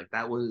know what I mean? Like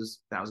that was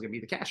going to be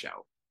the cash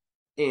out.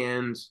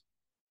 And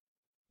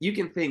you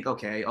can think,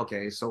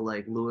 okay, so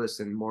like Lewis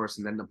and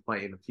Morrison end up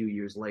fighting a few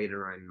years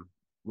later, and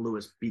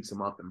Lewis beats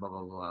him up and blah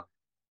blah blah.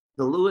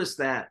 The Lewis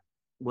that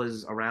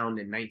was around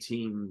in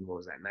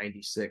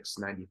 96,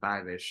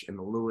 95-ish, and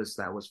the Lewis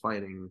that was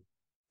fighting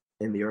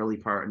in the early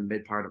part and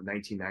mid part of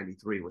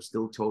 1993 were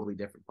still totally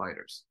different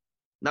fighters.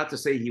 Not to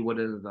say he would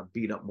have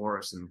beat up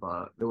Morrison,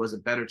 but there was a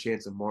better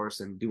chance of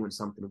Morrison doing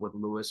something with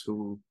Lewis,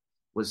 who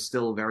was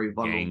still very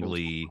vulnerable.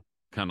 Gangly,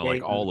 kind of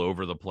like all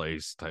over the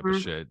place type of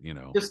shit,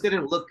 Just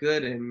didn't look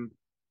good and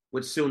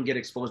would soon get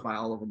exposed by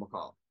Oliver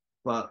McCall.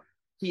 But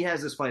he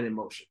has this fight in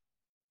motion.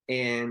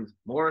 And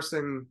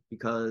Morrison,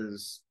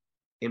 because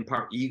in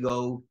part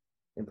ego,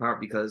 in part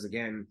because,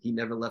 again, he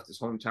never left his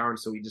hometown,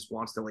 so he just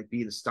wants to like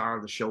be the star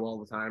of the show all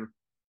the time.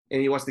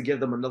 And he wants to give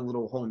them another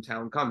little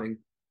hometown coming.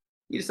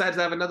 He decides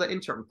to have another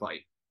interim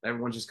fight.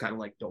 Everyone's just kind of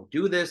like, don't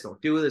do this,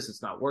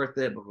 it's not worth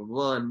it, blah, blah,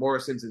 blah. And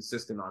Morrison's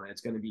insistent on it.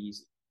 It's going to be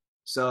easy.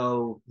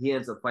 So he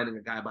ends up fighting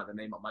a guy by the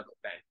name of Michael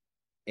Bent.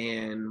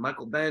 And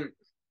Michael Bent,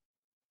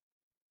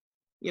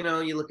 you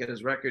look at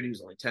his record, he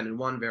was only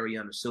 10-1, very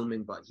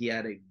unassuming, but he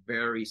had a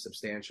very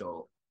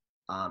substantial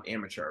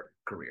amateur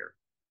career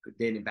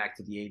dating back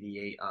to the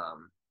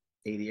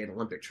 88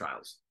 Olympic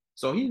trials.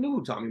 So he knew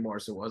who Tommy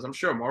Morrison was. I'm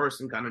sure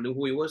Morrison kind of knew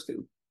who he was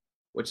too,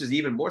 which is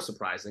even more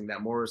surprising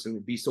that Morrison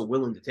would be so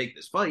willing to take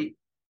this fight,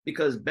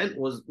 because Bent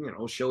was,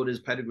 showed his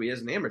pedigree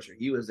as an amateur.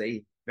 He was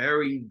a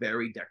very,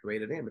 very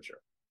decorated amateur.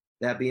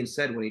 That being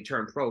said, when he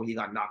turned pro, he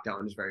got knocked out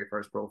in his very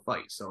first pro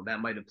fight. So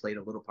that might have played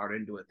a little part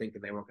into it, thinking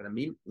they weren't going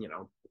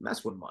to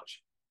mess with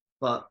much.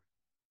 But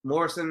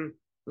Morrison,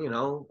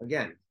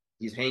 again,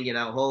 he's hanging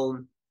out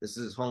home. This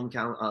is his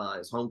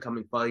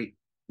homecoming fight.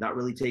 Not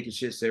really taking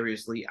shit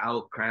seriously.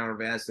 Out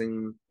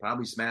canvassing,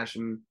 probably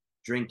smashing,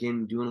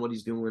 drinking, doing what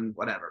he's doing,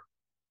 whatever.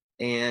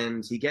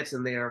 And he gets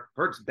in there,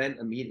 hurts Bent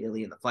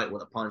immediately in the fight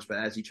with a punch. But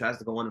as he tries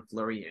to go in and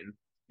flurry in,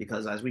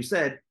 because as we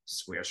said,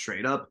 square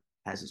straight up,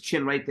 has his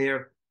chin right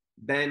there.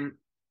 Bent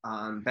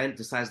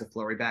decides to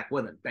flurry back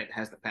with it. Bent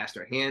has the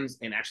faster hands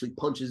and actually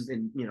punches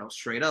in,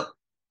 straight up.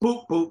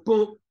 Boop, boop,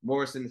 boop.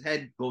 Morrison's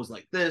head goes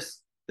like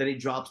this. Then he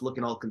drops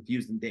looking all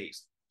confused and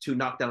dazed. 2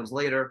 knockdowns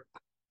later,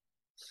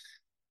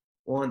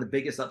 one of the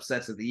biggest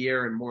upsets of the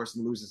year, and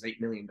Morrison loses $8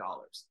 million.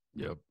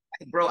 Yep.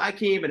 Bro, I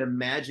can't even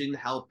imagine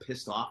how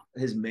pissed off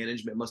his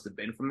management must have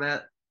been from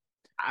that.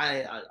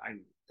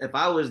 If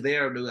I was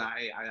there, dude,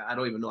 I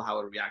don't even know how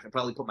I would react. I'd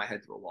probably put my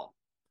head through a wall.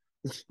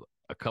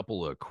 A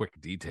couple of quick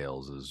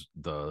details is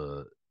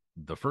the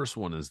first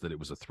one is that it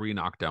was a 3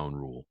 knockdown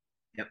rule.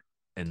 Yep.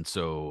 And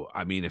so,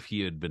 I mean, if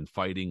he had been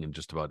fighting in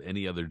just about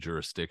any other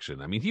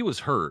jurisdiction, I mean, he was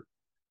hurt,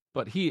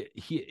 but he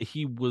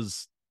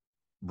was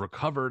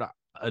recovered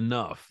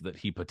enough that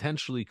he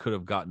potentially could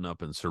have gotten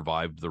up and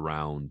survived the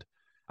round.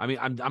 I mean,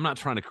 I'm not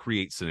trying to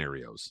create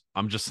scenarios.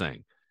 I'm just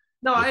saying.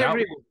 No, I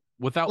agree.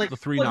 Without the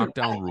 3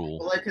 knockdown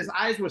rule, like his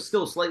eyes were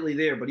still slightly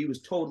there, but he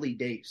was totally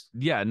dazed.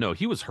 Yeah, no,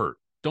 he was hurt.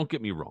 Don't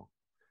get me wrong.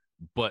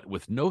 But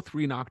with no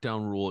 3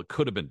 knockdown rule, it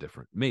could have been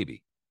different,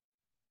 maybe.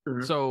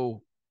 Mm-hmm.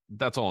 So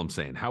that's all I'm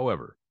saying.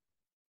 However,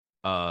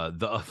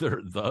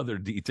 the other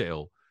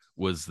detail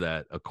was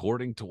that,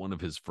 according to one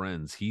of his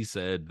friends, he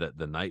said that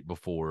the night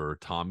before,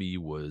 Tommy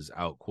was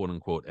out, quote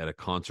unquote, at a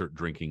concert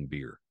drinking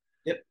beer.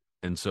 Yep.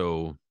 And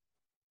so,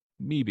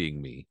 me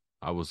being me,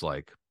 I was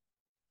like,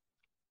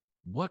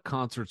 what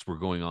concerts were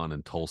going on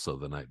in Tulsa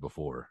the night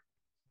before?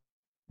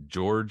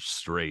 George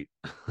Strait.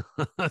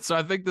 So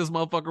I think this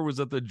motherfucker was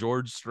at the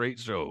George Strait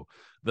show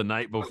the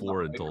night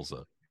before in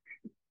Tulsa.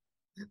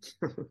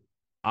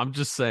 I'm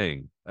just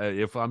saying,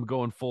 if I'm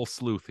going full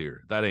sleuth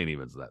here, that ain't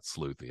even that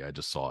sleuthy. I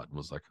just saw it and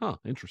was like, huh,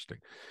 interesting.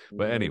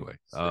 But anyway,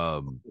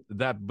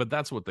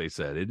 that's what they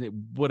said.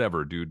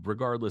 Whatever, dude.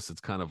 Regardless,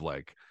 it's kind of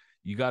like,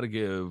 you got to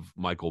give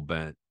Michael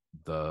Bent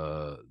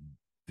the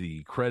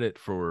credit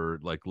for,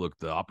 like, look,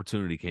 the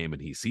opportunity came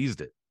and he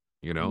seized it,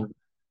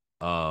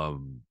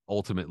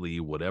 ultimately,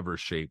 whatever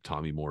shape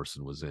Tommy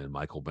Morrison was in,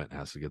 Michael Bent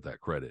has to get that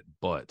credit.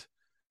 But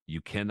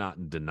you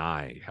cannot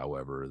deny,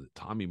 however, that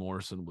Tommy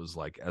Morrison was,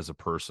 like, as a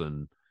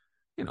person,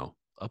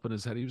 up in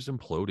his head. He was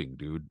imploding,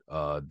 dude.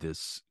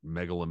 This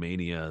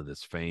megalomania,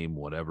 this fame,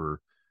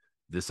 whatever,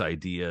 this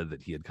idea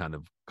that he had kind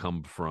of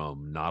come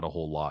from not a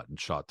whole lot and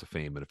shot to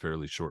fame in a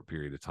fairly short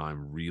period of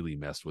time really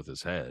messed with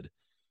his head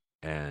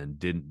and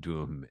didn't do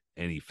him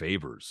any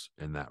favors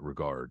in that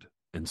regard.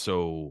 And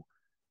so,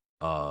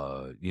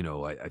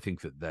 I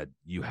think that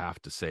you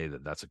have to say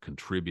that that's a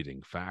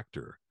contributing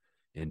factor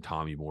in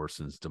Tommy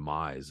Morrison's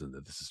demise, and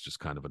that this is just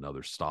kind of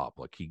another stop.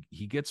 Like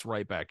he gets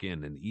right back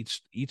in, and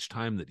each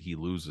time that he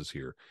loses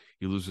here,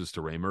 he loses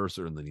to Ray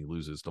Mercer, and then he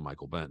loses to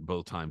Michael Benton.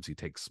 Both times he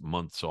takes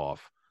months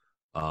off.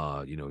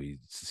 He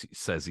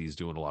says he's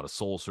doing a lot of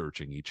soul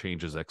searching. He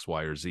changes X,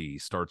 Y, or Z. He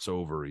starts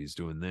over. He's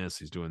doing this.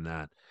 He's doing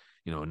that.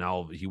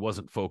 Now he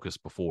wasn't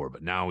focused before,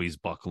 but now he's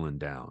buckling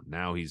down.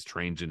 Now he's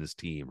changing his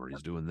team, or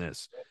he's doing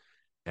this.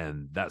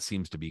 And that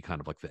seems to be kind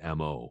of like the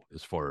MO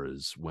as far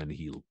as when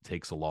he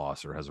takes a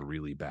loss or has a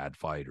really bad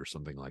fight or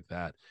something like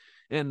that.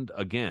 And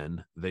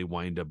again, they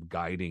wind up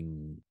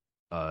guiding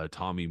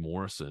Tommy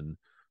Morrison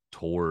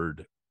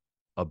toward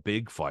a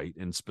big fight.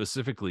 And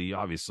specifically,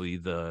 obviously,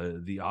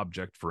 the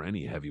object for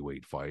any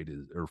heavyweight fight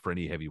for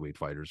any heavyweight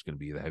fighter is going to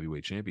be the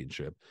heavyweight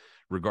championship,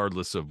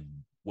 regardless of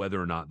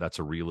whether or not that's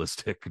a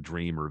realistic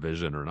dream or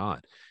vision or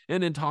not.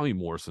 And in Tommy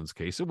Morrison's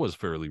case, it was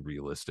fairly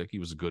realistic. He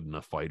was a good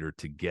enough fighter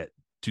to get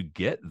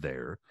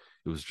there.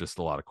 It was just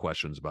a lot of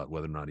questions about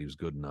whether or not he was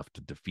good enough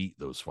to defeat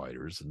those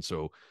fighters. And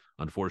so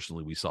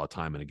unfortunately we saw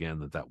time and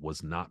again that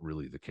was not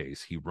really the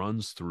case. He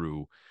runs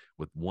through,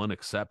 with one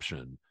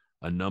exception,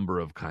 a number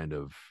of kind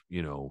of,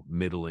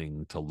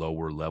 middling to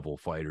lower level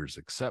fighters,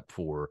 except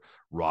for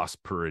Ross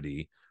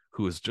Purity,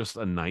 who is just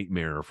a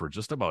nightmare for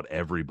just about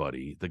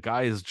everybody. The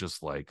guy is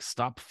just like,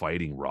 stop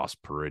fighting Ross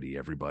Purity,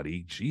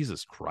 everybody.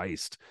 Jesus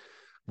Christ.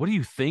 What are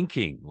you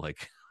thinking?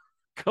 Like,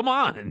 come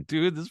on,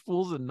 dude, this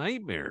fool's a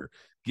nightmare,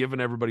 giving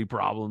everybody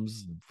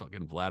problems.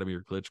 Fucking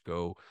Vladimir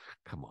Klitschko.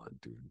 Come on,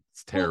 dude.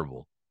 It's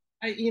terrible.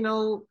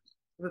 Well,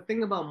 the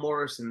thing about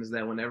Morrison is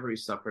that whenever he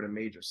suffered a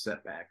major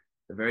setback,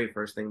 the very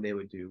first thing they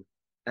would do,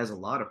 as a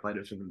lot of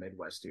fighters from the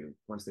Midwest do,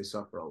 once they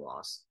suffer a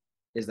loss,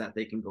 is that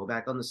they can go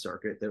back on the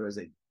circuit. There is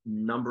a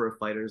number of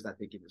fighters that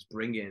they can just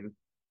bring in,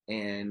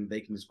 and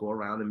they can just go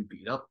around and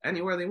beat up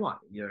anywhere they want.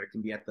 It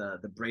can be at the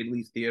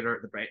Brady Theater,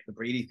 the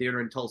Brady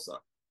Theater in Tulsa,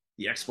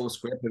 the Expo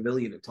Square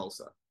Pavilion in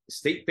Tulsa, the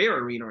State Fair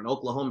Arena in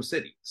Oklahoma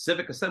City,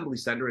 Civic Assembly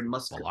Center in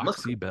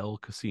Biloxi Bell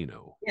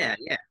Casino. Yeah.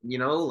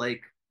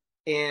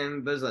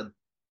 And there's a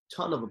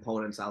ton of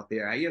opponents out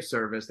there at your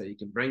service that you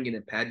can bring in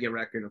and pad your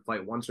record and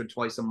fight once or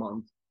twice a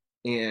month,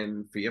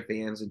 and for your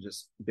fans, and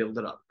just build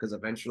it up. Because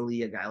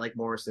eventually a guy like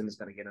Morrison is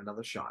going to get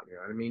another shot. You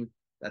know what I mean?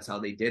 That's how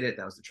they did it.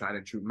 That was the tried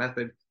and true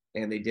method.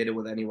 And they did it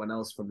with anyone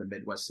else from the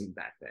Midwest scene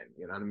back then.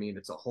 You know what I mean?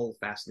 It's a whole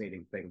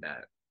fascinating thing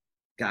that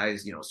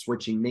guys,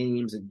 switching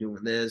names and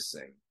doing this,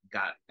 and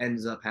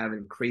ends up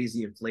having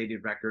crazy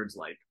inflated records.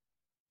 Like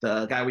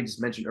the guy we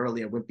just mentioned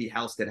earlier, Wimpy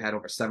Halstead, had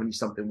over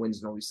 70-something wins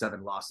and only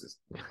 7 losses.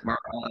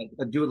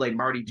 A dude like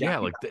Marty Jackie. Yeah,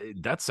 like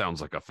that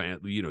sounds like a fan.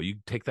 You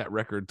take that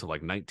record to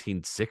like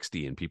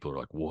 1960 and people are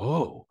like,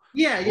 whoa.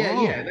 Yeah.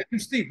 And then you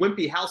see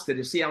Wimpy Halstead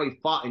and see how he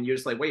fought, and you're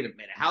just like, wait a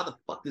minute, how the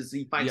fuck does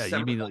he fight?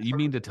 Yeah, you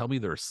mean to tell me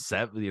there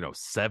are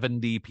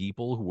 70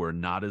 people who are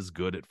not as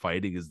good at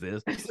fighting as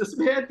this? This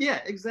man,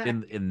 yeah,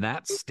 exactly. In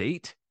that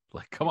state,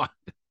 like, come on.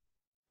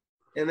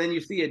 And then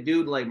you see a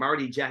dude like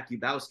Marty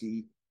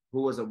Jakubowski,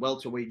 who was a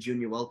welterweight,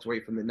 junior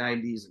welterweight from the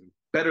 90s, and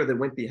better than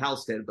Wimpy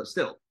Halstead, but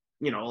still,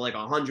 like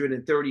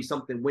 130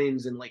 something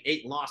wins and like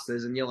 8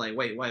 losses, and you're like,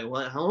 wait,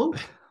 what? How?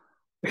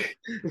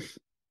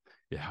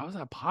 Yeah, how is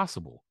that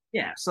possible?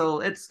 Yeah,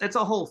 so it's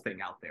a whole thing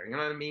out there. You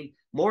know what I mean?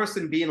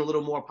 Morrison being a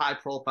little more high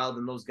profile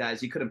than those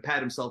guys, he couldn't pat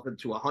himself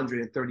into a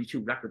 132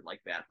 record like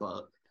that.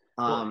 But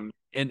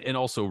and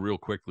also real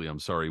quickly, I'm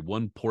sorry,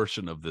 one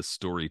portion of this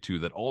story too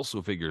that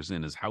also figures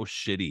in is how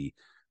shitty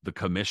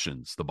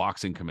the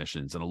boxing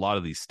commissions in a lot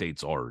of these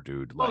states are,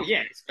 dude. Like,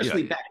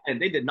 especially back then,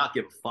 they did not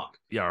give a fuck.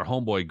 Yeah, our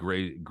homeboy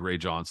Gray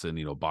Johnson,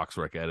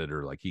 BoxRec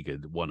editor, like he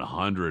could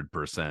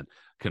 100%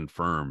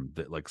 confirm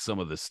that like some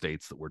of the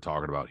states that we're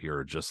talking about here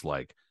are just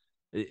like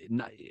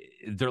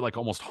they're like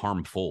almost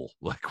harmful,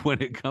 like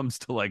when it comes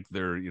to like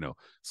their,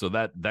 so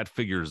that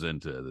figures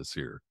into this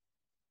here.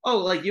 Oh,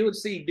 like you would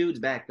see dudes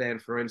back then,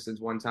 for instance,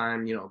 one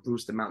time,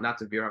 Bruce the Mouse, not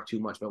to veer off too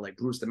much, but like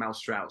Bruce the Mouse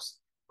Strauss,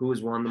 who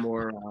was one of the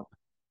more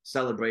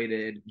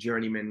celebrated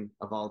journeymen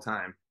of all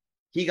time.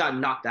 He got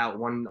knocked out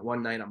one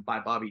night by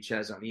Bobby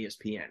Ches on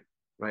ESPN,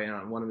 right,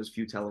 on one of his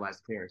few televised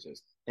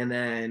appearances. And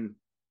then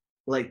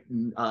like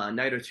a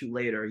night or two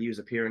later, he was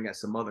appearing at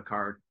some other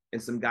card,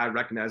 and some guy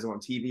recognized him on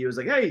TV. He was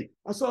like, "Hey,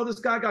 I saw this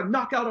guy got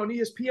knocked out on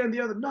ESPN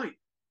the other night."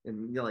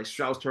 And like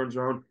Strauss turns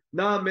around,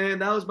 "Nah, man,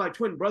 that was my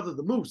twin brother,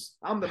 the Moose.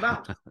 I'm the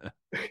Mouse."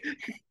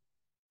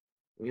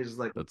 He's just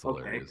like, that's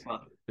okay,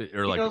 hilarious.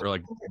 Or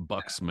like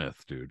Buck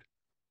Smith, dude.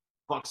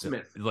 Buck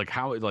Smith. Like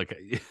how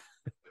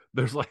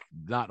there's like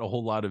not a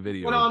whole lot of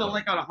videos. Went on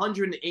like on a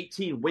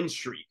 118 win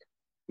streak.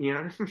 You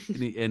know?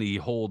 and he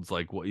holds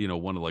like what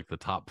one of like the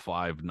top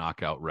 5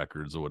 knockout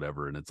records or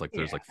whatever, and it's like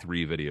there's Yeah. like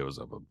 3 videos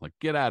of him. Like,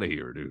 get out of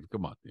here, dude!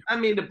 Come on. I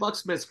mean, to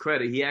Bucksmith's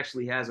credit, he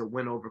actually has a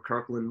win over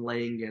Kirkland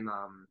Lang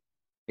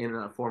and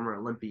a former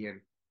Olympian.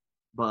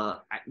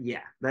 But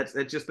yeah,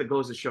 that just that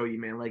goes to show you,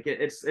 man. Like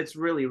it's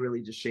really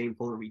really just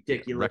shameful and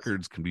ridiculous.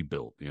 Records can be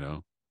built,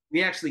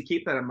 We actually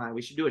keep that in mind.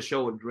 We should do a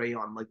show with Dre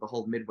on like the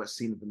whole Midwest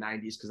scene of the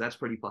 '90s because that's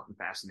pretty fucking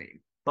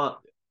fascinating.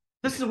 But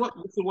this is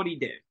what he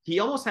did. He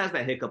almost has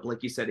that hiccup,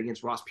 like you said,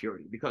 against Ross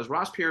Purity because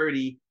Ross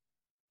Purity,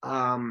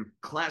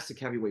 classic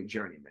heavyweight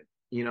journeyman.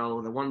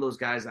 The one of those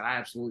guys that I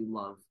absolutely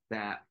love.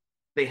 That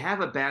they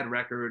have a bad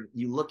record.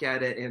 You look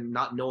at it and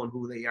not knowing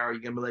who they are,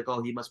 you're gonna be like,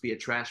 oh, he must be a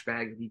trash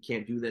bag. He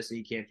can't do this and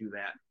he can't do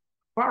that.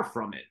 Far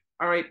from it.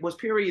 All right, was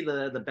Purity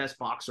the best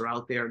boxer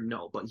out there?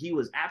 No, but he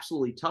was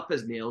absolutely tough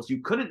as nails.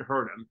 You couldn't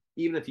hurt him,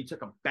 even if you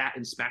took a bat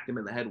and smacked him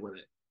in the head with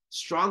it.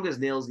 Strong as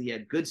nails, he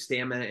had good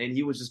stamina, and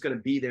he was just going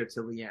to be there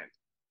till the end.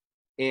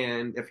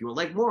 And if you were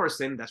like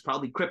Morrison, that's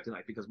probably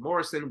kryptonite because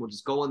Morrison would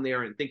just go in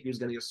there and think he was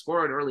going to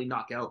score an early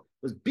knockout,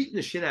 was beating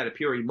the shit out of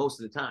Purity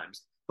most of the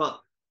times. But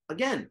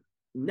again,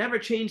 never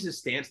changed his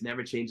stance,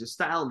 never changed his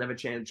style, never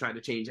tried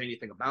to change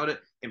anything about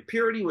it. And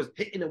Purity was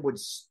hitting him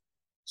with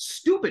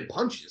stupid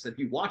punches. If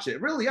you watch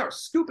it, really are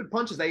stupid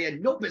punches that he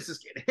had no business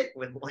getting hit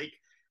with. Like,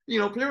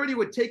 Purity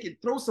would take it,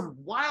 throw some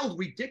wild,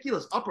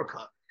 ridiculous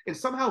uppercut, and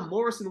somehow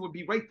Morrison would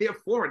be right there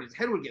for it. His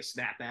head would get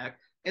snapped back,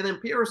 and then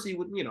Purity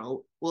would,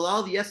 with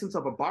all the essence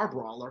of a bar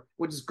brawler,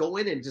 would just go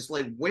in and just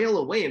like wail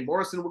away, and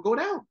Morrison would go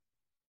down.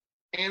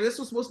 And this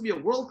was supposed to be a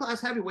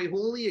world-class heavyweight who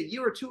only a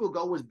year or two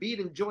ago was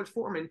beating George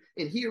Foreman,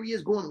 and here he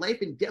is going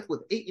life and death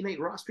with 8-8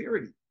 Ross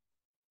Purity.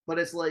 But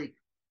it's like,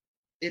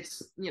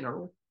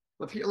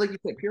 but like you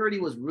said, Purity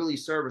was really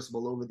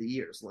serviceable over the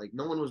years. Like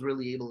no one was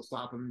really able to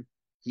stop him.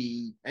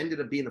 He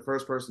ended up being the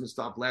first person to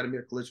stop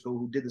Vladimir Klitschko,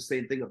 who did the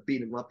same thing of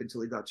beating him up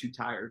until he got too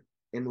tired.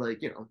 And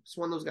like, it's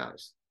one of those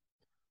guys.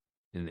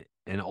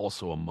 And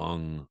also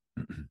among,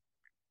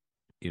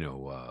 in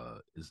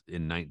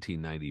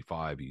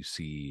 1995, you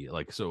see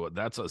so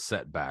that's a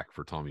setback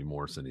for Tommy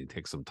Morrison. He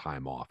takes some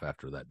time off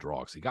after that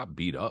draw because he got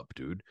beat up,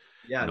 dude.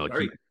 Yeah,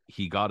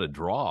 he got a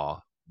draw,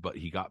 but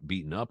he got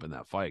beaten up in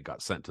that fight,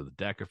 got sent to the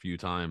deck a few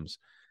times.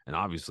 And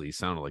obviously he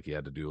sounded like he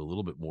had to do a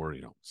little bit more,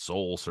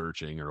 soul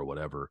searching or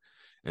whatever.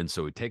 And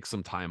so he takes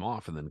some time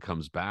off and then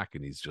comes back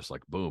and he's just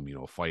like, boom,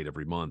 fight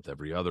every month,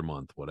 every other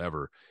month,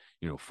 whatever,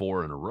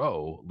 4 in a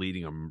row,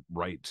 leading him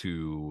right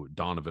to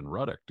Donovan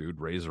Ruddock, dude,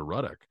 Razor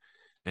Ruddock.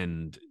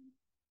 And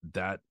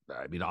that,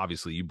 I mean,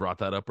 obviously you brought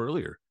that up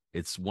earlier.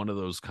 It's one of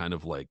those kind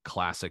of like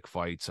classic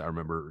fights. I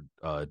remember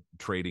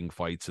trading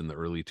fights in the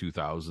early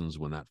 2000s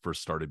when that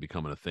first started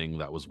becoming a thing.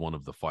 That was one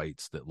of the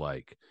fights that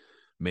like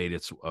made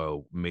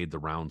the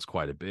rounds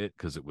quite a bit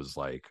because it was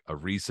like a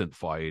recent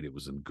fight. It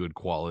was in good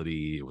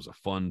quality. It was a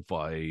fun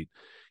fight.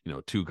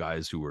 2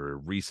 guys who were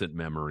recent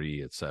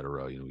memory,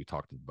 etc. We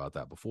talked about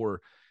that before,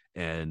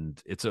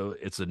 and it's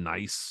a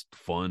nice,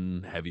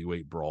 fun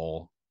heavyweight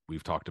brawl.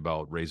 We've talked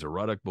about Razor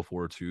Ruddock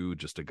before too.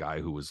 Just a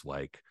guy who was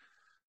like,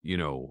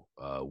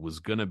 was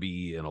going to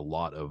be in a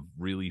lot of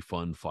really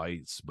fun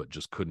fights, but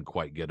just couldn't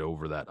quite get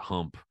over that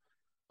hump.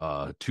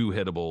 Too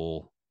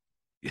hittable.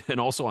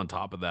 And also on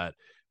top of that,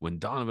 when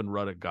Donovan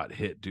Ruddock got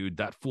hit, dude,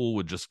 that fool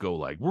would just go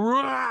like,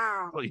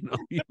 he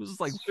was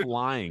like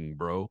flying,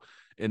 bro.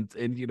 And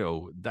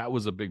that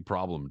was a big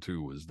problem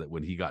too, was that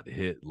when he got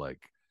hit, like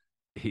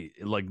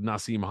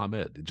Nassim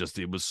Hamed,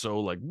 it was so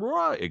like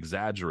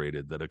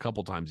exaggerated that a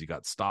couple times he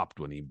got stopped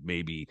when he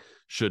maybe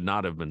should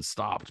not have been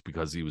stopped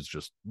because he was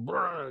just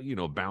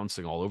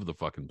bouncing all over the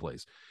fucking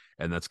place.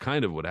 And that's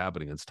kind of what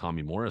happened against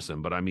Tommy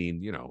Morrison. But I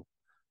mean,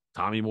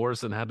 Tommy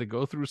Morrison had to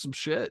go through some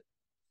shit.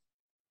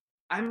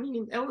 I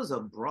mean, it was a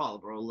brawl,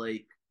 bro.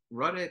 Like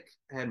Ruddock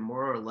had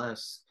more or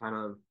less kind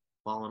of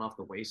fallen off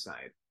the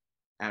wayside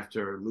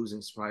after losing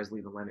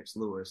surprisingly to Lennox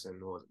Lewis in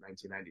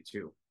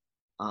 1992.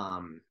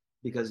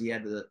 Because he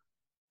had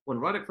when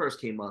Ruddock first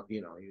came up,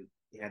 he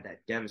had that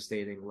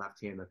devastating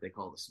left hand that they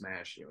call the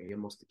smash. He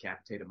almost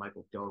decapitated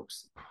Michael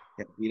Dokes.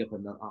 Had beat up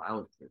another.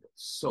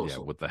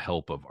 With the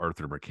help of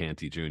Arthur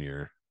Mercanti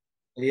Jr.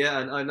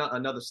 Yeah,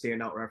 another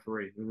standout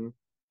referee. Mm-hmm.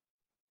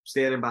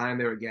 Standing behind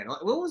there again.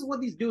 What was what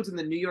these dudes in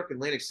the New York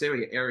Atlantic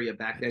City area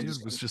back then?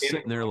 Dude was just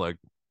sitting there like,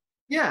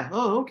 yeah.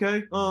 Oh,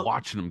 okay.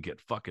 Watching them get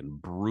fucking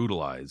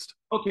brutalized.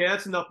 Okay,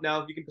 that's enough.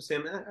 Now you can say,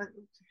 God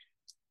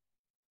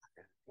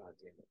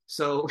damn it.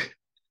 So,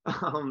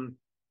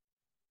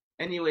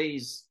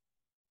 anyways,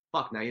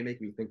 fuck. Now you make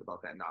me think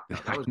about that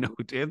knockout.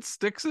 It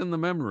sticks in the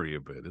memory a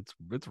bit.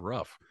 It's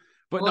rough.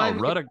 But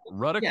Ruddock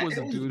was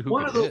a dude who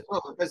could hit.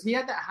 Because he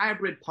had that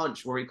hybrid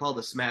punch where he called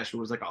a smash. It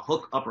was like a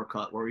hook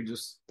uppercut where he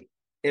just,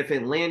 if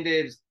it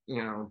landed,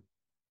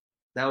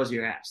 that was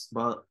your ass.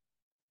 But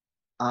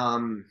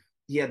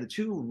he had the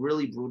 2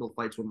 really brutal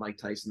fights with Mike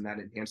Tyson that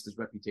enhanced his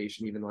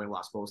reputation, even though he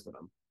lost both of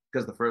them.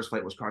 Because the first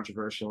fight was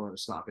controversial and a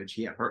stoppage.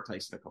 He had hurt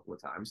Tyson a couple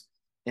of times.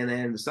 And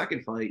then the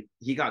second fight,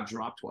 he got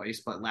dropped twice,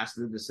 but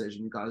lasted the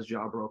decision, got his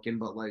jaw broken.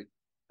 But like,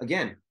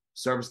 again,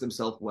 serviced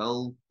himself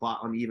well, fought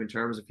on even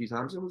terms a few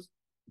times. It was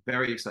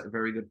Very exciting,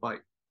 very good fight.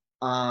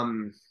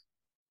 Um,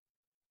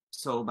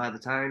 so by the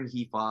time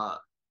he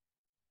fought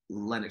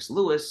Lennox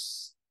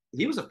Lewis,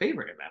 he was a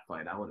favorite in that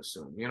fight, I would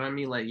assume. You know what I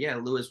mean? Like, yeah,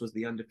 Lewis was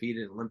the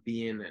undefeated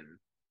Olympian and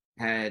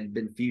had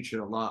been featured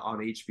a lot on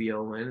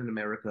HBO and in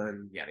America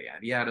and yada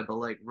yada yada. But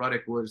like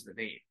Ruddock was the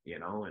name, you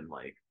know, and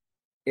like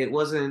it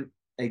wasn't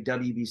a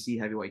WBC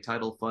heavyweight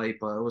title fight,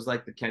 but it was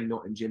like the Ken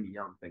Norton Jimmy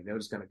Young thing. They were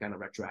just gonna kind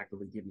of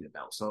retroactively give you the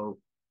belt. So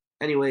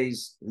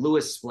anyways,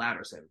 Lewis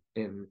splatters him.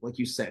 And like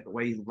you said, the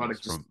way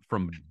Ruddock just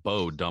from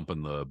Bo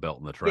dumping the belt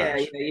in the yeah,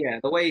 trash.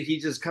 The way he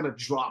just kind of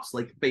drops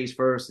like face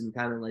first and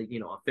kind of like, you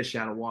know, a fish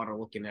out of water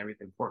looking at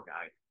everything. Poor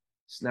guy.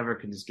 Just never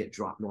can just get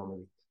dropped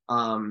normally.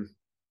 Um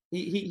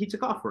he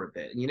took off for a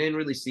bit and you didn't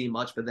really see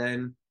much, but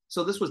then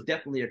so this was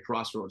definitely a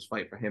crossroads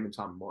fight for him and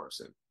Tom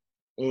Morrison.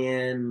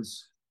 And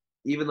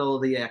even though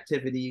the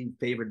activity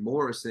favored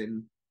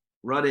Morrison,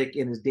 Ruddock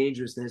and his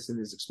dangerousness and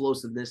his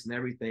explosiveness and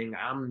everything,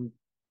 I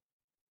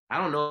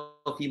don't know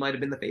if he might have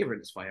been the favorite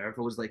in this fight, or if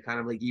it was like kind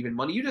of like even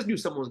money. You just knew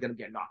someone was going to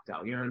get knocked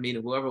out. You know what I mean?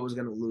 And whoever was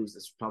going to lose,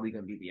 this was probably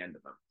going to be the end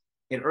of them.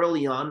 And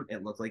early on,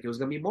 it looked like it was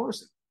going to be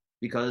Morrison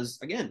because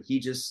again, he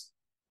just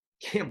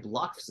can't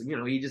block. You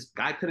know, he just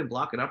guy couldn't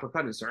block an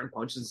uppercut and certain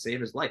punches to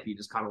save his life. He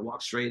just kind of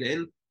walked straight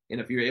in,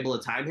 and if you're able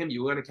to time him,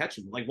 you were going to catch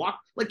him, like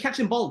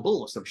catching ball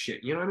bull or some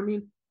shit. You know what I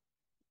mean?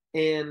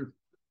 And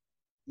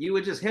you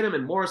would just hit him,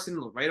 and Morrison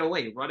right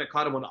away. Ruddock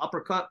caught him on an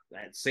uppercut,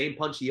 that same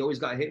punch he always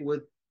got hit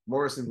with.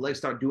 Morrison's legs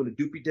start doing a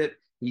doopy dip.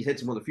 He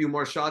hits him with a few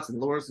more shots, and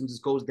Morrison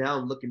just goes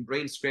down looking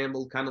brain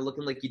scrambled, kind of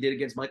looking like he did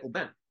against Michael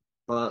Bent.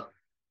 But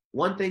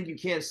one thing you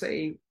can't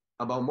say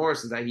about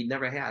Morrison is that he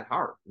never had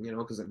heart, you know,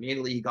 because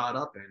immediately he got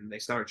up and they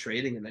started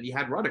trading, and then he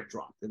had Ruddock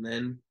dropped, and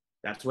then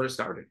that's when it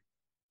started.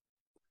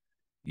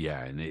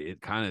 Yeah, and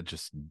it kind of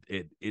just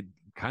it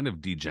kind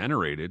of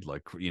degenerated,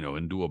 like, you know,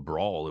 into a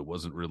brawl. It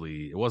wasn't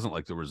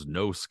like there was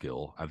no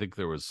skill. I think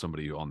there was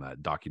somebody on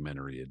that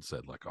documentary had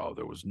said like, oh,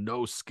 there was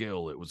no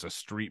skill, it was a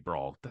street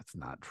brawl. That's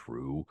not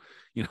true.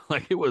 You know,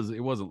 like it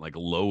wasn't like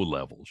low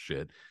level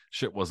shit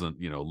wasn't,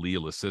 you know,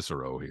 Leo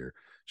Cicero here.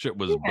 Shit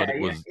was, but it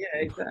was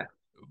Exactly.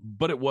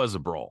 but it was a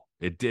brawl.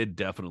 It did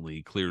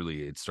definitely,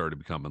 clearly, it started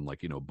becoming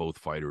like, you know, both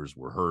fighters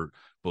were hurt.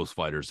 Both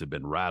fighters had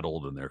been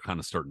rattled and they're kind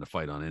of starting to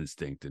fight on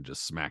instinct and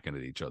just smacking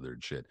at each other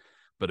and shit.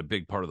 But a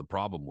big part of the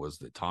problem was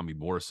that Tommy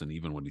Morrison,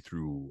 even when he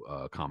threw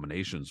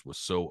combinations, was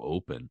so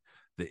open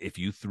that if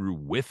you threw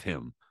with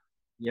him,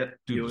 Yep.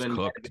 dude was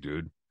cooked,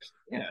 dude.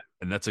 Yeah.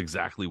 And that's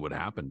exactly what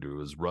happened, dude.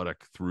 Was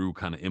Ruddock threw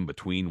kind of in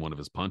between one of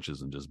his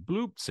punches and just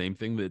bloop. Same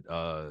thing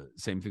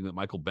that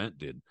Michael Bent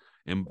did.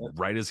 And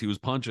right as he was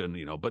punching,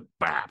 you know, but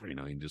bap, you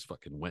know, he just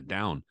fucking went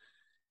down.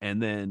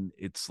 And then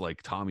it's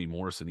like Tommy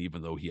Morrison,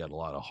 even though he had a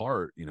lot of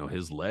heart, you know,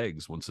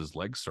 once his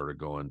legs started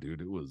going,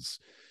 dude, it was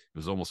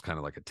almost kind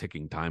of like a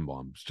ticking time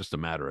bomb. It's just a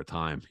matter of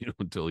time, you know,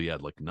 until he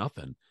had like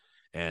nothing.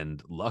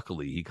 And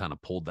luckily he kind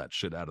of pulled that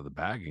shit out of the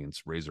bag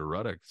against Razor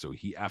Ruddock. So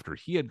after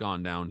he had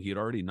gone down, he had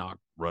already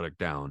knocked Ruddock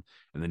down,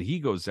 and then he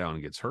goes down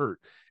and gets hurt.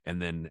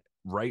 And then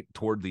right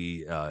toward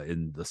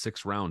in the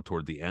sixth round,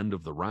 toward the end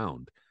of the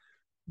round,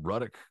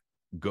 Ruddock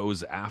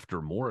goes after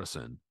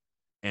Morrison.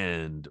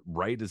 And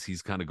right as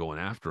he's kind of going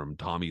after him,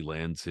 Tommy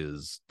lands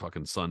his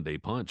fucking Sunday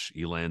punch.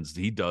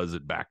 He does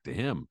it back to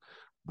him.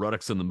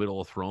 Ruddock's in the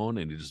middle of throwing,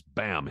 and he just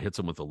bam hits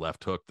him with a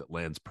left hook that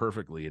lands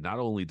perfectly. And not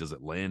only does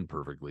it land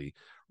perfectly,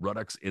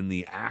 Ruddock's in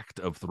the act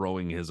of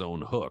throwing his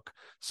own hook,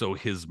 so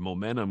his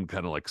momentum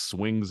kind of like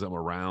swings him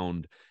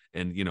around,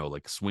 and, you know,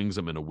 like swings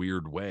him in a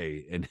weird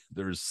way. And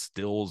there's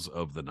stills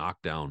of the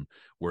knockdown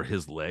where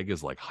his leg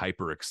is like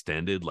hyper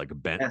extended, like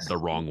bent the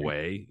wrong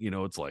way. You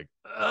know, it's like,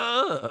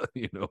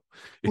 you know,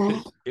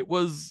 it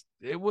was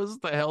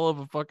the hell of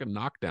a fucking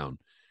knockdown.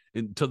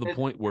 And to the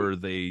point where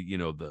they, you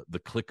know, the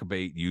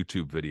clickbait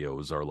YouTube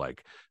videos are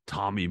like,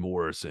 Tommy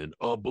Morrison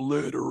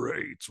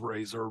obliterates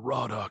Razor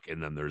Ruddock,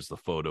 and then there's the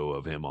photo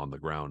of him on the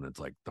ground. It's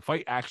like the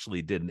fight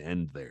actually didn't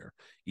end there,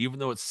 even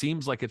though it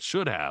seems like it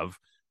should have.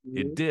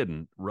 It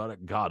didn't.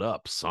 Ruddock got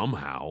up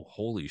somehow.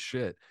 Holy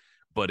shit!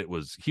 But he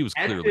was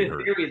clearly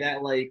hurt. Theory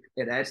that like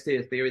it adds to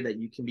the theory that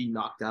you can be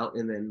knocked out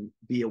and then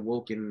be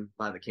awoken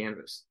by the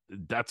canvas.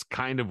 That's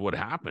kind of what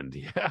happened.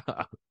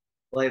 Yeah.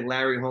 Like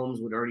Larry Holmes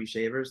with Ernie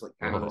Shavers, like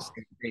kind of the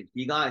same thing.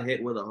 He got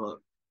hit with a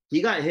hook.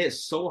 He got hit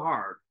so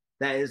hard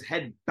that his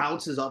head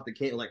bounces off the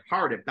cage, like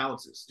hard it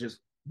bounces, just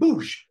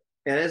boosh.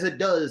 And as it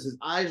does, his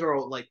eyes are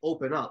like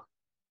open up.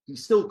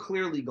 He's still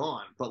clearly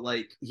gone, but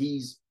like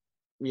he's,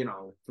 you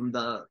know, from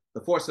the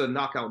force of the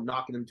knockout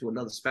knocking him to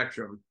another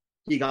spectrum,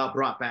 he got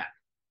brought back.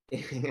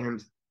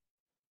 And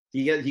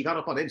he got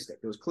up on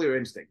instinct. It was clear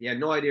instinct. He had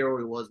no idea where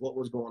he was, what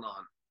was going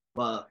on.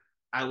 But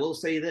I will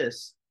say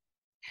this.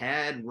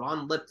 Had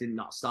Ron Lipton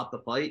not stopped the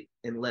fight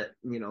and let,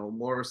 you know,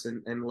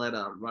 Morrison and let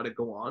Ruddock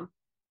go on,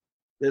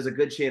 there's a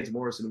good chance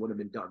Morrison would have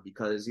been done,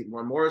 because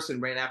when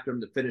Morrison ran after him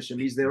to finish him,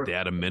 he's there. They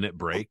had a minute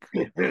break.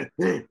 Yeah,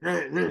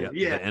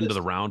 the end of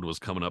the round was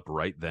coming up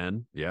right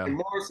then. Yeah, and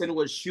Morrison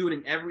was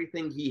shooting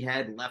everything he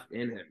had left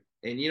in him.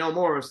 And you know,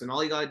 Morrison,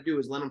 all you gotta do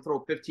is let him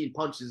throw 15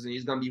 punches, and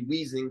he's gonna be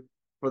wheezing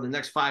for the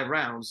next 5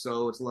 rounds.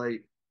 So it's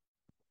like,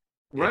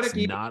 It's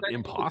not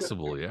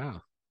impossible. Yeah.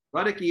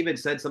 Ruddock even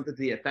said something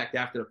to the effect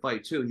after the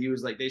fight too. He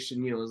was like, they should,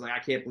 it was like, I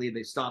can't believe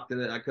they stopped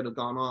it. I could have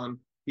gone on.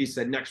 He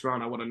said next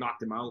round I would have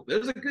knocked him out.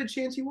 There's a good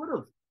chance he would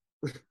have.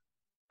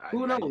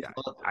 Who knows?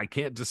 I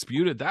can't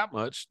dispute it that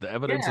much. The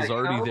evidence is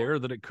already there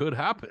that it could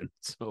happen.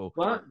 So,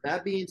 but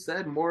that being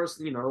said,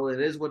 Morrison,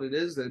 it is what it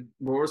is. That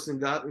Morrison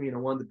got,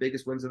 one of the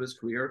biggest wins of his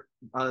career,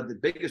 the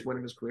biggest win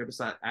of his career,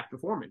 besides after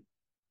Foreman.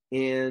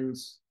 And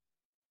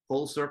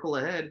full circle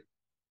ahead,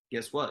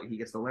 guess what? He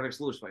gets the Lennox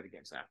Lewis fight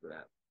against after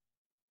that.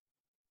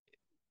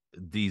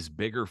 These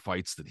bigger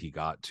fights that he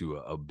got to,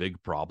 a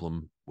big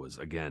problem was,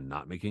 again,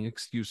 not making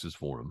excuses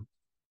for him.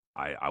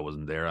 I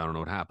wasn't there. I don't know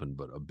what happened,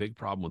 but a big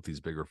problem with these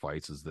bigger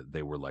fights is that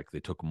they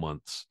took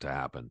months to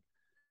happen.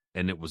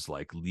 And it was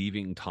like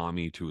leaving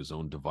Tommy to his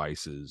own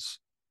devices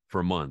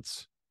for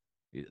months.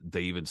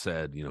 They even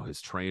said,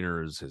 his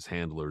trainers, his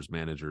handlers,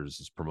 managers,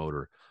 his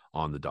promoter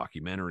on the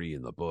documentary,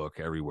 in the book,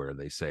 everywhere,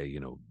 they say,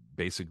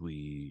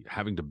 basically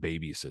having to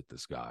babysit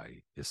this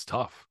guy is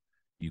tough.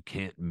 You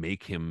can't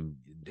make him,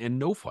 and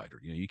no fighter,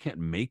 you can't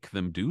make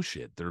them do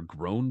shit. They're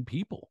grown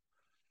people.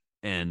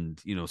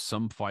 And,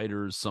 some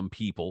fighters, some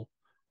people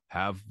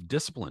have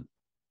discipline.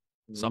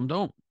 Some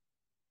don't.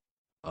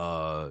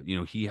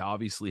 He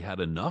obviously had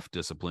enough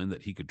discipline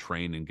that he could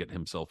train and get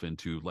himself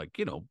into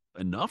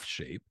enough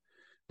shape,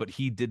 but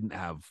he didn't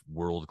have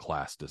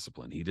world-class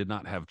discipline. He did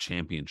not have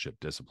championship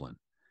discipline,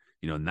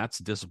 and that's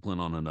discipline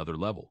on another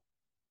level.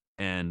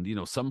 And,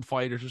 some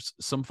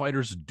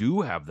fighters do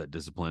have that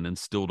discipline and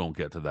still don't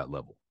get to that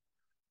level.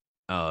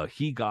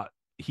 He got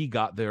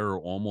there, or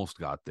almost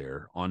got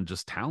there, on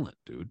just talent,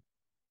 dude.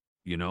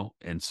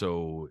 And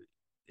so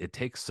it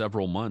takes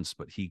several months,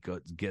 but he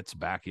gets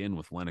back in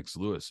with Lennox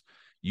Lewis.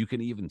 You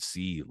can even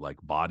see, like,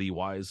 body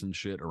wise and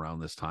shit around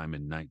this time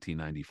in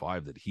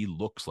 1995 that he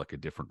looks like a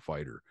different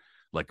fighter.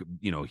 Like,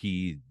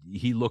 he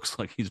looks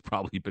like he's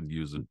probably been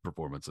using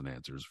performance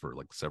enhancers for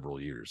like several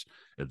years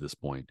at this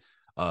point.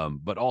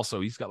 But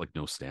also he's got like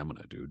no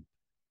stamina, dude.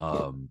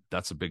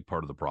 That's a big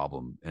part of the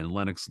problem. And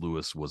Lennox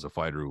Lewis was a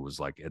fighter who was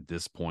like, at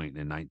this point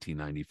in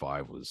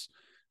 1995, was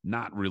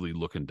not really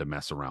looking to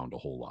mess around a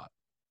whole lot.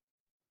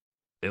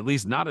 At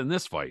least not in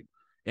this fight.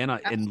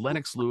 And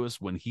Lennox Lewis,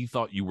 when he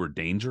thought you were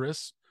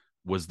dangerous,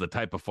 was the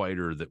type of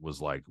fighter that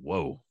was like,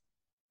 whoa.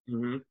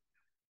 Mm-hmm.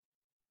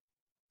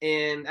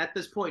 And at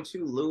this point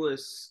too,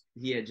 Lewis,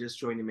 he had just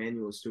joined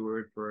Emmanuel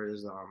Stewart for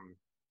his, I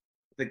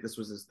think this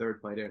was his third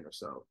fight in or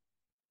so.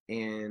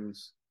 And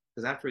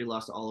because after he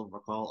lost to Oliver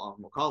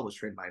McCall was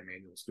trained by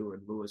Emmanuel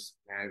Stewart. Lewis,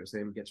 as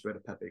him, gets rid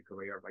of Pepe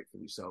Correa,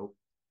 rightfully so,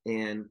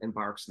 and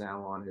embarks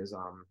now on his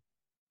on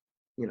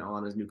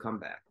his new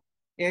comeback.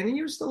 And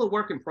he was still a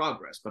work in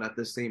progress, but at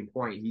the same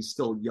point, he's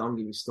still young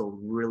and he's still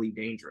really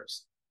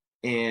dangerous.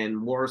 And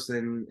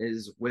Morrison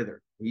is with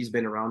her. He's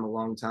been around a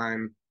long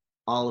time.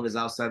 All of his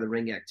outside the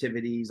ring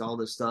activities, all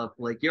this stuff.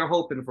 Like, you're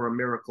hoping for a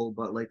miracle,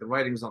 but like the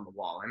writing's on the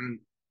wall.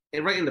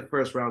 And right in the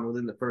first round,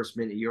 within the first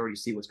minute, you already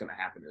see what's going to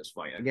happen in this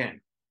fight.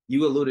 Again,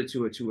 you alluded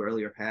to it too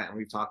earlier, Pat, and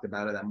we've talked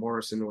about it, that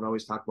Morrison would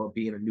always talk about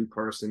being a new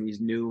person. He's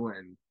new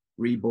and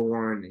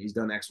reborn. And he's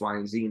done X, Y,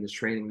 and Z in his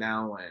training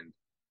now, and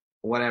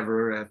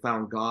whatever,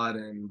 found God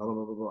and blah,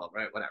 blah, blah, blah,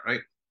 right? Whatever,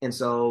 right? And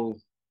so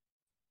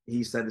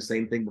he said the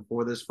same thing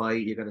before this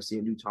fight. You're going to see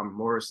a new Tom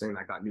Morrison.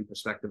 I got new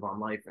perspective on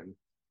life and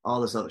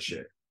all this other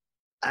shit.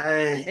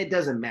 It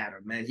doesn't matter,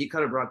 man. He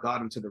could have brought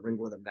God into the ring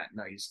with him that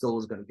night. He still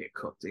was going to get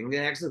cooked. And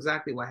that's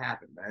exactly what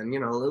happened, man.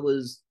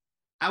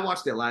 I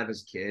watched it live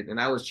as a kid,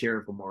 and I was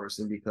cheering for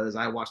Morrison because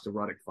I watched the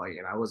Ruddock fight,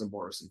 and I was a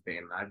Morrison fan.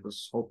 And I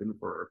was hoping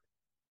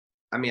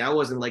I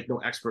wasn't like no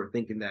expert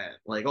thinking that,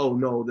 like, oh,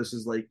 no, this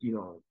is like,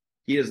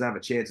 he doesn't have a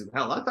chance in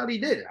hell. I thought he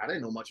did. I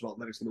didn't know much about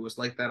Lennox Lewis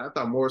like that. I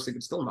thought Morrison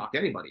could still knock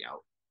anybody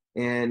out.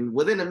 And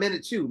within a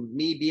minute, too,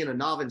 me being a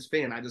novice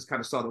fan, I just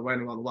kind of saw the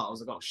writing on the wall. I was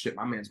like, oh, shit,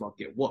 my man's about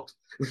to get whooped.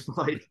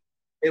 Like,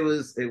 it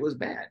was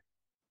bad.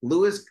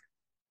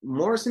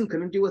 Morrison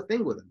couldn't do a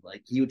thing with him.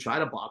 Like, he would try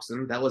to box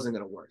him. That wasn't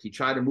going to work. He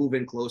tried to move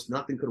in close.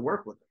 Nothing could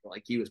work with him.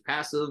 Like, he was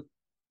passive.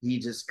 He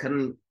just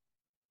couldn't.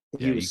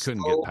 He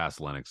couldn't get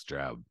past Lennox's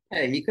jab.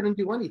 Yeah, he couldn't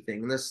do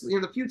anything. And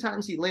the few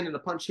times he landed a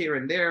punch here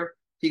and there,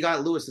 he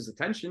got Lewis's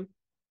attention.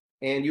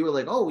 And you were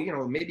like, oh,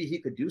 maybe he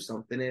could do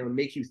something. And it would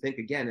make you think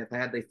again, if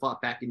they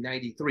fought back in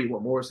 93,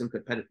 what Morrison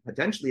could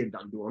potentially have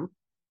done to him.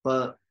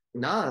 But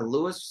nah,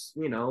 Lewis,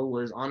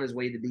 was on his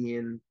way to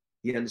being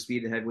the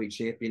undisputed heavyweight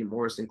champion. And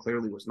Morrison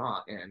clearly was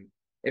not. And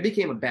it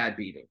became a bad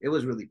beating. It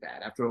was really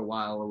bad. After a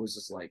while, it was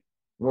just like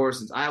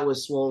Morrison's eye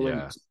was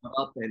swollen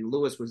up, and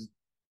Lewis was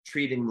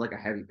treating him like a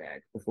heavy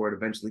bag before it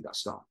eventually got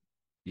stopped.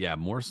 Yeah,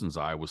 Morrison's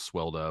eye was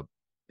swelled up.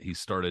 He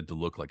started to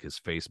look like his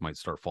face might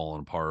start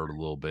falling apart a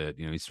little bit.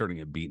 He's starting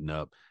to get beaten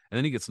up, and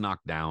then he gets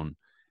knocked down,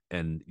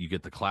 and you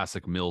get the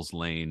classic Mills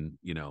Lane,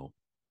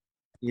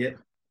 Yeah.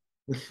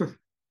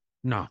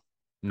 No.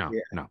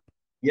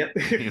 Yep.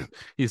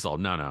 He's all,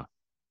 no.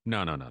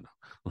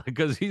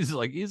 Because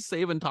he's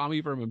saving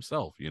Tommy from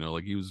himself,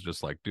 like he was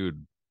just like,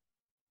 dude,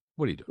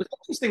 what are you doing? It was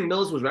interesting.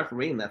 Mills was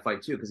refereeing that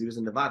fight too, because he was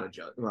a Nevada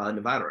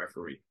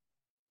referee.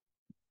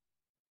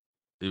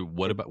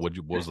 What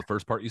was the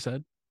first part you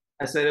said?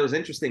 I said it was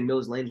interesting.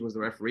 Mills Lane was the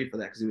referee for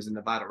that because he was a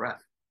Nevada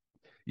ref.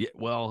 Yeah,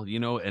 well,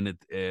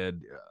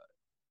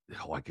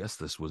 I guess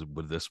this would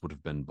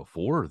have been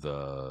before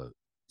the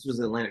This was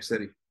Atlantic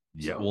City.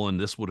 yeah, So. well, and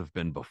this would have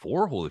been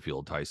before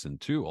Holyfield Tyson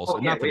too. Also,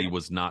 Oh yeah, not that he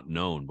was not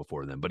known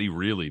before then, but he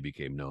really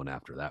became known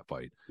after that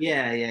fight.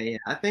 yeah.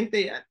 I think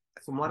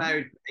from what I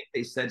think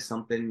they said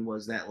something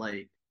was that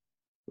like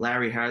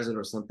Larry Hazard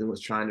or something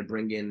was trying to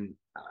bring in.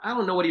 I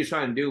don't know what he was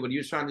trying to do, but he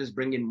was trying to just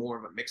bring in more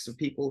of a mix of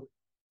people.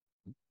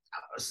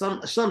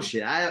 Some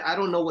shit. I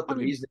don't know what the I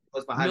mean, reason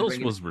was behind Mills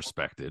bringing. was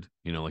respected.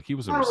 Like he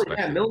was a Not only that,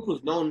 respected.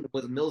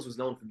 Mills was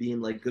known for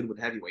being like good with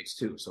heavyweights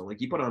too. So like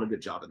he put on a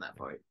good job in that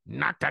fight.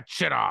 Knock that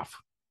shit off.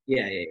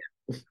 Yeah.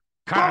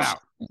 Cut it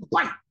out.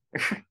 Bite.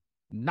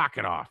 Knock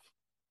it off.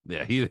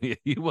 Yeah,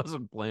 he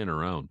wasn't playing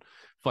around.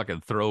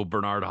 Fucking throw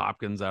Bernard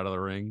Hopkins out of the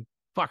ring.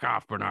 Fuck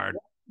off, Bernard.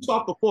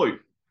 Stop the fight.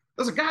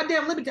 There's a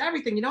goddamn limit to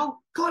everything, you know?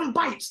 Call him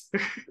bites.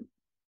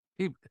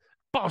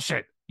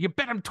 Bullshit. You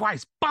bit him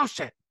twice.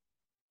 Bullshit.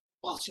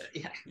 Bullshit,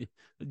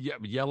 yeah.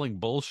 Yelling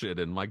bullshit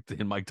in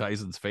Mike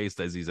Tyson's face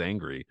as he's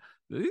angry.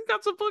 He's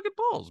got some fucking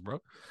balls,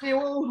 bro. Hey,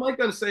 what was Mike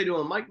gonna say to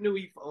him? Mike knew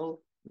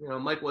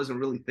Mike wasn't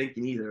really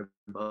thinking either,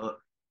 but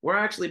we're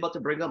actually about to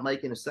bring up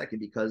Mike in a second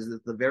because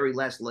the very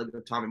last leg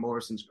of Tommy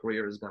Morrison's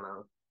career is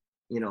gonna,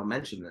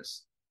 mention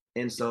this.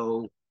 And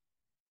so,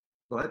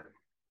 what?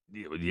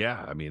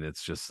 Yeah, I mean,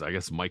 it's just I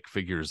guess Mike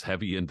figures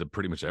heavy into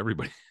pretty much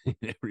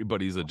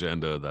everybody's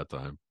agenda at that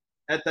time.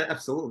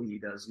 Absolutely, he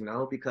does.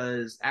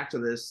 Because after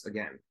this,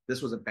 again,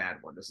 this was a bad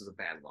one. This is a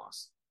bad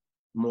loss.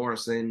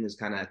 Morrison is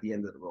kind of at the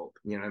end of the rope.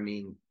 You know what I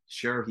mean?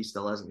 Sure, he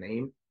still has a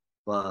name,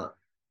 but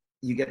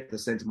you get the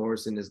sense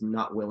Morrison is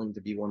not willing to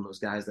be one of those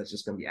guys that's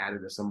just going to be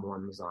added to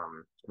someone's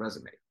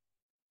resume.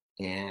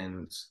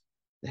 And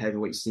the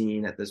heavyweight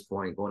scene at this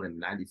point, going into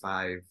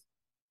 95,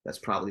 that's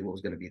probably what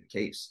was going to be the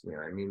case. You know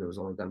what I mean? There was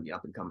only going to be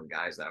up and coming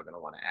guys that are going to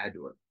want to add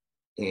to it.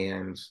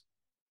 And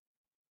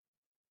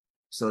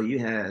so you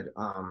had,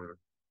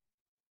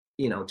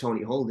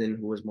 Tony Holden,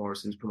 who was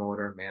Morrison's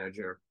promoter,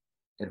 manager,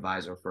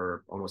 advisor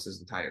for almost his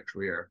entire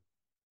career,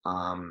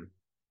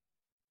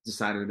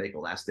 decided to make a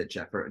last ditch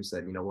effort and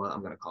said, you know what,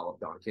 I'm going to call up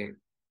Don King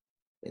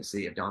and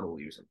see if Don will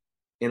use him.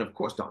 And of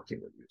course, Don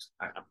King would use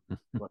him.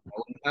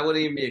 That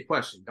wouldn't even be a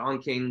question. Don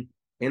King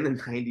in the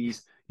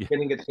 90s,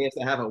 getting a chance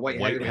to have a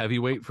white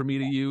heavyweight for me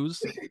to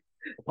use.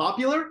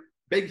 Popular,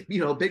 big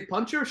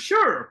puncher.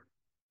 Sure.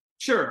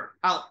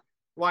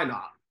 Why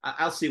not?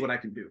 I'll see what I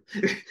can do.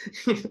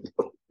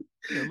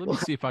 Yeah, let me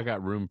see if I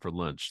got room for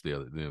lunch the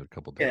other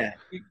couple days.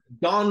 Yeah,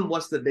 Don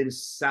must have been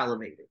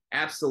salivating.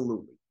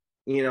 Absolutely.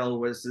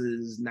 This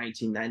is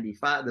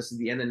 1995. This is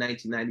the end of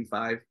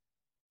 1995.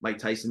 Mike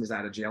Tyson is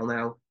out of jail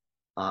now.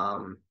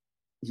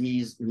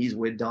 He's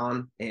with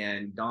Don,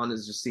 and Don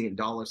is just seeing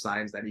dollar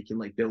signs that he can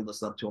like build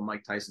us up to a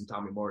Mike Tyson,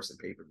 Tommy Morrison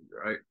pay-per-view,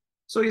 right?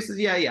 So he says,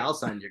 yeah, I'll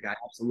sign your guy.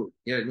 Absolutely.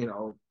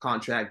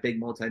 Contract, big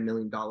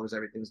multi-million dollars,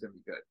 everything's gonna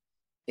be good.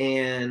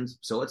 And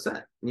so it's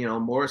that.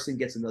 Morrison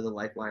gets another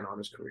lifeline on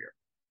his career.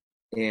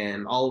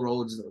 And all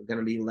roads are going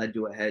to be led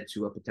to a head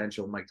to a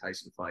potential Mike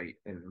Tyson fight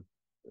in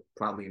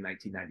probably in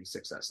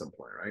 1996 at some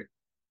point, right?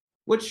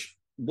 Which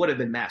would have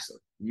been massive.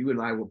 You and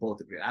I will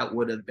both agree. That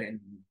would have been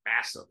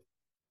massive.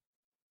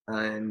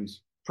 And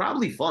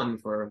probably fun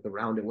for the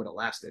round it would have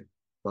lasted.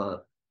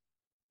 But,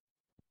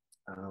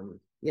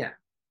 yeah.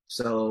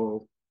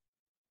 So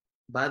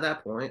by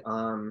that point,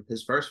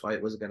 his first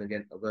fight was going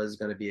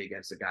to be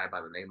against a guy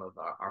by the name of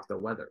Arthur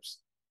Weathers.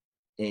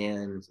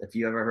 And if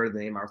you ever heard the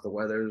name Arthur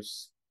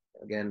Weathers,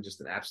 again,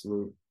 just an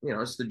absolute,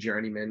 just a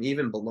journeyman,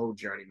 even below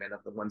journeyman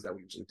of the ones that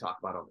we usually talk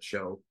about on the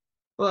show.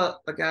 But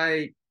a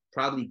guy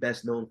probably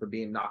best known for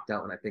being knocked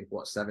out in, I think,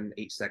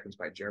 7-8 seconds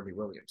by Jeremy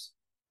Williams.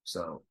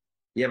 So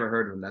if you ever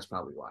heard of him, that's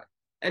probably why.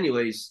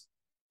 Anyways,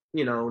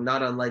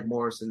 not unlike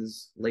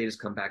Morrison's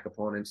latest comeback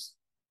opponents,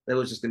 that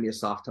was just going to be a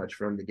soft touch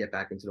for him to get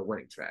back into the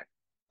winning track.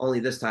 Only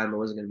this time it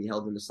wasn't going to be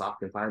held in the soft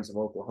confines of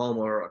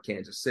Oklahoma or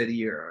Kansas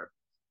City or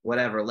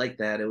whatever like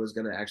that. It was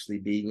going to actually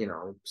be,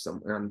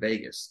 somewhere in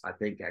Vegas. I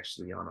think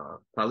actually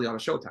probably on a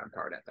Showtime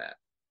card at that.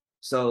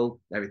 So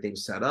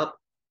everything's set up.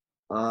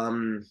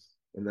 And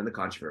then the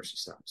controversy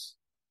starts.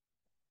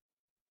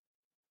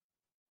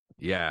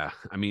 Yeah,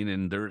 I mean,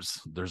 and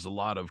there's a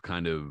lot of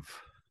kind of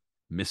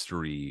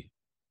mystery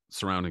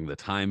surrounding the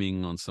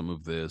timing on some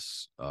of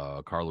this.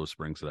 Carlos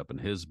brings it up in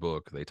his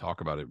book. They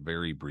talk about it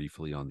very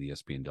briefly on the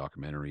ESPN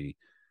documentary,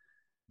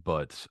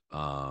 but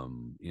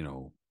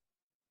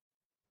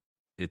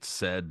it's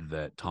said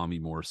that Tommy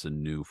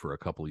Morrison knew for a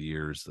couple of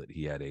years that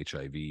he had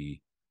HIV,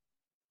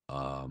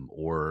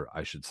 or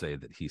I should say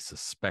that he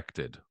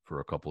suspected for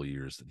a couple of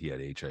years that he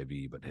had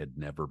HIV, but had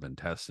never been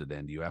tested.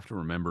 And you have to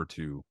remember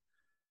to,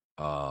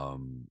 a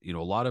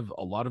lot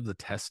of the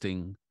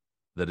testing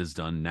that is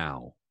done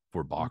now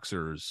for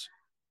boxers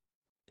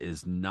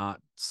is not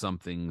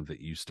something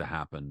that used to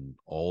happen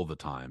all the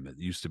time. It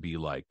used to be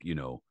like,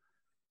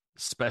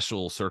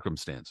 special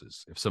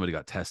circumstances if somebody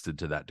got tested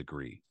to that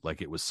degree.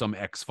 Like it was some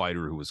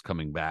ex-fighter who was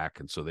coming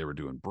back, and so they were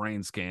doing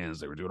brain scans,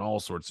 they were doing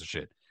all sorts of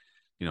shit.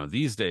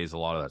 these days a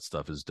lot of that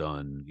stuff is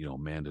done,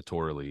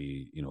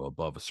 mandatorily,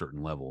 above a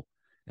certain level,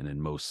 and in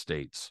most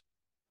states.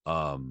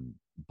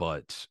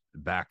 But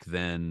back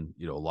then,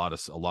 a lot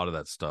of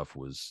that stuff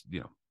was,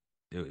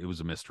 it was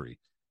a mystery.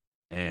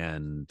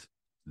 And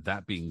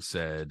that being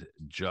said,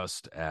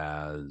 just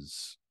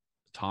as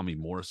Tommy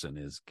Morrison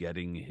is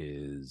getting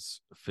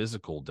his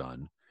physical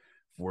done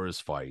for his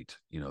fight,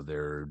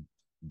 they're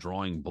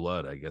drawing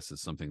blood, I guess,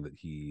 is something that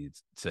he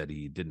said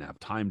he didn't have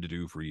time to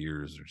do for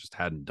years, or just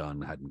hadn't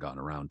gotten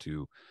around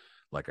to.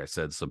 Like I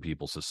said, some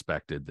people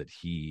suspected that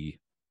he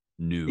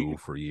knew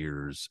for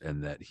years,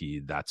 and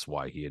that's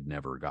why he had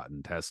never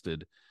gotten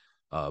tested,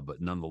 but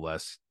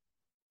nonetheless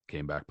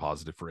came back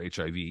positive for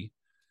HIV.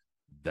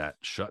 That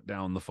shut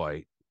down the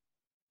fight,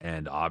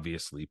 and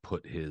obviously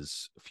put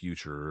his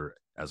future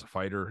as a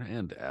fighter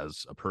and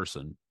as a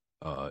person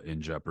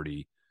in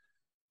jeopardy.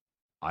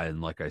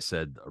 And like I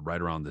said,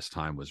 right around this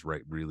time was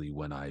really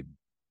when I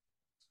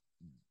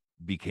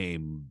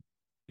became,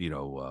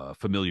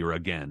 familiar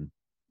again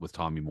with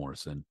Tommy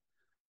Morrison.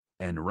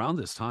 And around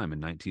this time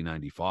in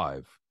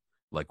 1995,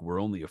 like,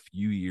 we're only a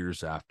few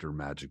years after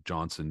Magic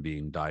Johnson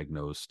being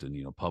diagnosed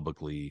and,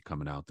 publicly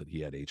coming out that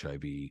he had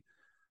HIV.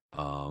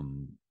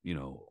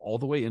 All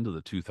the way into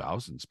the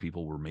 2000s,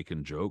 people were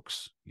making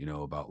jokes,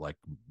 about like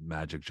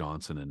Magic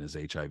Johnson and his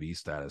HIV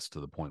status, to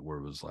the point where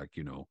it was like,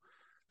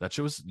 that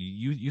shows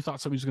you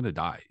thought somebody was going to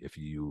die if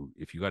you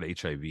got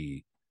HIV.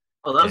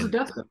 Oh, that was a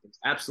death sentence.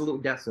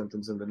 Absolute death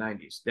sentence in the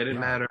 90s. Didn't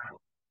matter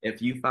if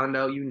you found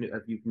out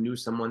if you knew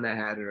someone that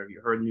had it, or if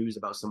you heard news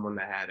about someone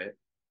that had it.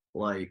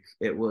 Like,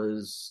 it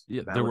was.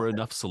 Yeah, there were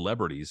enough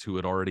celebrities who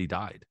had already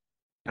died.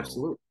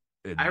 Absolutely.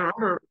 I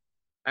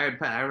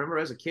remember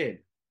as a kid,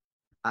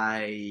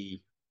 I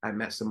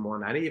met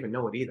someone. I didn't even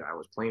know it either. I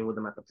was playing with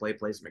him at the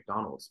place at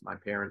McDonald's. My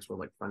parents were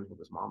like friends with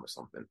his mom or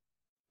something,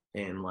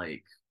 and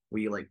we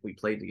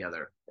played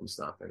together and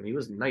stuff. And he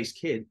was a nice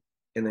kid.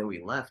 And then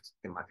we left,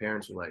 and my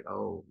parents were like,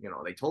 "Oh,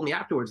 they told me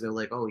afterwards. They're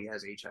like, oh, he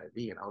has HIV,"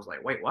 and I was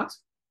like, "Wait, what?"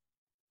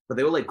 But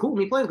they were like, "Cool,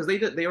 me playing,"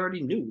 because they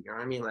already knew. You know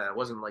what I mean? Like, it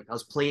wasn't like I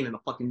was playing in a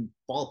fucking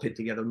ball pit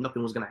together.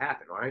 Nothing was gonna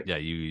happen, right? Yeah,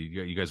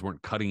 you guys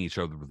weren't cutting each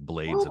other with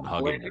blades and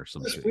hugging or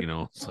some shit.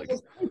 It's like,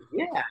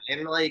 yeah,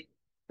 and like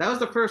that was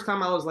the first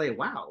time I was like,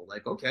 wow,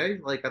 like, okay,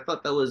 like I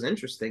thought that was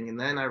interesting. And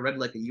then I read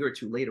like a year or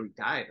two later he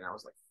died, and I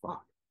was like,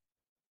 fuck.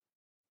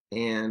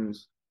 And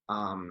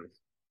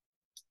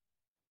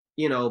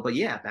but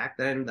yeah, back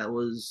then that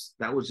was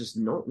just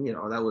no,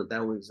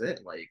 that was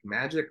it. Like,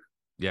 Magic.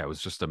 Yeah, it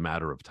was just a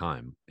matter of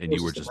time, and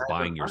you were just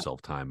buying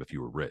yourself time if you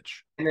were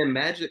rich. And then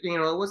Magic,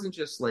 it wasn't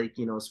just like,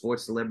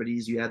 sports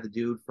celebrities. You had the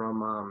dude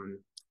from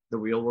The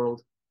Real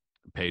World.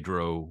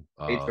 Pedro.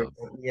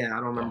 Yeah, I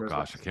don't remember. Oh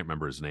gosh, I can't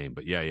remember his name,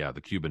 but yeah,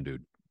 the Cuban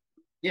dude.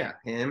 Yeah,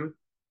 him.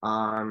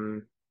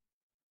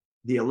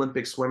 The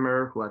Olympic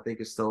swimmer who I think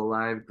is still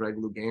alive, Greg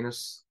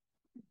Louganis.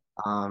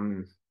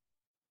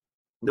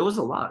 There was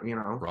a lot,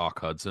 Rock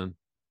Hudson.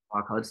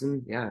 Rock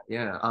Hudson, yeah.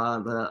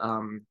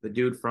 The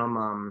dude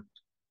from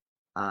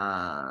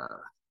uh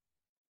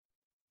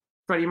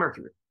Freddie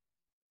Mercury.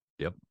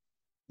 Yep.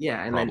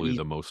 Yeah, and probably then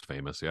the most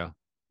famous, yeah.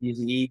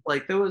 Easy,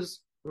 like, there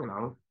was,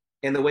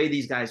 and the way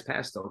these guys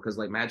passed, though, because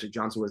like Magic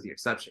Johnson was the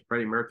exception.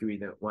 Freddie Mercury,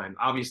 that when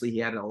obviously he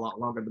had it a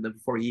lot longer, but then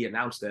before he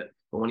announced it,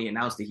 but when he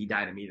announced it, he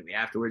died immediately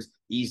afterwards.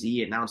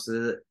 Easy announced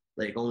it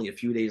like only a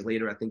few days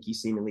later. I think he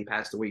seemingly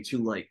passed away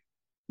too. Like,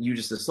 you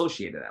just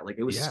associated that. Like,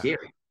 it was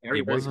scary.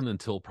 It wasn't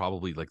until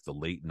probably like the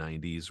late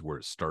 90s where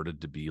it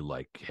started to be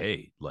like,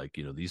 hey, like,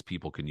 these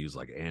people can use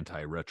like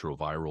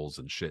antiretrovirals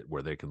and shit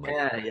where they can,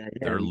 like,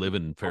 they're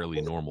living fairly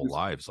normal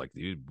lives. Like,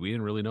 dude, we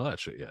didn't really know that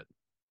shit yet.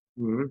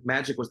 Mm-hmm.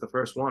 Magic was the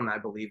first one, I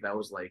believe, that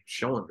was like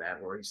showing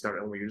that, where he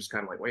started, where you're just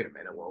kind of like, wait a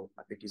minute, well,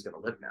 I think he's gonna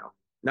live now.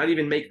 Not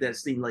even make that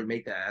seem like,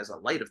 make that as a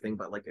light of thing,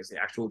 but like, it's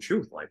the actual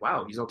truth. Like,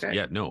 wow, he's okay.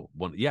 Yeah, no,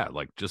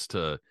 like, just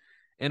to,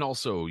 and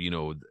also,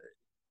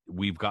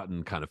 we've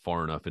gotten kind of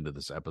far enough into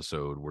this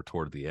episode, we're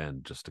toward the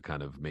end, just to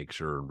kind of make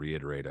sure and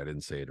reiterate, I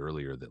didn't say it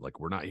earlier, that like,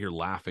 we're not here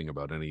laughing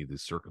about any of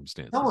these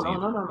circumstances.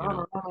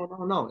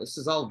 No. This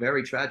is all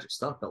very tragic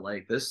stuff, but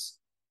like this,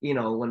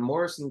 when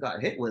Morrison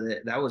got hit with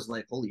it, that was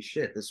like, holy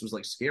shit, this was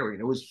like scary.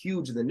 And it was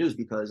huge in the news,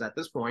 because at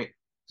this point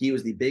he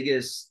was the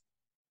biggest,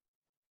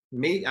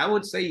 I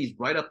would say he's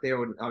right up there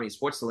with,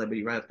 sports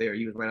celebrity, right up there.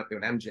 He was right up there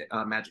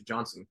with Magic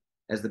Johnson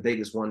as the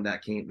biggest one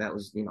that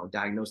was,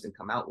 diagnosed and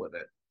come out with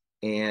it.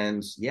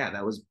 And yeah,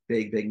 that was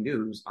big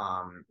news.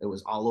 It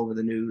was all over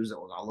the news. It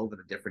was all over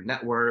the different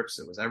networks.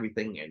 It was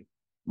everything. And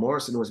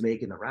Morrison was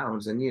making the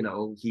rounds. And,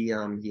 he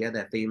had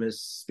that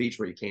famous speech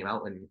where he came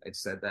out and it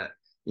said that,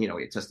 he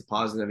tested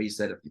positive. He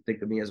said, if you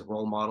think of me as a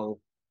role model,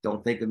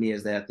 don't think of me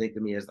as that. Think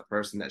of me as the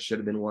person that should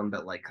have been one,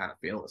 but like kind of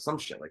failed, or some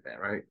shit like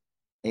that. Right.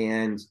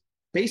 And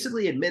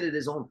basically admitted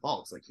his own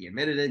faults. Like, he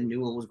admitted it,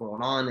 knew what was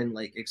going on, and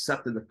like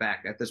accepted the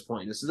fact at this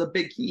point. This is a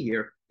big key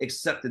here.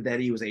 Accepted that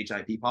he was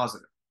HIV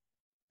positive.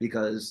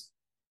 Because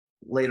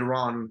later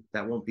on,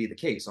 that won't be the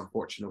case,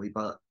 unfortunately.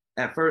 But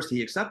at first,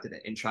 he accepted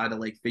it and tried to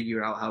like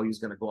figure out how he was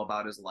going to go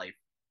about his life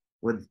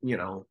with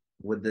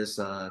this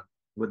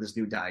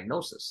new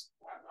diagnosis.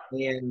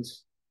 And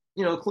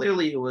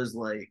clearly it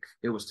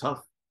was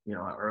tough,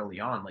 early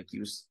on. Like he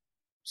was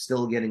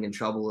still getting in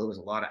trouble. It was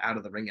a lot of out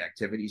of the ring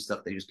activity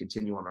stuff that he was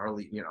continuing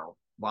early,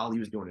 while he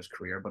was doing his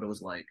career. But it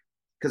was like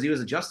because he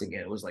was adjusting it,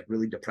 it was like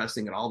really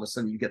depressing. And all of a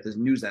sudden, you get this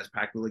news that's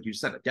practically like you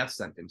said, a death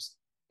sentence,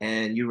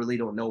 and you really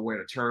don't know where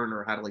to turn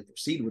or how to like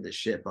proceed with this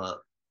shit. But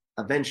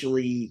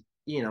eventually,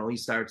 he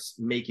starts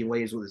making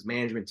waves with his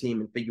management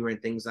team and figuring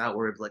things out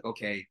where it's like,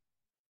 okay,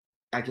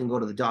 I can go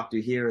to the doctor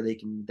here. They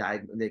can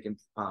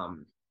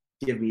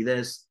give me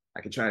this.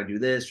 I can try to do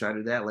this, try to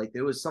do that. Like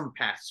there was some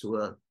path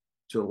to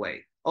a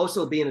way.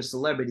 Also, being a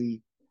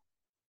celebrity,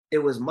 it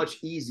was much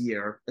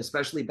easier,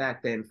 especially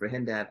back then, for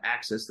him to have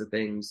access to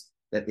things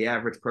that the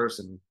average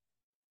person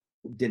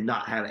did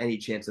not have any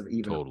chance of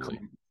even Totally.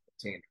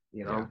 obtaining.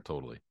 Yeah,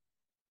 totally.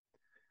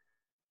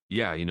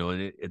 Yeah,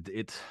 and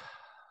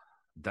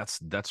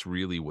that's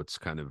really what's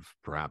kind of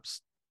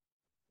perhaps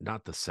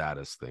not the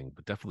saddest thing,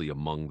 but definitely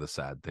among the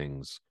sad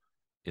things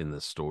in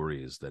the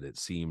story is that it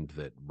seemed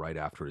that right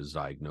after his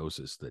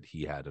diagnosis that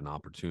he had an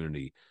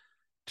opportunity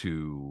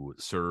to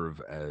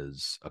serve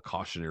as a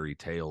cautionary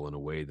tale in a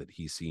way that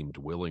he seemed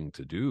willing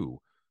to do,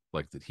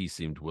 like that he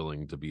seemed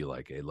willing to be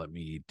like, hey, let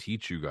me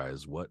teach you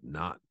guys what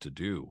not to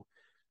do.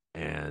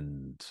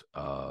 And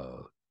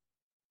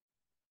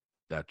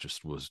that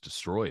just was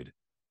destroyed.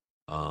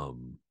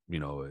 You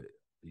know,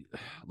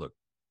 look,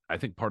 I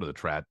think part of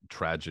the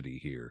tragedy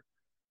here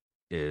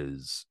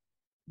is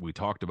we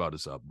talked about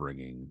his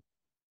upbringing,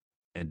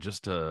 and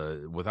just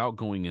without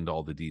going into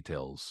all the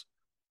details,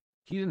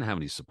 he didn't have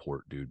any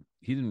support, dude.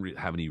 He didn't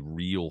have any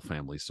real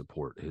family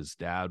support. His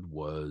dad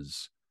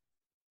was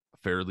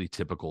fairly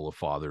typical of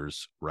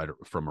fathers right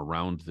from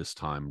around this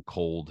time,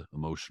 cold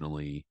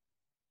emotionally,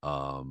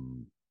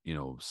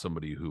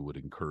 somebody who would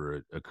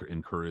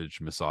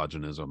encourage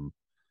misogynism,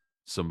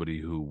 somebody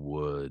who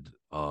would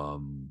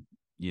kind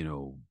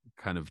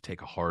of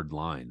take a hard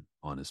line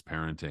on his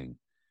parenting,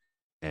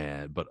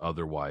 and but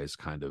otherwise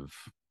kind of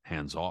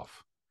hands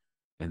off.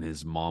 And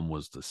his mom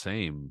was the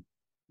same,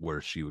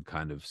 where she would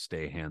kind of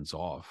stay hands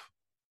off.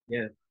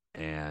 Yeah.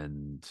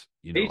 And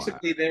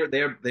basically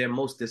their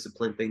most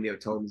disciplined thing they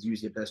would tell him is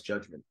use your best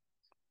judgment.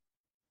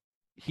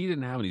 He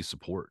didn't have any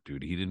support,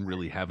 dude. He didn't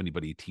really have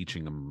anybody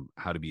teaching him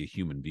how to be a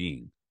human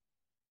being.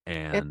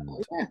 And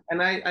yeah,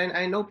 and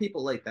I know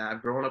people like that.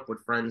 I've grown up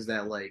with friends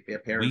that like their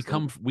parents.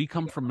 We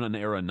come from an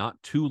era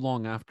not too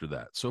long after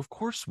that, so of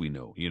course we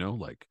know.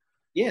 Like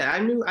yeah,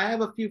 I have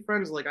a few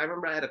friends. Like I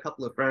remember I had a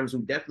couple of friends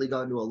who definitely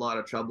got into a lot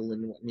of trouble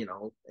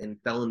and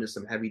fell into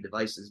some heavy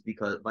vices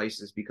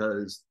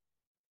because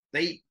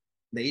they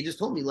they just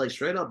told me like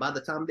straight up by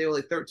the time they were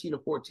like 13 or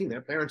 14,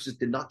 their parents just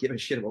did not give a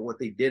shit about what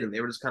they did and they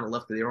were just kind of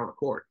left to their own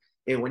accord.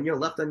 And when you're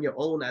left on your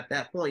own at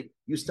that point,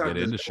 you start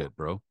get into shit,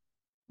 bro.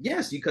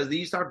 Yes, because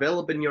you start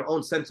developing your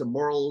own sense of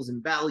morals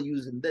and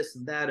values and this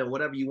and that and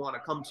whatever you want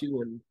to come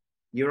to and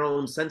your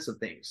own sense of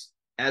things,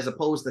 as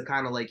opposed to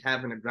kind of like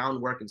having a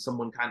groundwork and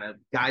someone kind of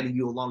guiding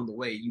you along the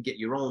way. You get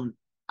your own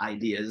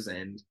ideas,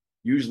 and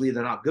usually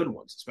they're not good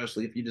ones,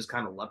 especially if you just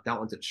kind of left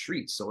out into the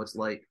streets. So it's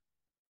like,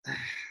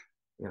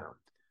 you know,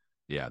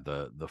 yeah,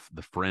 the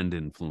friend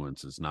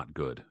influence is not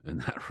good in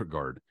that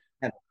regard.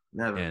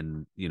 never.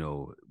 And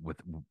with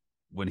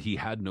when he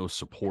had no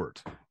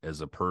support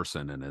as a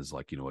person and as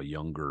like a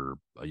younger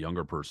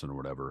person or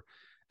whatever,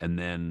 and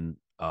then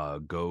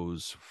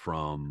goes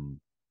from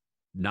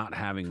not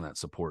having that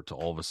support to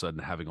all of a sudden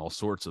having all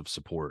sorts of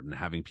support and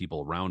having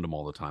people around him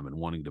all the time and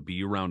wanting to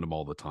be around him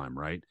all the time,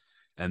 right?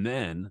 And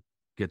then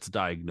gets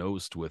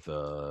diagnosed with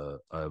a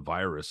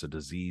virus, a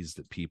disease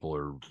that people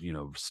are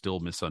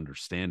still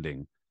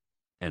misunderstanding,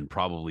 and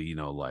probably you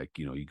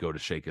go to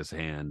shake his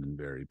hand and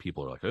very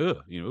people are like,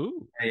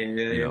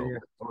 Yeah.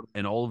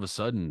 and all of a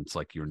sudden it's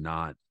like you're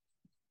not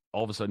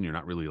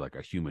really like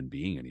a human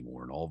being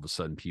anymore, and all of a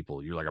sudden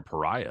you're like a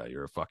pariah,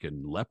 you're a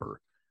fucking leper.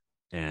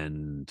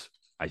 And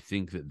I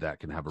think that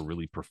can have a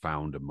really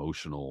profound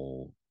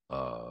emotional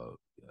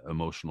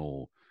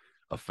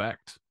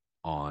effect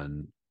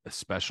on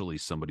especially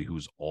somebody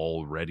who's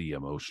already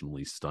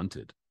emotionally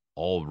stunted,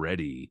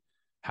 already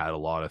had a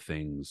lot of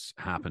things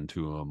happen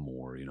to him,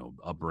 or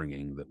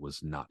upbringing that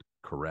was not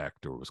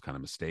correct or was kind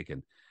of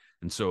mistaken.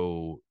 And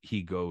so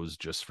he goes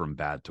just from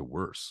bad to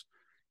worse.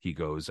 He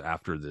goes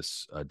after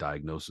this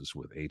diagnosis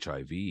with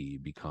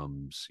HIV,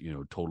 becomes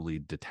totally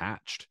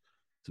detached,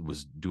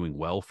 was doing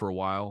well for a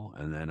while,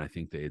 and then I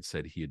think they had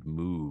said he had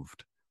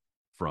moved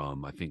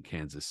from, I think,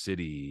 Kansas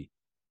City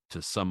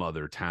to some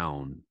other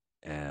town,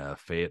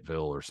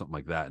 Fayetteville or something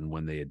like that. And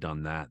when they had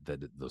done that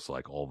it was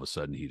like all of a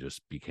sudden he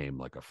just became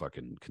like a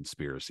fucking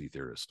conspiracy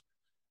theorist.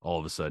 All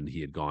of a sudden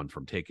he had gone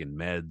from taking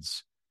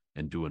meds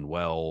and doing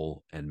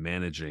well and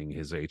managing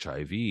his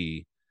HIV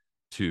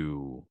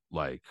to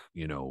like,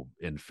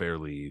 in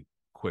fairly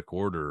quick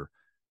order.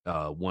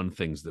 One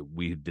things that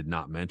we did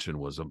not mention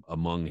was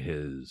among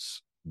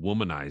his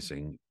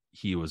womanizing,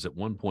 he was at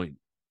one point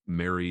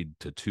married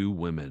to two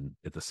women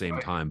at the same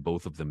time,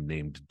 both of them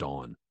named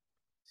Dawn.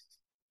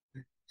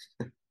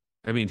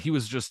 I mean, he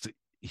was just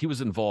he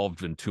was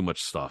involved in too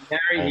much stuff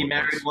He all at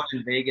married once. one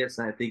in Vegas,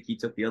 and I think he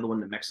took the other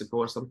one to Mexico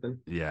or something.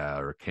 Yeah,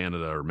 or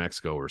Canada or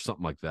Mexico or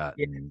something like that.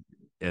 Yeah.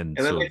 And And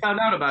then so they found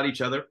out about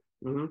each other.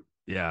 Mm-hmm.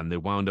 yeah, and they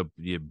wound up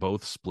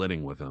both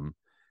splitting with him.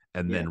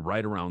 And Yeah. then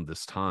right around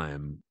this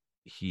time,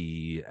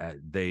 he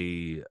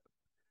they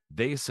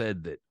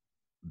said that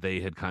they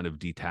had kind of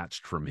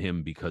detached from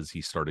him because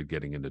he started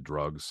getting into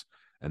drugs,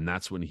 and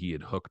that's when he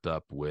had hooked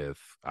up with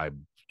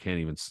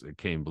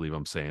can't believe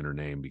I'm saying her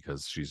name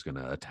because she's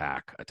gonna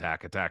attack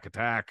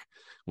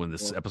when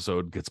this Yeah.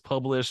 episode gets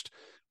published.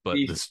 But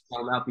She this,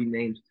 shall not be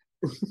named.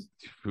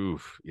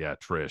 oof, yeah,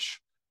 Trish,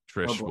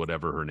 Oh, boy.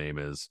 whatever her name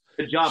is.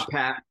 Good job,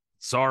 Pat.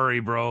 Sorry,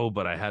 bro,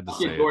 but I had to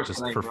say it just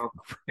Tonight,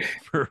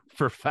 bro.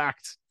 for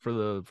fact, for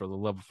the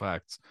love of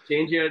facts.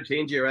 Change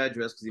your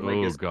address because you might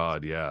Oh get.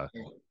 God, yeah.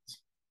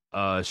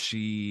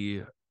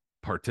 She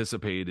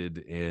participated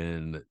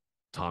in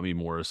Tommy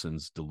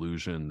Morrison's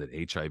delusion that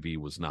HIV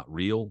was not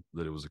real,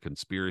 that it was a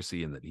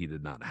conspiracy, and that he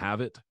did not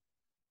have it.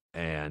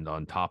 And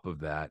on top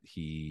of that,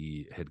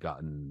 he had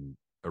gotten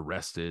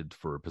arrested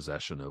for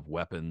possession of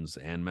weapons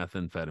and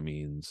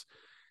methamphetamines.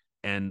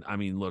 And I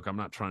mean, look, I'm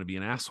not trying to be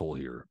an asshole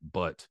here,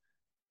 but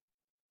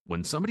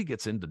when somebody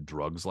gets into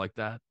drugs like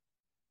that,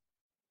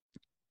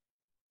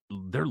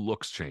 their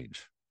looks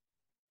change.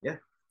 Yeah.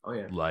 Oh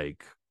yeah.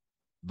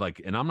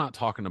 Like, and I'm not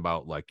talking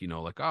about like,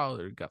 like, oh,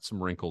 they got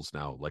some wrinkles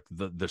now. Like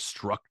the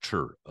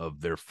structure of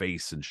their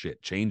face and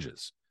shit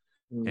changes.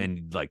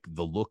 And like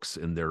the look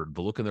in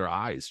their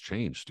eyes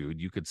changed, dude.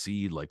 You could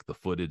see like the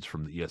footage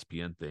from the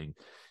ESPN thing,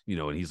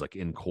 and he's like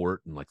in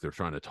court and like they're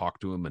trying to talk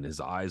to him, and his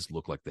eyes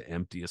look like the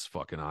emptiest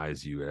fucking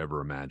eyes you ever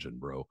imagine,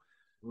 bro.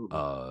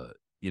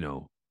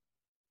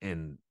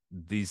 And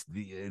these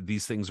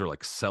things are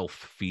like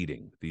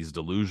self-feeding, these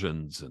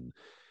delusions. And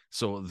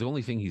so the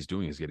only thing he's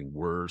doing is getting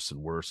worse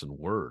and worse and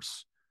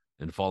worse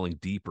and falling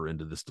deeper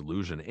into this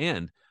delusion.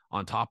 And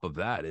on top of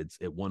that, it's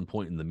at one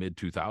point in the mid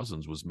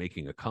 2000s was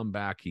making a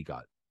comeback. He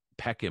got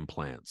pec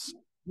implants,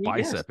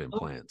 bicep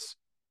implants.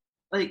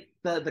 Like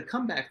the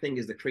comeback thing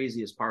is the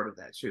craziest part of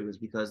that too, is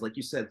because like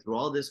you said, through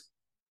all this,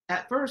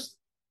 at first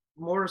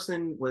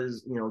Morrison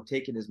was,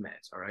 taking his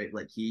meds, all right?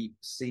 Like he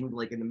seemed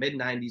like in the mid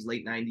 90s,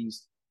 late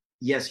 90s,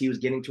 yes, he was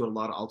getting to a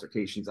lot of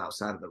altercations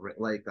outside of the ring,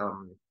 like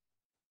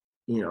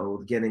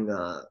getting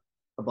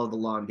above the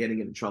law and getting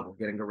into trouble,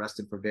 getting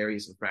arrested for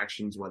various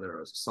infractions, whether it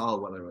was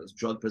assault, whether it was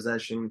drug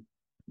possession,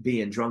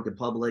 being drunk in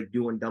public,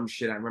 doing dumb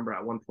shit. I remember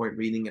at one point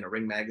reading in a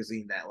Ring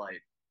magazine that like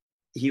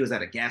he was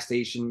at a gas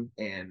station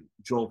and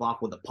drove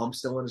off with a pump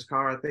still in his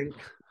car, I think,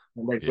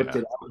 and like whipped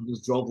it up and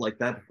just drove like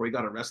that before he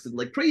got arrested,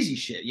 like crazy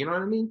shit. You know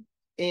what I mean?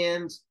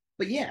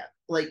 But yeah,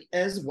 like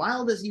as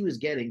wild as he was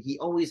getting, he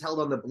always held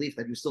on the belief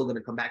that he was still going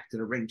to come back to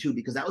the ring too,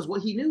 because that was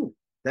what he knew.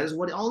 That is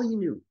what all he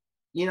knew.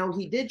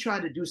 He did try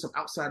to do some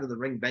outside of the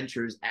ring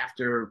ventures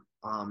after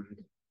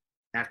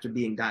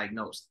being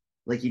diagnosed.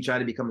 Like he tried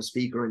to become a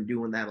speaker and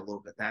doing that a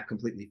little bit. That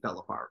completely fell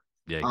apart.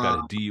 Yeah, he got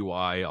a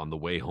DUI on the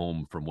way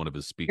home from one of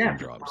his speaking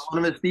jobs.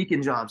 One of his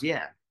speaking jobs,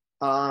 yeah.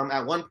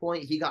 At one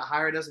point, he got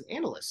hired as an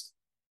analyst,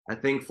 I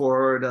think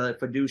for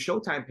do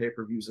Showtime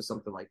pay-per-views or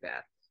something like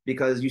that.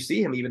 Because you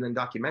see him even in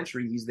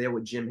documentary, he's there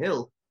with Jim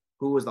Hill,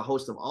 who was the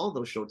host of all of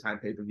those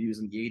Showtime pay-per-views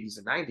in the 80s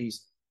and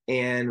 90s,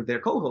 and they're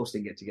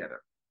co-hosting it together.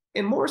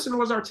 And Morrison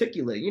was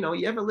articulate.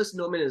 You ever listen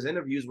to him in his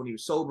interviews when he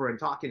was sober and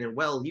talking and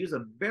well, he was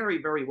a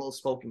very, very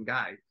well-spoken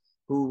guy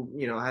who,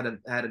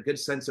 had a good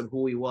sense of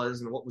who he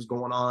was and what was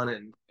going on.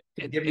 And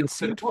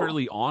seemed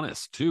fairly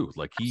honest too.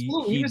 Like he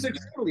was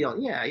extremely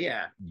honest.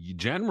 Yeah. He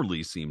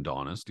generally seemed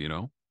honest,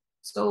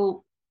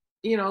 So,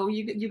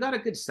 you got a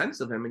good sense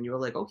of him and you were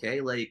like,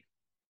 okay, like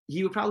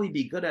he would probably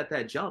be good at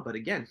that job. But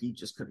again, he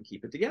just couldn't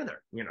keep it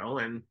together,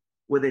 and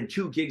within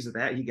 2 gigs of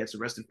that, he gets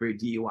arrested for a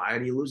DUI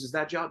and he loses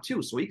that job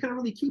too. So he couldn't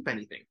really keep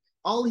anything.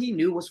 All he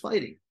knew was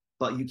fighting.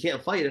 But you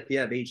can't fight if you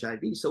have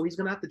HIV. So he's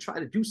going to have to try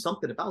to do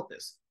something about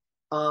this.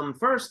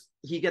 First,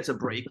 he gets a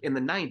break in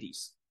the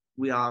 90s.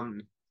 We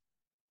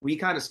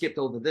kind of skipped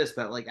over this,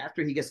 but like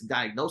after he gets a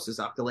diagnosis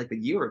after like a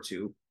year or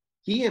two,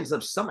 he ends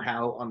up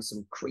somehow on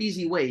some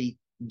crazy way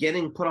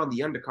getting put on the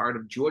undercard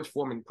of George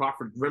Foreman,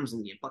 Crawford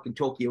Grimsley in fucking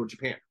Tokyo,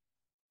 Japan.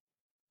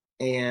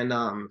 And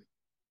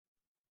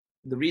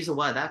the reason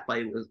why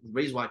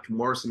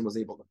Morrison was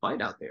able to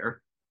fight out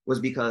there was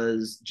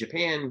because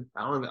Japan,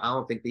 I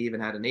don't think they even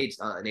had an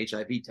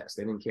HIV test.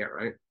 They didn't care,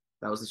 right?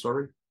 That was the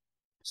story.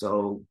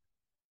 So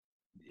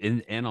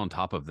and on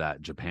top of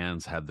that,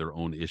 Japan's had their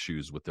own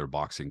issues with their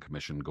boxing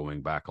commission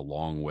going back a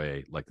long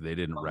way. Like they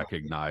didn't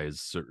recognize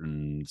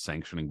certain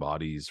sanctioning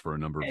bodies for a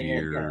number of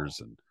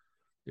years. And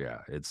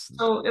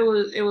so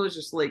it was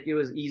just like it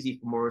was easy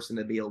for Morrison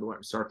to be able to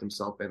insert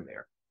himself in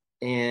there.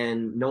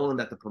 And knowing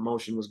that the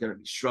promotion was going to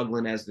be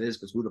struggling as it is,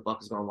 because who the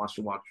fuck is going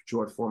to watch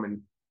George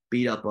Foreman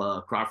beat up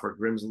Crawford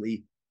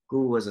Grimsley,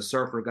 who was a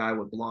surfer guy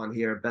with blonde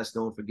hair, best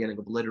known for getting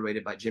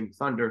obliterated by Jimmy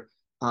Thunder.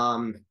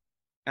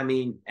 I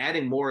mean,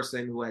 adding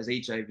Morrison, who has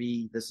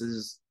HIV, this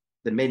is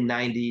the mid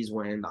 90s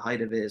when the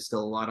height of it is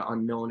still a lot of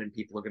unknown and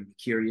people are going to be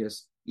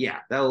curious. Yeah,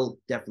 that'll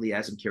definitely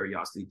add some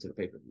curiosity to the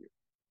pay-per-view.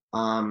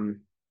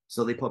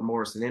 So they put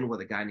Morrison in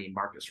with a guy named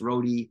Marcus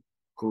Rhodey,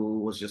 who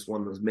was just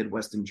one of those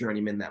Midwestern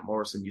journeymen that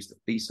Morrison used to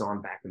feast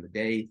on back in the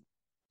day.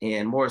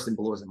 And Morrison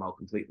blows him out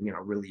completely,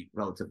 really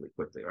relatively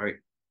quickly, right?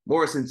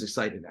 Morrison's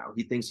excited now.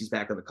 He thinks he's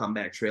back on the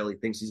comeback trail. He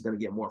thinks he's going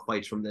to get more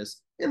fights from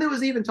this. And there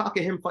was even talk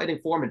of him fighting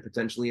Foreman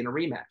potentially in a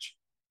rematch,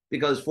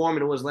 because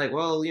Foreman was like,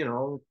 well,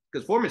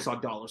 because Foreman saw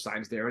dollar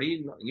signs there,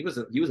 and he was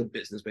a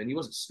businessman. He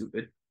wasn't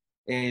stupid,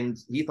 and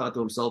he thought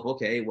to himself,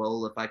 okay,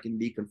 well, if I can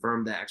be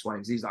confirmed that X, Y,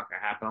 and Z is not going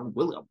to happen, I'll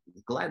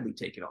gladly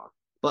take it on.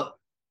 But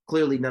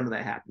clearly, none of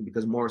that happened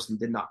because Morrison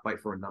did not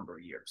fight for a number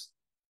of years.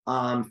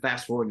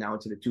 Fast forward now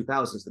into the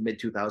 2000s, the mid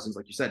 2000s,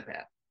 like you said,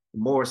 Pat.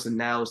 Morrison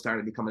now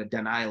started becoming a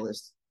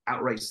denialist,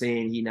 outright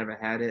saying he never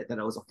had it, that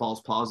it was a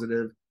false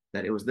positive,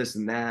 that it was this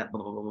and that,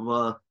 blah, blah, blah,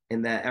 blah,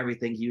 and that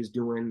everything he was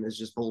doing is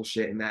just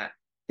bullshit, and that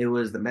it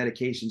was the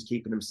medications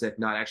keeping him sick,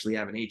 not actually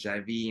having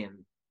HIV and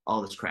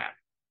all this crap.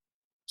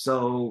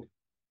 So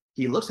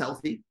he looks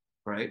healthy,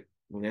 right?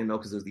 I know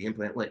because it was the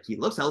implant. Like, he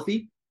looks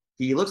healthy.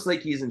 He looks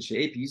like he's in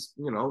shape. He's,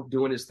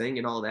 doing his thing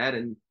and all that.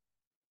 And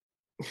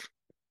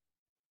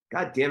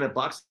God damn it,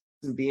 boxing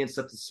being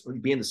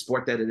the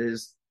sport that it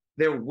is,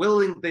 they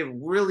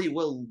really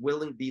will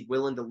be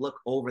willing to look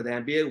over that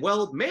and be,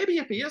 well, maybe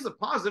if he is a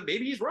positive,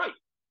 maybe he's right.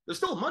 There's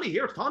still money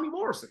here. It's Tommy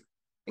Morrison.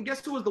 And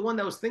guess who was the one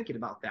that was thinking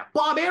about that?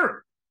 Bob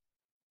Arum.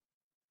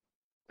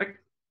 Like,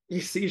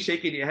 you see you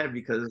shaking your head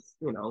because,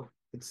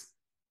 it's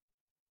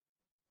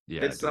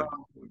yeah.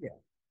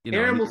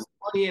 Arum will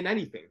money in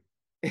anything.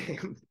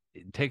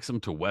 It takes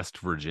him to West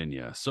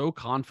Virginia, so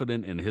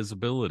confident in his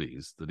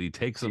abilities that he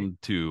takes him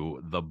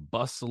to the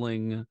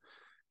bustling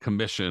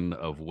commission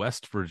of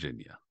West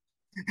Virginia.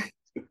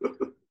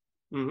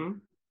 Mm-hmm.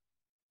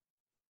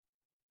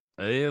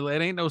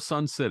 It ain't no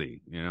Sun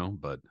City,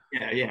 but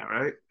yeah,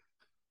 right.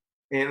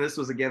 And this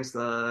was against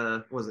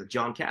was it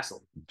John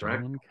Castle?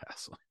 Correct? John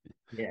Castle,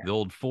 yeah, the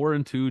old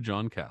 4-2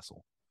 John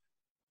Castle.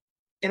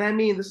 And I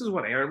mean, this is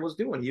what Arum was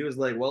doing. He was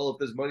like, well, if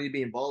there's money to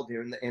be involved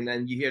here, and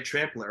then you hear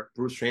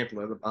Bruce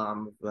Trampler,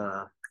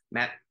 the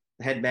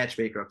head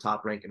matchmaker of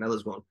Top Rank, and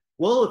others going,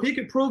 well, if he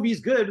could prove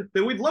he's good,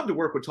 then we'd love to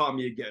work with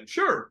Tommy again.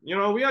 Sure,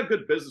 we had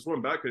good business with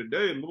him back in the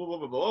day, and blah, blah,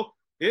 blah, blah.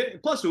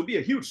 Plus, it would be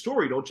a huge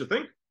story, don't you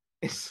think?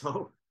 And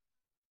so,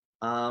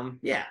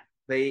 yeah,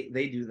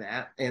 they do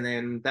that, and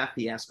then that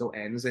fiasco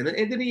ends, and it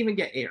didn't even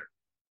get aired.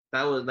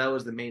 That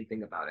was the main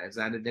thing about it, is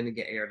that it didn't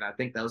get aired. I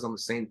think that was on the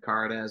same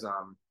card as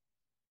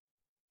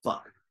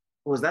fuck.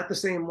 Was that the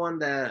same one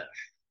that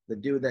the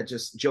dude that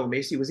just Joe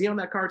Macy, was he on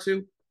that card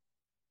too?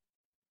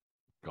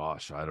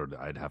 Gosh,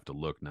 I'd have to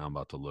look now. I'm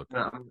about to look.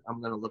 No,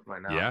 I'm gonna look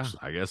right now. Yeah, actually.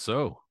 I guess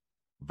so.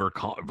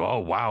 Oh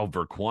wow,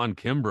 Verquan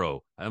Kimbrough.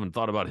 I haven't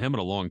thought about him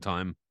in a long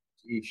time.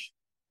 Sheesh.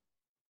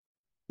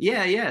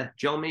 Yeah,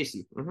 Joe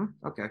Macy.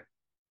 Mm-hmm. Okay.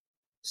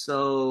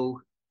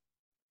 So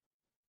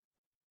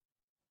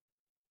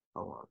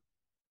hold on.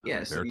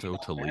 Yeah, Alberto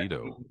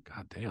Toledo.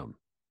 God damn.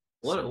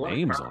 What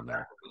names on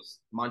there?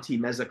 Monty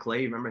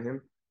Meza-Clay, remember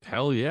him?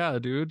 Hell yeah,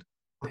 dude.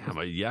 Damn,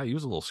 yeah, he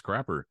was a little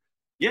scrapper.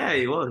 Yeah,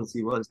 he was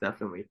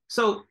definitely.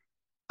 So,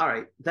 all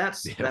right,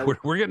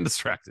 we're getting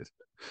distracted.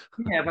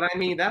 Yeah, but I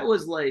mean, that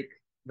was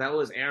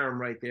Arum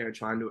right there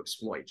trying to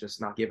exploit,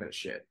 just not giving a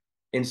shit.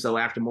 And so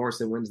after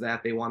Morrison wins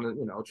that, they want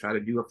to, try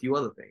to do a few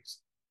other things.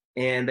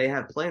 And they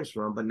have plans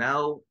for him, but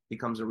now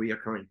becomes a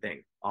reoccurring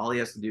thing. All he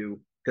has to do,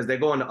 because they're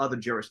going to other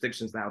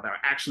jurisdictions now that are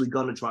actually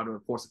going to try to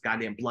enforce a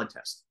goddamn blood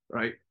test,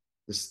 right?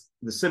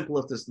 The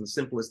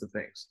simplest of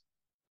things.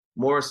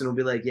 Morrison will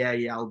be like, yeah,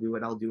 I'll do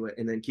it,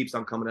 and then keeps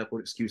on coming up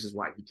with excuses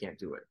why he can't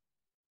do it.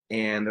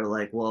 And they're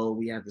like, well,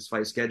 we have this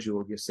fight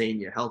scheduled. You're saying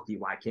you're healthy.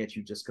 Why can't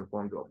you just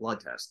conform to a blood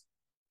test?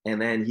 And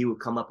then he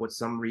would come up with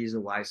some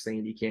reason why,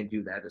 saying he can't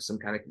do that. There's some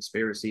kind of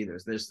conspiracy.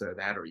 There's this, or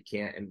that, or he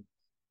can't. And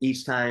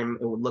each time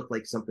it would look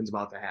like something's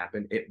about to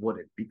happen, it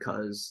wouldn't,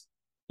 because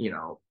he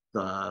wouldn't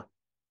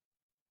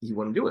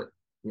do it.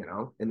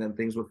 And then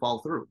things would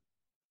fall through.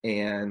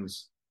 And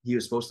he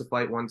was supposed to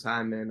fight one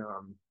time in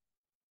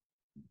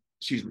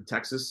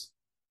Texas,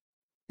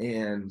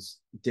 and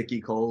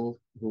Dickie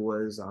Cole, who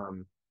was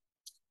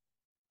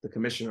the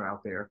commissioner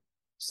out there,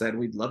 said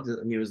we'd love to.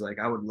 And he was like,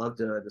 I would love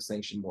to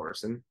sanction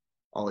Morrison.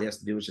 All he has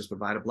to do is just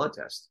provide a blood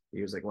test.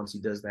 He was like, once he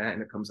does that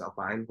and it comes out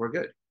fine, we're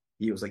good.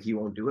 He was like, he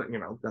won't do it.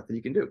 Nothing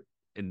he can do.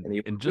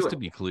 And just to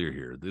be clear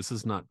here, this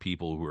is not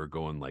people who are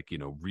going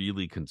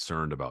really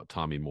concerned about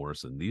Tommy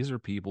Morrison. These are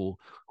people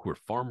who are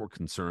far more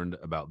concerned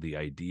about the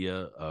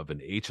idea of an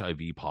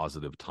HIV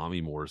positive Tommy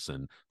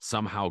Morrison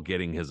somehow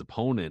getting his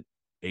opponent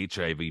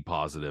HIV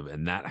positive,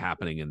 and that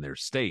happening in their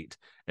state,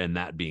 and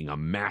that being a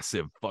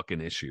massive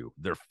fucking issue.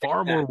 They're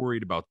far more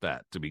worried about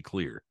that, to be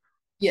clear.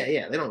 Yeah,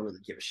 they don't really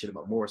give a shit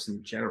about Morrison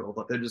in general,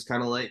 but they're just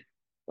kind of like,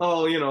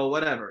 oh,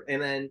 whatever.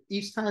 And then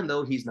each time,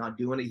 though, he's not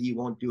doing it. He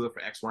won't do it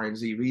for X, Y, and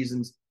Z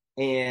reasons.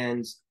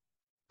 And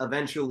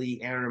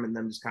eventually, Arum and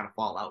them just kind of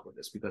fall out with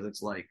this, because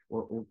it's like,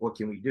 what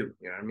can we do?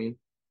 You know what I mean?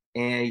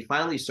 And he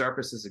finally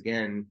surfaces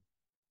again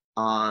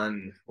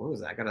on, what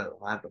was that? I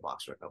have the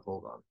box right now.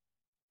 Hold on.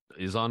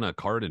 He's on a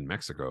card in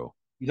Mexico.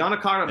 He's on a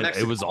card of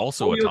Mexico. It was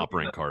also a top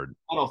rank card.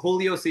 On a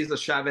Julio Cesar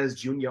Chavez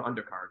Jr.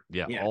 undercard.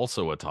 Yeah,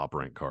 also a top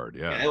rank card.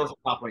 Yeah, it was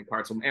a top rank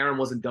card. So Aaron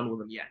wasn't done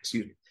with him yet.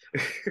 Excuse me.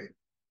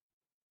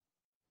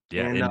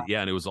 Yeah,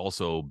 and it was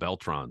also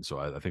Beltran. So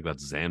I think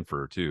that's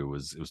Zanfer too.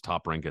 It was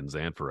top rank in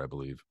Zanfer, I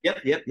believe.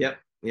 Yep.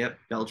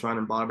 Beltran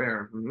and Bob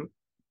Aaron. Mm-hmm.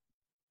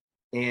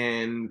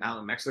 And out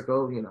in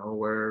Mexico,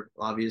 where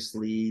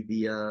obviously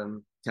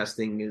the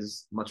testing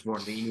is much more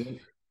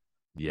lenient.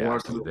 Yeah,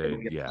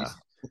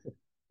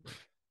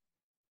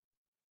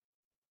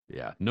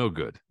 yeah, no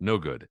good.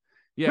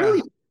 Yeah,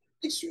 really,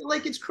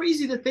 it's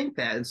crazy to think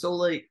that. And so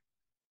like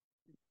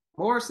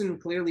Morrison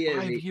clearly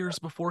 5 years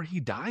before he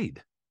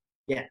died.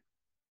 Yeah.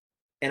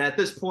 And at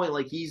this point,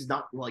 like he's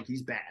not like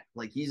he's bad,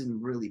 like he's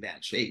in really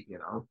bad shape,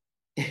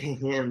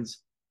 and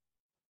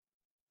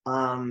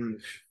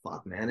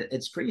fuck man,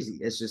 it's crazy.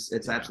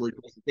 It's absolutely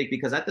crazy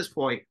because at this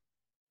point,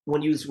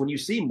 when you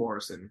see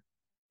Morrison,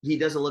 he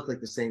doesn't look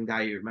like the same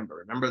guy you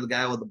remember. Remember the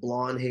guy with the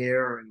blonde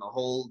hair and the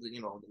whole, the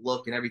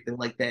look and everything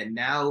like that. And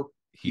now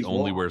he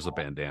only wears a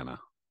bandana.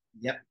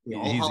 Yep.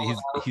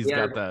 He's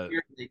got that.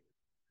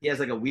 He has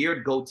like a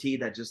weird goatee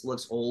that just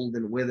looks old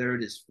and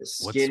withered. His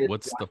skin.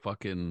 What's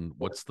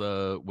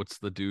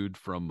the dude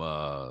from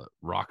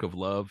Rock of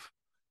Love?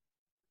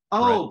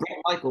 Oh, Brett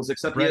Michaels.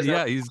 Except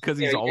Brett, he's because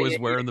he's always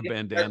wearing the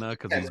bandana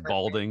because he's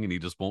balding and he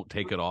just won't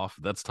take it off.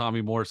 That's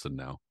Tommy Morrison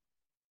now.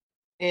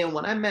 And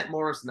when I met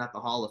Morrison at the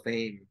Hall of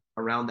Fame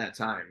around that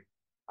time,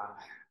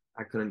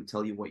 I couldn't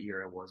tell you what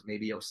year it was,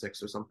 maybe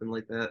 06 or something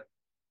like that.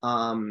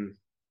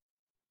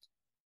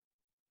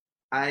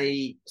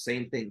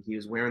 Same thing. He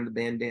was wearing the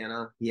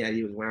bandana. He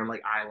was wearing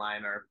like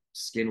eyeliner.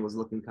 Skin was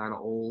looking kind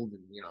of old,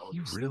 and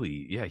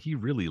he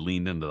really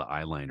leaned into the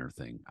eyeliner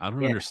thing. I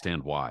don't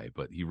understand why,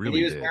 but he really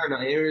did.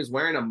 He was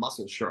wearing a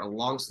muscle shirt, a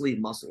long sleeve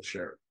muscle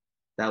shirt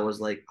that was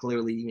like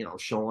clearly,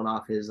 showing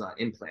off his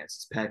implants,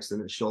 his pecs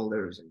and his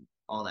shoulders and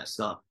all that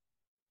stuff.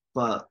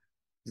 But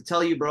to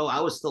tell you, bro, I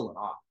was still in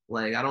awe.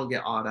 Like I don't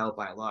get awed out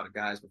by a lot of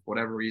guys, but for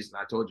whatever reason,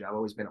 I told you I've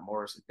always been a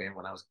Morrison fan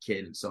when I was a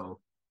kid, and so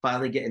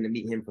finally getting to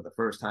meet him for the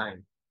first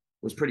time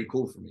was pretty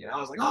cool for me. And I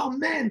was like, oh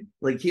man,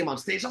 like he came on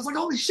stage. I was like,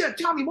 holy shit,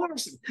 Tommy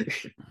Morrison.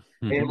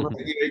 And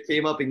he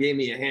came up and gave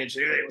me a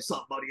handshake. Hey, what's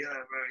up, buddy?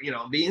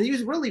 He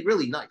was really,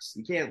 really nice.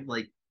 You can't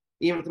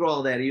even through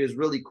all that, he was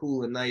really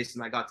cool and nice.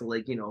 And I got to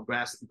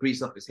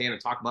grease up his hand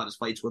and talk about his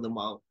fights with him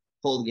while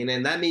holding it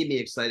in. That made me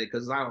excited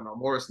because I don't know,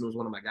 Morrison was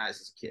one of my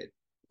guys as a kid.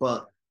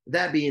 But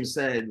that being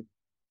said,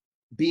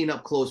 being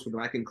up close with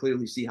him, I can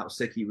clearly see how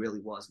sick he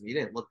really was. And he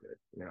didn't look good,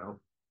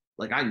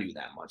 Like I knew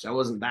that much. I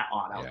wasn't that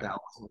odd out that I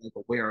wasn't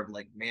aware of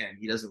man,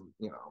 he doesn't,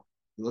 he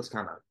looks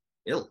kind of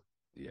ill.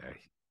 Yeah,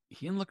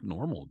 he didn't look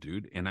normal,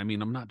 dude. And I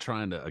mean, I'm not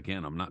trying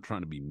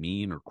to be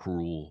mean or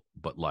cruel,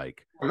 but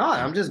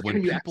I'm just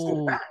giving you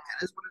actual fact.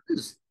 That is what it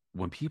is.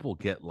 When people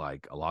get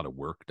a lot of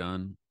work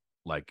done,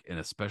 and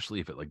especially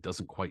if it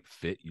doesn't quite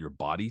fit your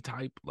body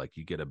type,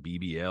 you get a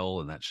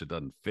BBL and that shit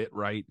doesn't fit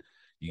right,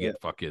 you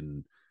get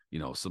fucking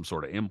some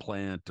sort of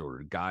implant,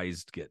 or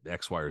guys get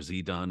X, Y, or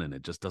Z done and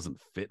it just doesn't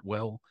fit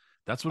well.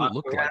 That's what it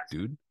looked like,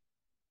 dude.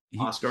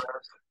 Oscar.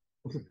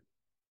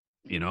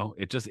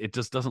 It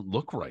just doesn't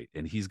look right.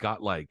 And he's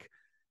got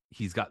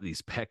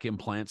these pec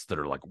implants that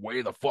are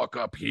way the fuck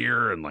up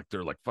here, and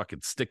they're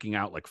fucking sticking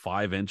out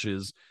 5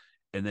 inches.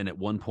 And then at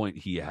one point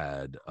he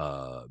had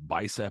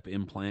bicep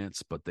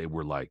implants, but they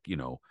were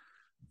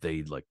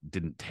they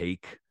didn't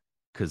take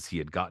because he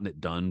had gotten it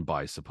done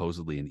by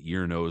supposedly an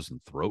ear, nose,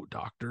 and throat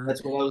doctor.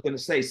 That's what I was going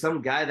to say.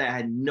 Some guy that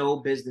had no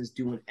business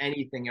doing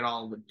anything at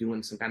all with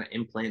doing some kind of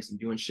implants and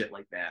doing shit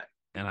like that.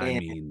 And I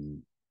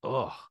mean,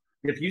 ugh.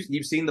 If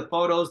you've seen the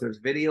photos, there's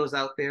videos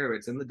out there.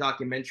 It's in the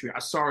documentary. I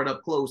saw it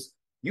up close.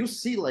 You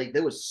see,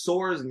 there was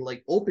sores and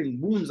open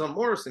wounds on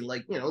Morrison,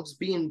 just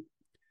being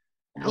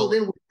held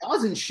in with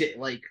gauze and shit.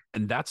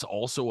 And that's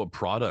also a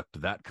product,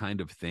 that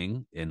kind of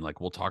thing. And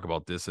we'll talk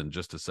about this in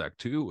just a sec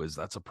too, is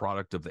that's a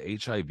product of the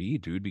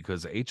HIV, dude,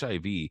 because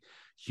HIV,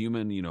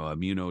 human,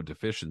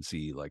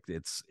 immunodeficiency,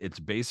 it's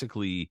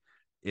basically,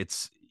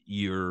 it's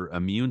your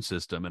immune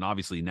system. And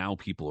obviously now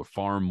people are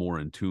far more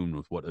in tune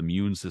with what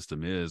immune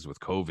system is with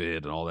COVID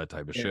and all that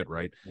type of shit,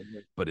 right?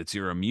 But it's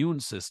your immune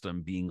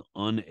system being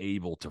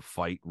unable to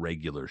fight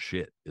regular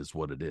shit is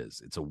what it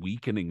is. It's a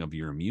weakening of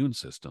your immune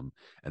system.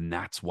 And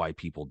that's why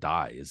people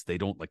die, is they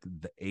don't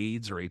the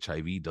AIDS or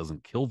HIV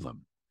doesn't kill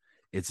them.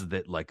 It's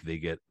that they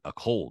get a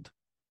cold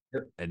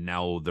and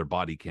now their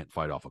body can't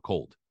fight off a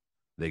cold.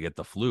 They get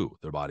the flu.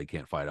 Their body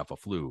can't fight off a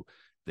flu.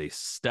 They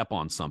step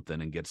on something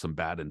and get some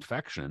bad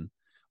infection.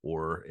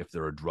 Or if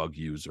they're a drug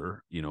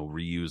user,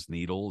 reuse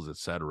needles,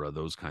 etc.,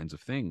 those kinds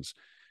of things.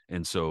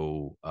 And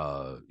so,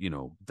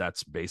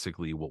 that's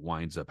basically what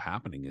winds up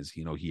happening is,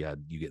 you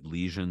get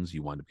lesions,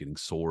 you wind up getting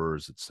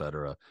sores,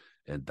 etc.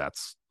 And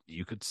that's,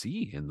 you could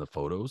see in the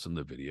photos and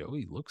the video,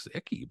 he looks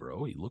icky,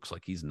 bro. He looks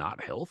like he's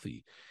not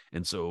healthy.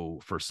 And so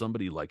for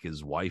somebody like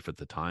his wife at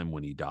the time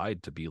when he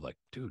died to be like,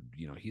 dude,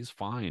 he's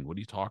fine. What are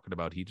you talking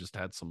about? He just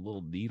had some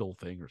little needle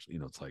thing or,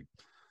 it's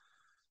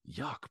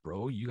yuck,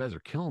 bro. You guys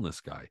are killing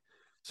this guy.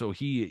 So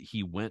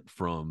he went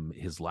from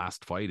his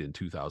last fight in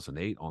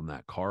 2008 on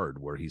that card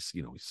where he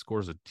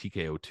scores a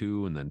TKO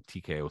 2 and then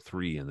TKO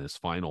 3 in this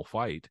final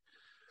fight,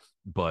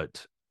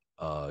 but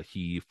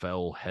he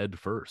fell head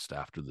first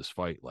after this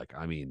fight. Like,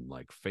 I mean,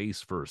 like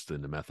face first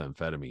into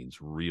methamphetamines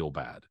real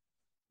bad.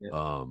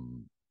 Yeah.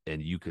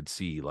 And you could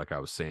see, like I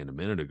was saying a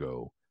minute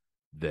ago,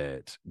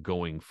 that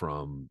going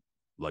from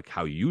like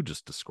how you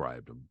just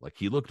described him, like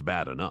he looked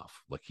bad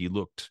enough. Like he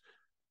looked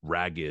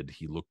ragged.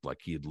 He looked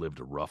like he had lived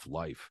a rough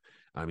life.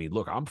 I mean,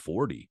 look, I'm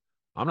 40.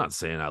 I'm not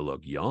saying I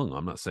look young.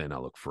 I'm not saying I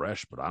look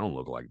fresh, but I don't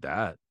look like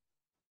that.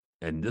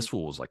 And this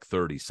fool was like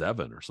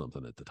 37 or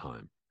something at the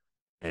time.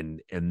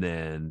 And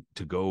then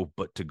to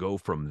go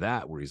from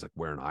that, where he's like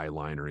wearing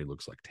eyeliner, he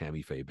looks like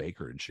Tammy Faye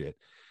Baker and shit,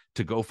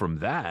 to go from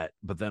that,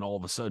 but then all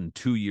of a sudden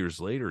 2 years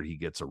later he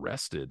gets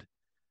arrested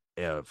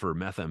for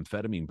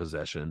methamphetamine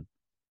possession,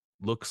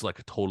 looks like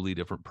a totally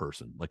different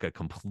person, like a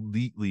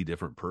completely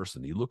different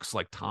person. He looks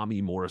like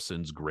Tommy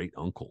Morrison's great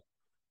uncle.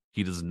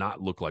 He does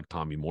not look like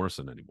Tommy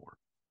Morrison anymore.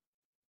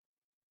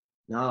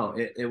 No,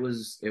 it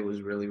was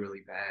really,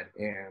 really bad.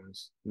 And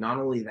not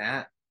only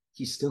that,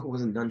 he still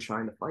wasn't done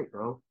trying to fight,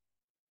 bro.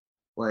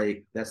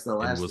 Like that's the And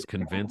last was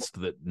thing. convinced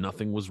that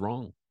nothing was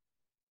wrong.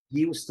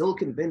 He was still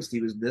convinced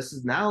this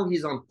is now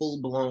he's on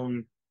full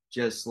blown,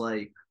 just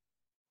like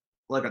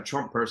a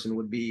Trump person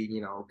would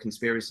be,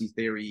 conspiracy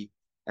theory.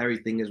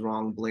 Everything is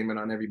wrong. Blame it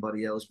on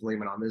everybody else.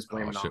 Blame it on this.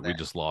 Blame Oh it on shit, we that.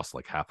 just lost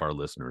like half our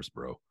listeners,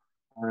 bro.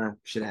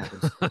 Shit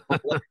happens.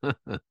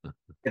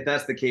 If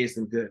that's the case,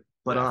 then good.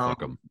 But Yeah, fuck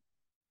them.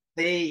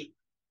 they,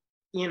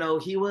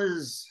 he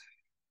was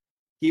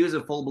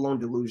a full blown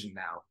delusion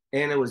now,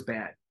 and it was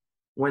bad.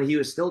 When he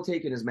was still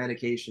taking his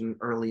medication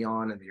early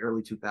on in the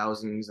early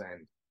 2000s,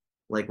 and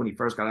like when he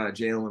first got out of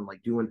jail and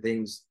like doing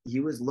things, he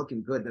was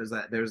looking good. There's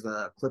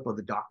the clip of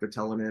the doctor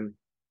telling him,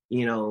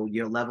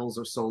 your levels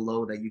are so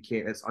low that you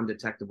can't, it's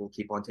undetectable.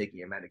 Keep on taking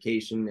your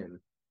medication and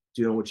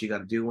doing what you got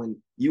to do. And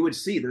you would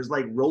see there's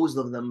like rows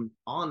of them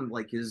on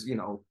like his,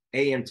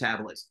 AM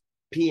tablets,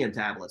 PM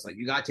tablets. Like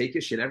you got to take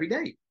your shit every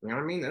day. You know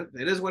what I mean?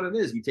 It is what it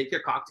is. You take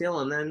your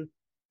cocktail and then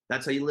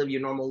that's how you live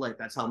your normal life.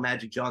 That's how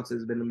Magic Johnson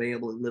has been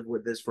able to live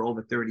with this for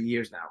over 30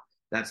 years now.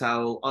 That's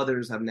how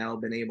others have now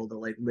been able to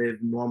like live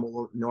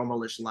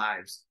normalish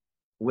lives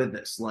with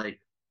this. Like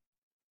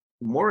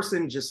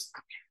Morrison just,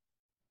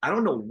 I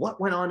don't know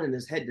what went on in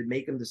his head to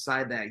make him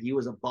decide that he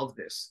was above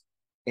this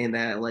and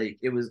that like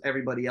it was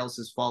everybody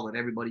else's fault and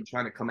everybody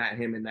trying to come at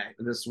him and that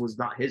this was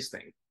not his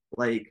thing.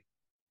 Like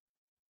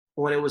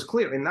when it was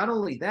clear. And not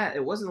only that,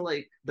 it wasn't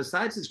like,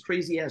 besides his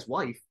crazy ass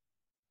wife,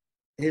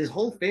 his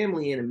whole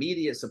family and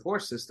immediate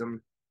support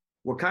system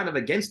were kind of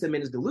against him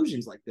in his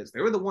delusions like this.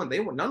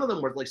 None of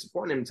them were like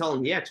supporting him and telling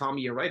him, yeah,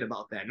 Tommy, you're right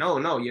about that.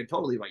 No, you're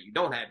totally right. You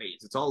don't have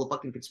AIDS. It's all a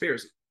fucking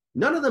conspiracy.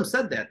 None of them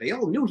said that. They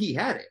all knew he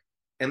had it.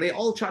 And they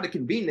all tried to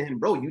convene to him,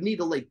 bro, you need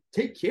to like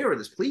take care of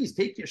this. Please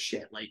take your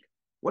shit. Like,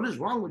 what is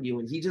wrong with you?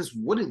 And he just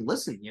wouldn't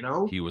listen,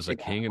 He was a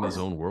king in his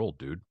own world,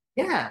 dude.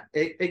 Yeah,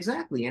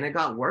 exactly. And it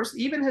got worse.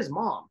 Even his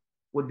mom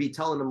would be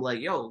telling him, like,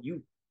 yo,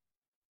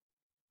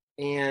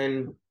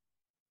 and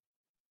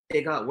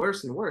it got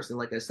worse and worse. And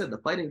like I said, the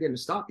fighting didn't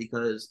stop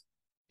because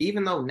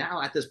even though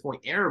now at this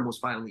point Aaron was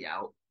finally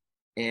out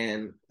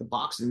and the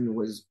boxing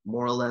was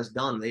more or less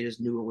done, they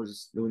just knew there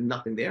was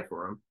nothing there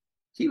for him.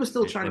 He was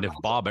still trying and to. And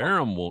if Bob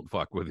Arum won't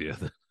fuck with you,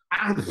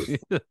 I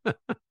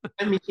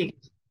mean,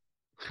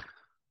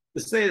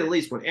 to say the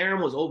least, when Aaron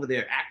was over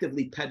there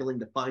actively peddling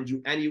to find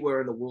you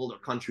anywhere in the world or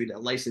country to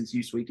license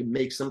you so he can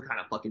make some kind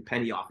of fucking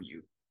penny off of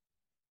you,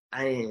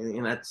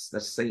 that's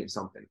saying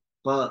something.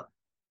 But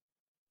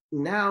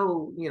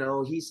now,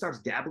 he starts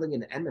dabbling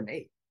in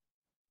MMA.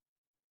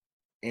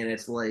 And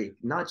it's like,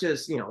 not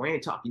just, we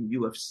ain't talking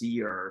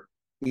UFC or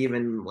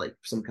even like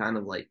some kind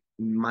of like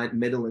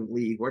middling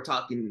league. We're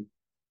talking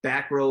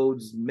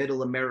backroads,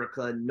 middle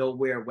America,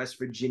 nowhere, West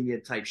Virginia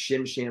type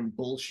shim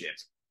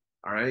bullshit.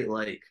 All right.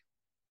 Like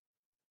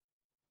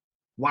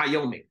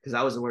Wyoming, because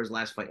that was where his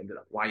last fight ended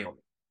up. Wyoming.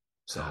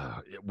 So,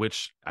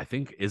 which I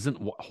think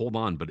isn't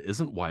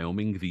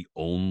Wyoming the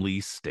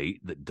only state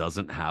that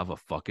doesn't have a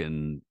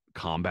fucking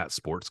combat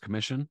sports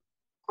commission?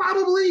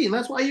 Probably, and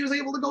that's why he was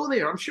able to go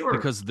there, I'm sure.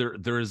 Because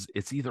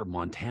it's either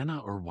Montana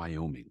or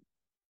Wyoming.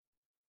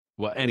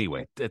 Well,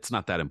 anyway, it's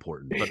not that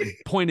important. But the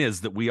point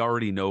is that we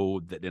already know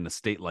that in a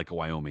state like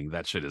Wyoming,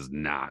 that shit is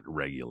not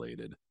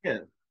regulated. Yeah,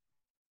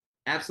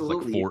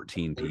 absolutely. It's like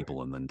 14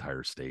 people in the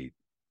entire state.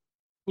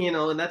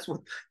 And that's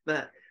what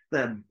that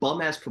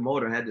bum ass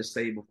promoter had to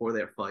say before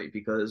their fight,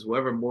 because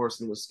whoever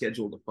Morrison was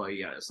scheduled to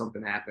fight,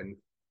 something happened.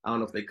 I don't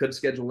know if they could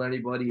schedule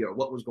anybody or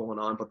what was going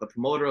on, but the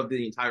promoter of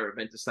the entire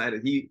event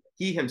decided he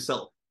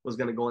himself was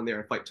going to go in there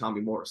and fight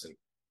Tommy Morrison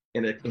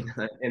in a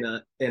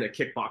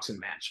kickboxing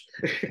match.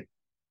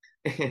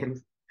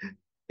 and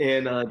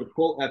the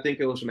quote, I think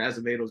it was from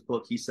Azevedo's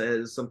book, he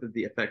says something to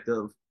the effect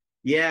of,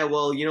 yeah,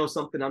 well,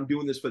 something, I'm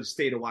doing this for the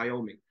state of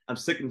Wyoming. I'm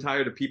sick and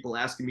tired of people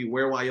asking me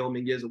where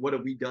Wyoming is or what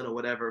have we done or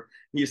whatever.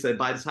 He said,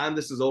 by the time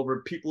this is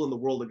over, people in the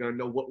world are going to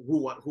know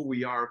who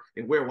we are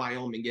and where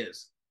Wyoming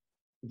is.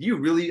 Do you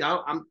really?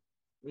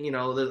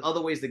 there's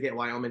other ways to get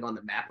Wyoming on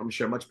the map. I'm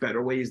sure much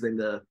better ways than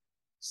to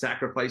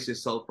sacrifice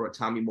yourself for a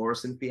Tommy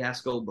Morrison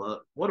fiasco.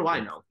 But what do I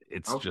know?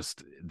 It's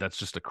just that's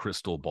just a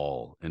crystal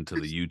ball into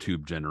the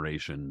YouTube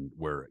generation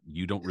where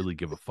you don't really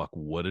give a fuck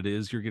what it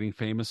is you're getting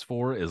famous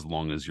for as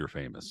long as you're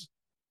famous.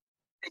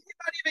 You're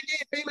not even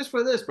getting famous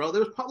for this, bro.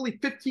 There was probably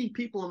 15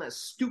 people in that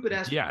stupid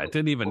ass. Yeah, it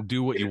didn't even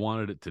do what you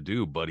wanted it to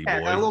do, buddy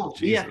boy. A little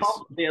Jesus.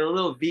 a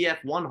little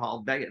VF1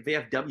 hall,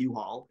 VFW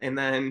hall, and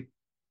then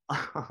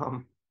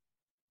I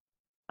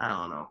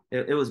don't know.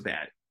 It was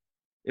bad.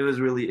 It was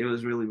really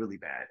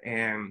bad,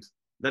 and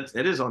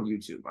it is on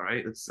YouTube. All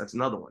right, that's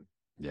another one.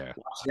 Yeah,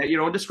 watch it at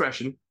your own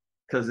discretion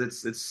because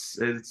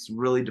it's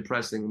really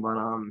depressing.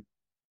 But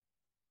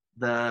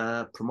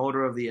the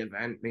promoter of the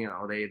event,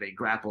 they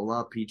grapple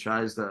up. He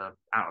tries to,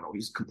 I don't know,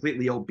 he's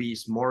completely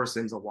obese.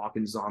 Morrison's a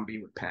walking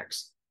zombie with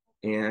pecs,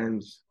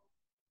 and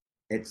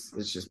it's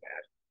just bad.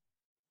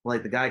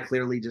 Like the guy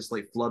clearly just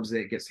like flubs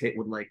it, gets hit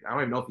with like, I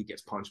don't even know if he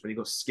gets punched, but he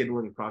goes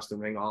skiddling across the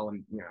ring, all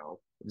and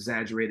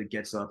exaggerated,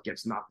 gets up,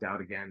 gets knocked out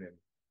again, and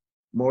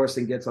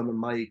Morrison gets on the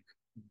mic,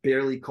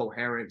 barely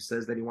coherent,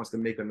 says that he wants to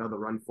make another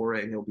run for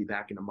it and he'll be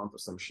back in a month or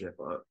some shit,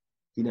 but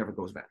he never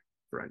goes back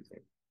for anything.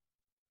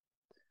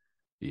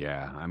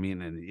 Yeah, I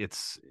mean, and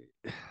it's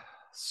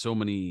so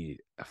many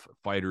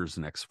fighters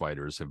and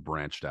ex-fighters have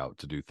branched out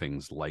to do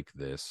things like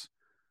this,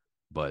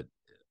 but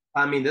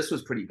I mean, this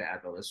was pretty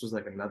bad though. This was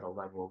like another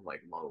level of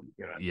like low,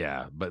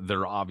 Yeah, but there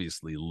are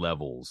obviously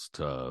levels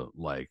to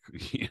like,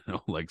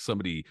 like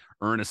somebody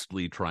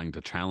earnestly trying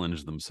to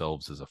challenge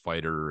themselves as a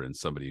fighter and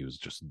somebody who's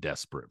just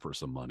desperate for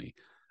some money.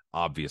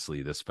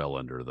 Obviously, this fell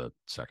under the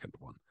second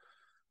one.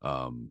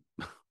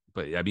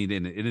 But I mean,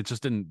 and it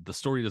just didn't. The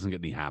story doesn't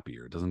get any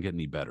happier. It doesn't get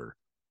any better.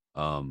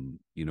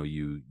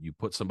 You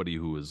put somebody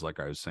who is, like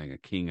I was saying, a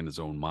king in his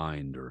own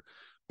mind or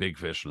big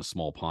fish in a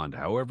small pond,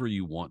 however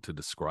you want to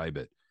describe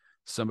it,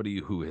 somebody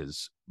who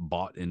has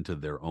bought into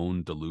their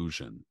own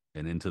delusion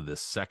and into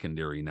this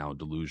secondary now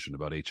delusion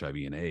about HIV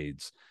and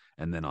AIDS.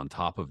 And then on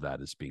top of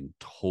that is being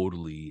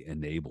totally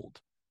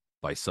enabled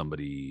by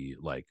somebody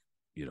like,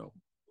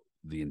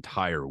 the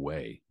entire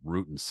way,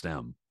 root and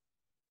stem.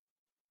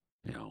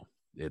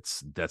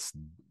 That's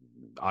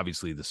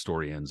obviously the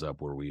story ends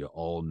up where we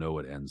all know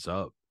it ends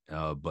up.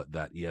 But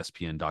that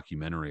ESPN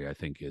documentary, I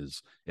think,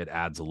 it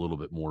adds a little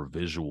bit more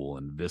visual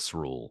and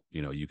visceral.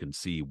 You can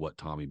see what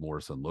Tommy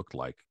Morrison looked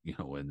like,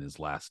 in his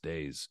last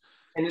days.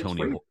 And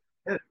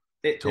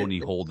Tony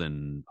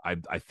Holden,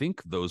 I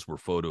think those were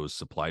photos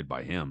supplied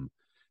by him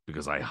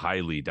because I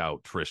highly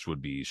doubt Trish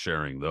would be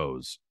sharing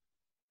those.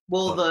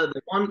 Well,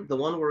 the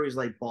one where he's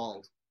like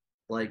bald,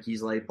 like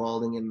he's like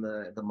balding in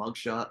the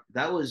mugshot,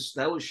 that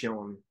was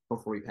shown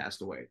before he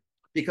passed away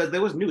because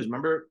there was news.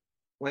 Remember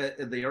when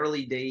the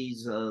early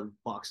days of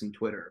boxing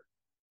Twitter,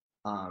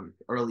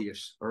 earlier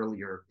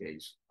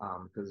days,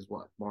 because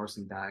what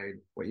Morrison died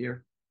what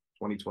year?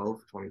 2012,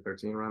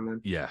 2013, around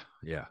then. Yeah.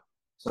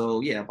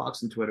 So yeah,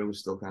 boxing Twitter was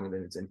still kind of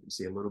in its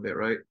infancy a little bit,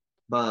 right?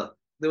 But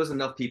there was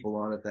enough people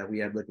on it that we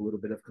had like a little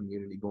bit of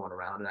community going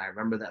around, and I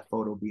remember that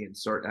photo being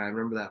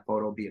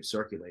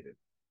circulated,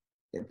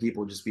 and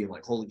people just being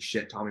like, "Holy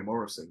shit, Tommy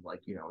Morrison!"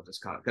 Like,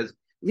 just kind of, because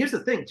here's the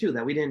thing too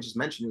that we didn't just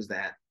mention is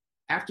that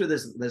after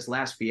this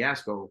last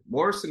fiasco,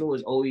 Morrison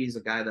was always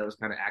a guy that was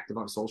kind of active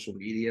on social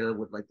media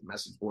with like the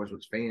message boards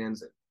with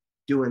fans and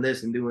doing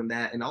this and doing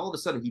that, and all of a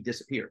sudden he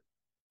disappeared,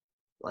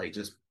 like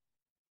just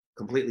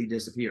completely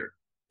disappeared.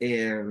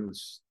 And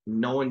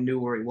no one knew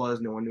where he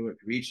was. No one knew it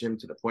could reach him,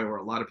 to the point where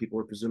a lot of people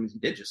were presuming he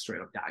did just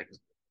straight up die because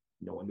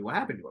no one knew what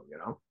happened to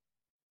him,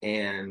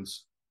 And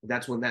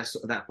that's when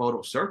that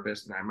photo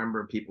surfaced. And I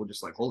remember people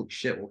just like, holy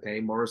shit,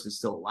 okay, Morrison's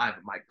still alive.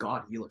 But my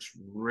God, he looks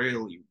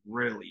really,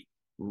 really,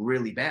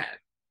 really bad.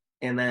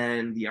 And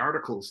then the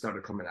articles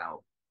started coming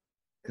out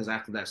because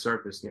after that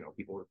surfaced,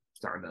 people were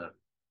starting to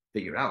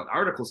figure it out.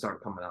 Articles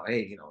started coming out.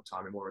 Hey,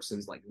 Tommy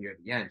Morrison's like near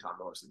the end. Tommy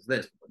Morrison's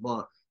this, blah,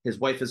 blah. His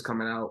wife is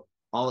coming out.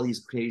 All these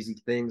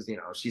crazy things,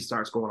 she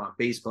starts going on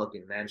Facebook,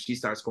 and then she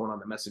starts going on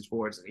the message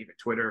boards and even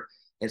Twitter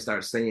and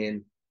starts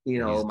saying, he's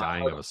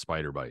dying of a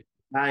spider bite.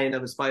 Dying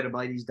of a spider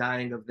bite. He's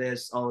dying of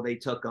this. Oh, they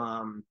took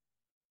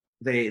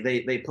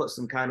they put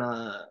some kind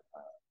of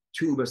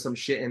tube or some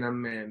shit in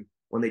him, and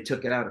when they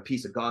took it out, a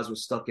piece of gauze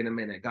was stuck in him,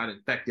 and it got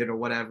infected or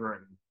whatever,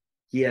 and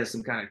he has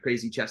some kind of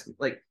crazy chest,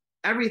 like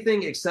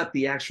everything except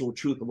the actual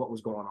truth of what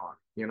was going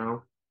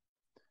on.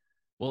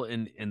 Well,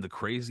 and the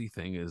crazy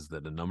thing is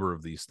that a number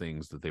of these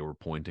things that they were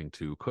pointing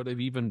to could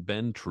have even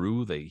been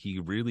true. He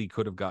really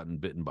could have gotten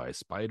bitten by a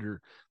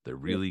spider. There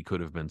really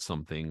could have been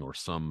something or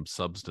some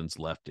substance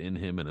left in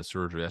him in a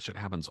surgery. That shit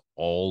happens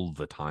all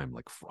the time,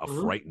 like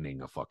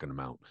frightening a fucking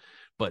amount.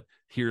 But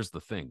here's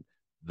the thing.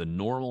 The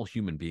normal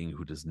human being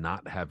who does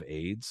not have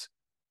AIDS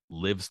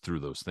lives through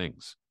those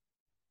things.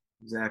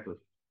 Exactly.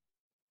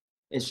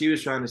 And she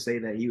was trying to say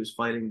that he was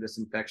fighting this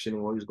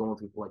infection while he was going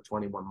through for like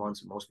 21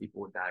 months, and most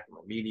people would die from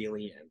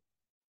immediately. And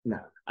no,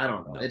 I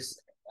don't know.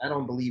 I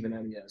don't believe in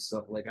any of that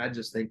stuff. Like, I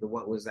just think that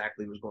what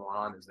exactly was going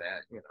on is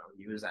that,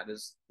 he was at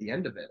the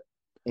end of it.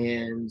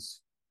 And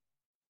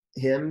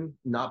him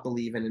not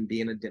believing and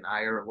being a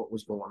denier of what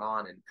was going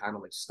on and kind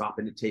of like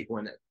stopping to take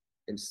one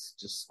and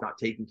just not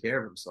taking care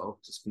of himself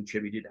just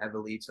contributed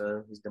heavily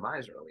to his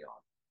demise early on.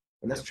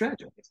 And that's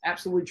tragic. It's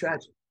absolutely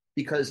tragic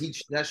because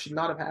that should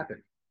not have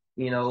happened.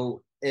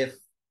 If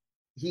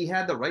he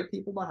had the right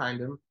people behind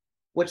him,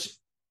 which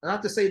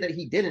not to say that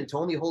he didn't.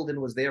 Tony Holden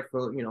was there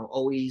for,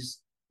 always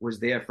was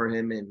there for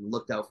him and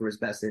looked out for his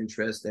best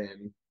interest.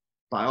 And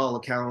by all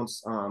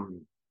accounts,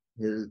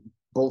 his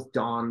both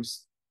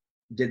Dons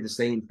did the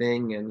same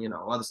thing and,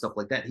 other stuff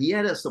like that. He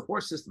had a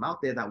support system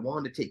out there that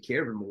wanted to take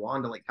care of him,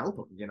 wanted to like help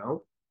him.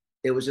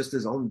 It was just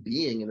his own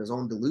being and his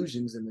own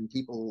delusions. And then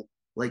people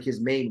like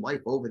his main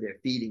wife over there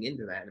feeding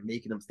into that and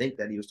making him think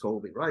that he was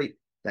totally right.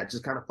 That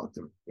just kind of fucked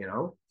him,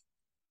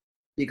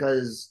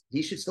 because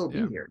he should still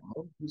be here.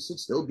 He should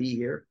still be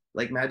here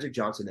like Magic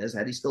Johnson is.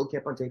 Had he still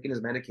kept on taking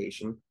his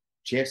medication,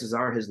 chances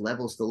are his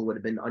level still would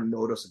have been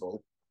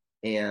unnoticeable.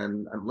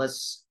 And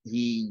unless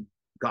he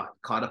got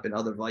caught up in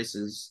other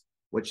vices,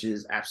 which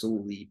is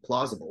absolutely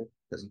plausible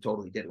because he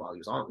totally did while he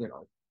was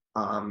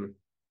on,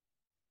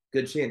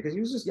 good chance because he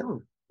was just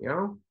young,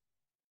 young.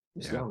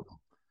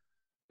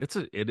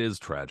 It is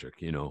tragic,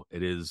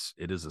 it is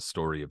a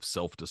story of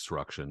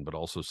self-destruction, but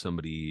also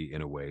somebody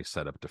in a way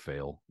set up to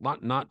fail.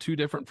 Not too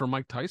different from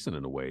Mike Tyson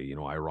in a way,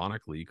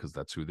 ironically, because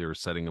that's who they're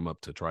setting him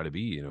up to try to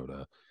be,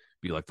 to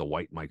be like the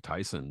white Mike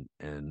Tyson.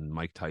 And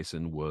Mike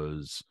Tyson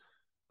was,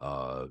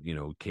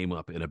 came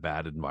up in a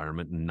bad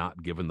environment and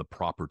not given the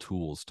proper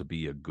tools to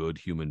be a good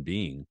human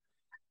being.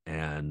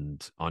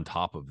 And on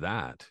top of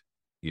that,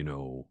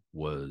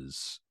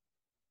 was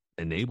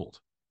enabled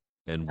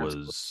and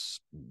was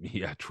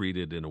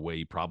treated in a way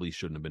he probably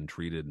shouldn't have been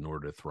treated in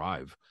order to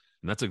thrive.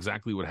 And that's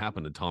exactly what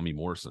happened to Tommy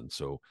Morrison.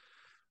 So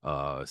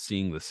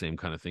seeing the same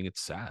kind of thing,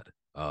 it's sad.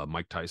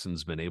 Mike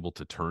Tyson's been able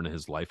to turn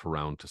his life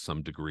around to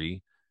some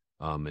degree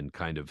and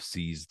kind of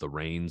seize the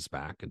reins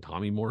back. And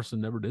Tommy Morrison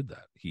never did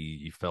that.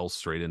 He fell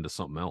straight into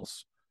something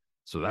else.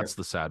 So that's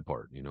the sad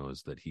part,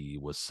 is that he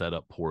was set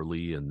up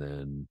poorly and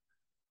then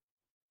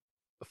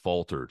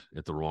faltered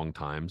at the wrong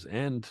times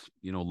and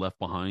left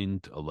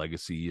behind a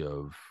legacy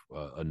of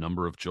a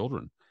number of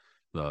children,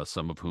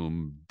 some of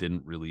whom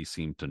didn't really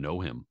seem to know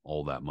him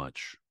all that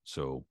much.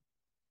 So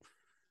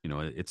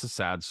it's a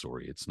sad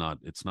story. It's not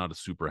a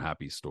super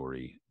happy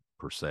story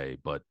per se,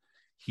 but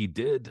he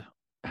did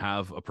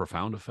have a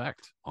profound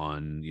effect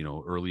on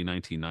early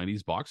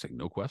 1990s boxing,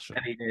 no question.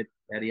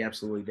 That he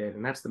absolutely did.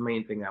 And that's the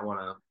main thing I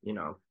want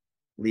to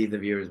leave the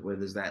viewers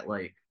with is that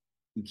like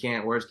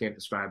words can't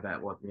describe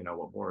that what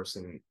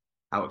Morrison,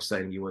 how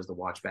exciting he was to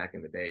watch back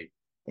in the day.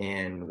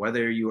 And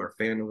whether you were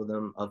a fan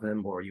of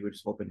him or you were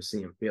just hoping to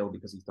see him fail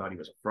because he thought he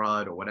was a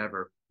fraud or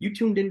whatever, you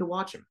tuned in to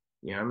watch him.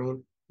 You know what I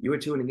mean? You were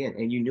tuning in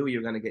and you knew you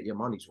were going to get your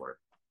money's worth.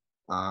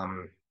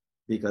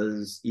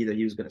 Because either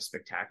he was going to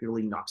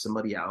spectacularly knock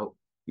somebody out,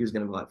 he was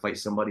going to fight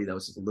somebody that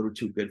was just a little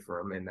too good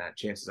for him, and that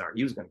chances are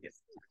he was going to get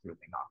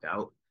spectacularly knocked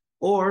out,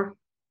 or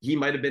he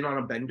might have been on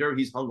a bender.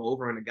 He's hung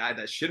over, and a guy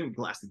that shouldn't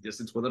last the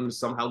distance with him is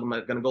somehow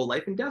going to go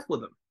life and death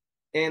with him.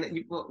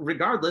 And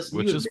regardless,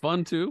 which is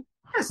fun too.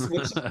 Yes,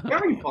 which is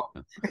very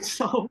fun.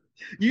 So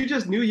you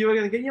just knew you were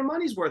going to get your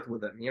money's worth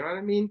with him. You know what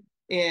I mean?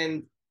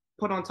 And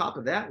put on top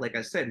of that, like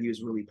I said, he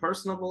was really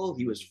personable.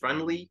 He was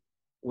friendly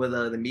with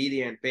the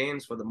media and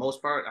fans for the most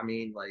part. I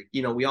mean,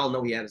 we all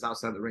know he had his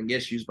outside the ring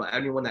issues, but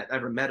anyone that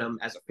ever met him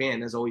as a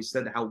fan has always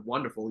said how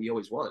wonderful he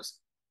always was.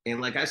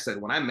 And like I said,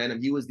 when I met him,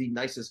 he was the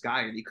nicest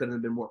guy, and he couldn't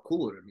have been more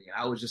cooler to me. And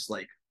I was just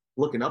like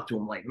looking up to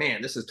him, like,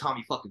 man, this is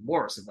Tommy fucking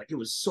Morrison. Like, it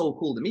was so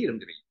cool to meet him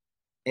to me.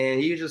 And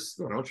he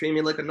just, treated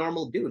me like a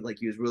normal dude. Like,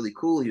 he was really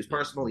cool. He was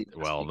personal.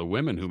 The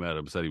women who met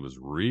him said he was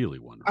really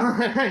wonderful.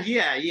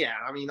 Yeah.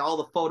 I mean, all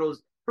the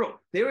photos. Bro,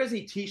 there is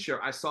a T-shirt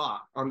I saw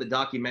on the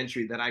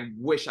documentary that I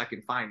wish I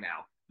could find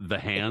now. The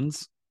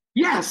hands?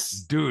 Yes!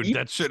 Dude,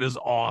 that shit is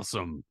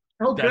awesome.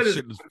 That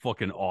shit is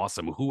fucking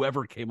awesome.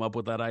 Whoever came up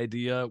with that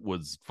idea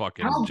was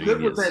fucking genius. How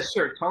good was that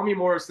shirt? Tommy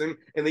Morrison,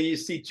 and then you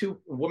see two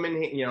women,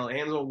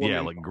 hands on women.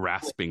 Yeah, like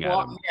grasping at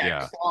him.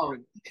 Yeah.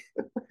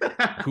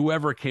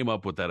 Whoever came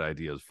up with that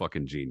idea is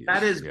fucking genius.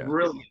 That is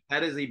brilliant.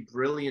 That is a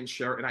brilliant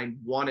shirt, and I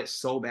want it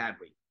so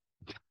badly.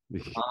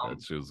 That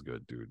shit was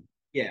good, dude.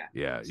 Yeah.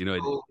 Yeah,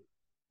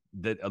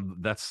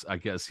 that's I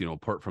guess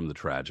apart from the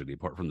tragedy,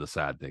 apart from the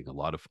sad thing, a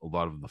lot of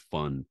the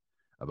fun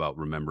about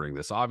remembering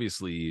this.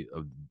 Obviously,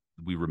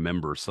 we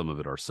remember some of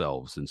it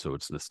ourselves, and so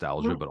it's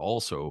nostalgia, but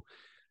also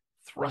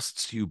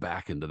thrusts you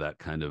back into that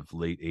kind of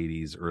late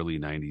 80s, early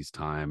 90s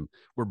time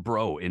where,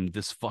 bro, in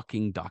this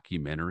fucking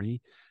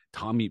documentary,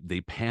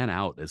 they pan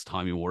out as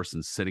Tommy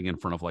Morrison sitting in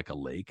front of like a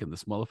lake, and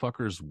this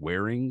motherfucker's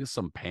wearing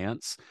some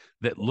pants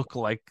that look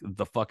like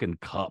the fucking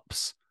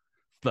cups.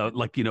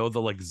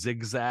 The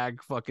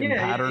zigzag fucking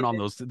pattern on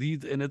those,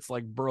 and it's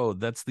like, bro,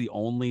 that's the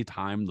only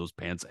time those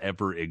pants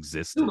ever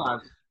existed.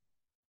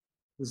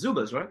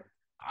 Zubas, right?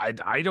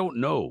 I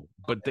don't know,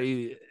 but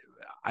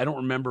I don't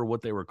remember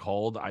what they were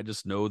called. I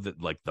just know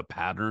that like the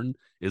pattern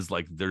is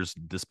like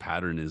this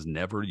pattern is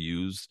never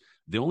used.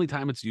 The only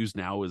time it's used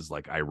now is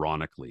like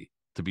ironically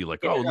to be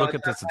like, Yeah, oh, no, look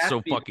at this. It's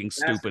so fucking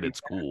stupid. It's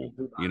cool.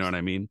 You know what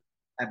I mean?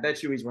 I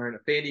bet you he's wearing a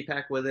fanny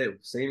pack with it.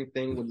 Same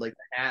thing with like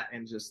the hat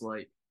and just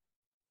like,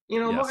 you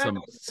know, Yeah,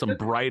 more some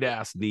bright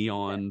ass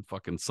neon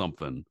fucking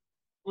something.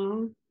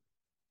 mm-hmm.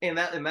 And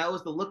that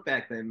was the look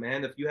back then,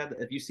 man. If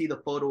you see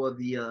the photo of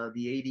the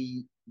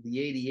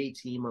 88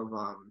 team of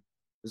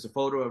there's a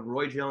photo of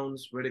Roy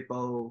Jones, Riddick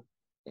Bowe,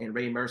 and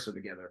Ray Mercer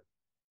together.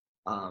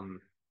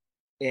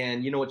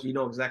 And you know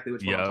exactly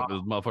which one I'm Yeah, talking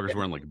those motherfuckers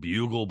wearing like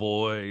Bugle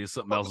Boy,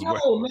 something else is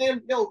wearing. Yo,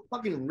 man, yo,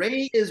 fucking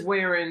Ray is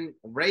wearing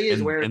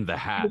And the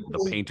hat,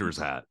 the painter's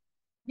hat.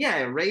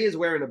 Yeah, Ray is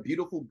wearing a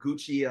beautiful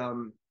Gucci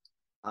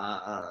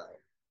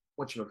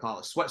what you would call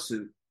it,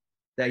 sweatsuit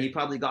that he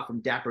probably got from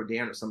Dapper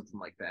Dan or something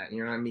like that.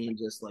 You know what I mean?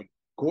 Just like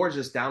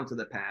gorgeous down to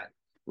the pad.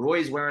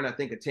 Roy's wearing, I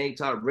think, a tank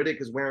top. Riddick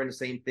is wearing the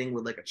same thing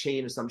with like a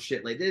chain or some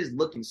shit. Like, this is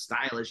looking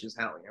stylish as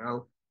hell, you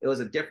know? It was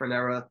a different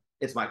era.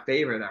 It's my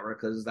favorite era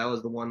because that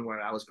was the one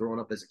where I was growing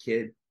up as a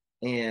kid.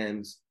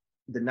 And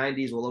the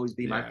 90s will always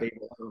be my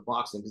favorite era of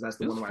boxing because that's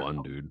the one where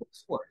fun, dude.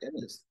 Sport. It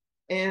is.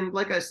 And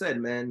like I said,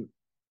 man,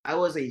 I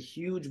was a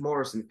huge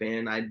Morrison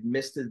fan. I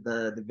missed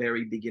the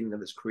very beginning of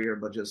his career,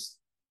 but just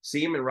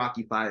see him in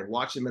Rocky V,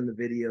 watch him in the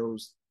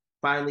videos,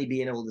 finally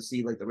being able to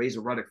see like the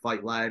Razor Ruddock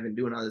fight live and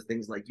doing other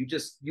things, like you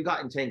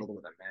got entangled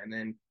with him, man.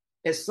 And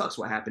it sucks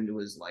what happened to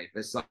his life.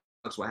 It sucks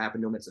what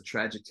happened to him. It's a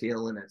tragic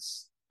tale and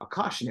it's a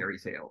cautionary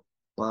tale.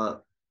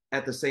 But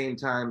at the same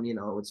time, you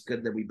know, it's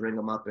good that we bring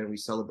him up and we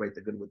celebrate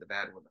the good with the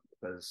bad with him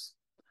because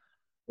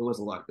it was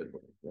a lot good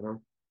with him, you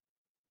know?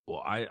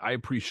 Well, I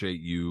appreciate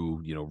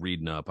you,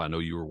 reading up. I know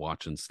you were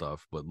watching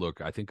stuff, but look,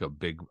 I think a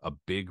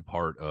big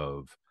part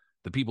of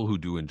the people who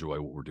do enjoy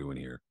what we're doing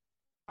here,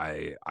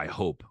 I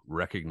hope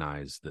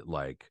recognize that,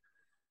 like,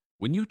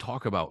 when you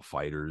talk about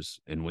fighters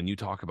and when you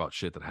talk about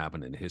shit that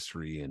happened in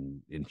history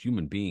and in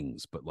human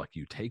beings, but like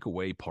you take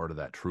away part of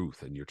that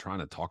truth and you're trying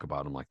to talk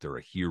about them like they're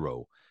a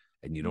hero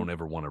and you don't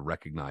ever want to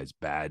recognize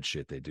bad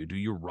shit they do,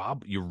 you're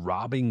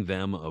robbing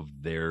them of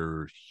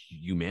their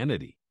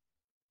humanity.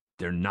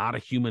 They're not a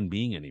human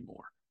being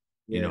anymore.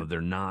 Yeah.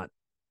 They're not.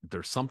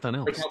 There's something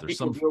else. Like how There's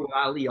people do with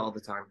Ali all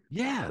the time.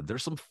 Yeah,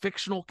 there's some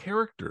fictional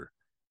character.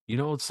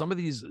 Some of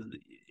these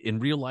in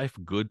real life,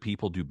 good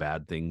people do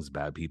bad things,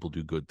 bad people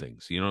do good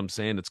things. You know what I'm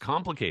saying? It's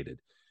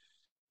complicated.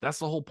 That's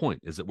the whole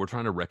point, is that we're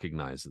trying to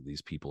recognize that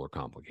these people are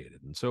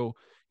complicated. And so,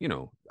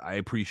 I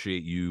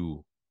appreciate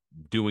you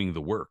doing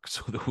the work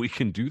so that we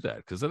can do that,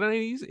 because it ain't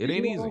easy. It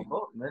ain't easy.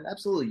 Man,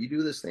 absolutely. You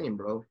do the same,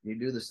 bro. You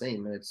do the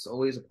same. And it's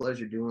always a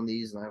pleasure doing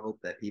these, and I hope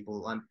that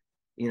people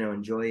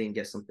enjoy and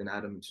get something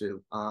out of them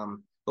too.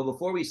 But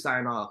before we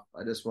sign off,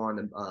 I just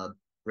wanted to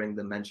bring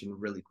the mention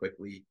really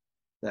quickly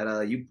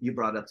that you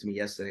brought up to me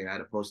yesterday. I had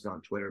to post it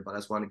on Twitter, but I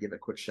just want to give a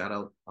quick shout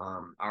out,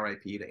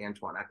 RIP to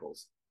Antoine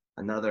Eccles,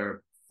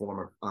 another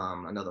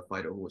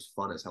fighter who was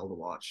fun as hell to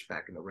watch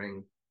back in the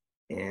ring.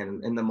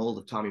 And in the mold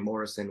of Tommy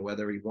Morrison,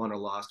 whether he won or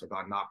lost or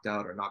got knocked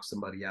out or knocked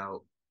somebody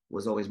out,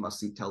 was always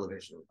must-see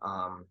television.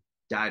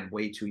 Died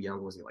way too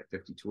young. Was he like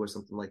 52 or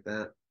something like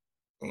that?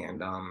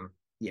 And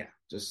yeah,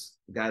 just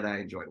a guy that I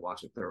enjoyed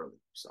watching thoroughly.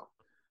 So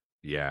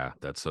yeah,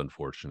 that's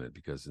unfortunate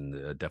because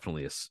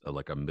definitely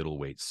like a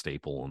middleweight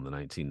staple in the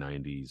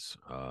 1990s.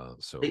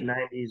 So late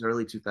 90s,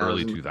 early 2000s.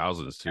 Early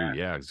 2000s too.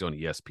 Yeah, he's on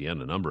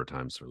ESPN a number of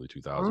times. Early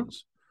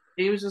 2000s.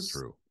 He was just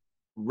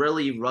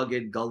really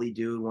rugged, gully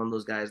dude. One of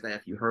those guys that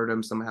if you hurt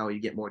him, somehow you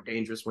get more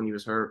dangerous when he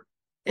was hurt.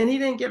 And he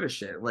didn't give a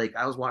shit. Like,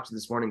 I was watching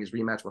this morning his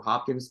rematch with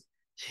Hopkins.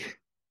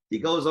 He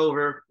goes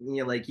over,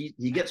 like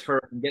he gets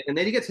hurt, and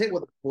then he gets hit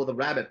with a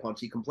rabbit punch.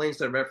 He complains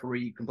to the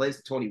referee, he complains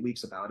to Tony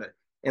Weeks about it.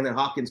 And then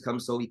Hopkins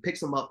comes, so he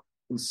picks him up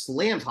and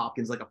slams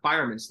Hopkins like a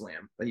fireman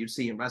slam that you'd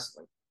see in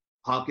wrestling.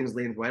 Hopkins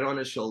lands right on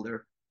his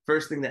shoulder.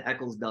 First thing that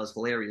Eccles does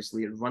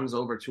hilariously, it runs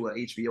over to a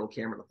HBO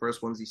camera, the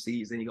first ones he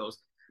sees, and he goes,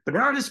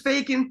 "Bernard is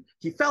faking.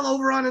 He fell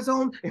over on his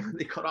own," and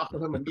they cut off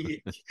of him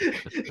immediately.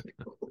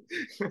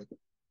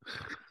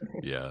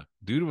 Yeah,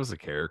 dude was a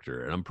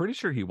character, and I'm pretty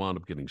sure he wound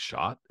up getting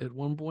shot at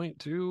one point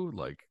too.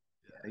 Like,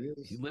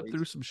 he lived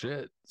through some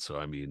shit. So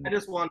I mean, I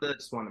just wanted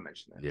to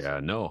mention that. Yeah,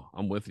 no,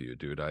 I'm with you,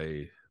 dude.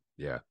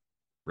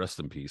 Rest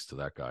in peace to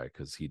that guy,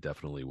 because he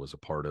definitely was a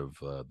part of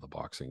the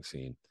boxing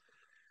scene.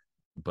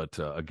 But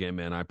again,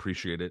 man, I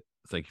appreciate it.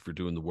 Thank you for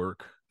doing the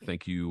work.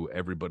 Thank you,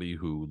 everybody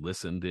who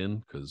listened in,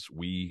 because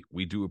we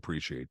do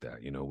appreciate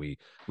that.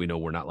 We know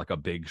we're not like a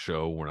big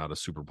show. We're not a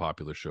super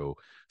popular show.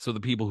 So the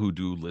people who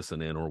do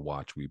listen in or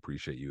watch, we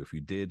appreciate you. If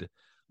you did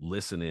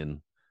listen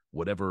in,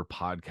 whatever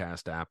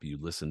podcast app you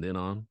listened in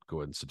on, go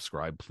ahead and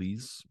subscribe,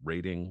 please.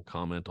 Rating,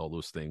 comment, all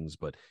those things.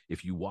 But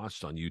if you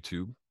watched on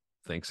YouTube,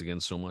 thanks again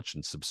so much,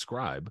 and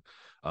subscribe.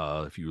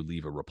 If you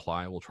leave a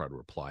reply, we'll try to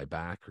reply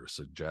back, or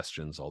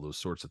suggestions, all those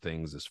sorts of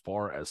things. As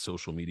far as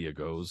social media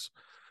goes,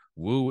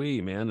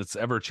 woo-wee, man, it's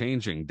ever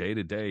changing day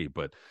to day.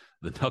 But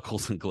the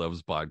Knuckles and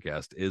Gloves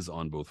podcast is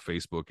on both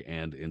Facebook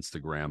and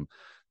Instagram,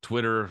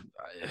 Twitter,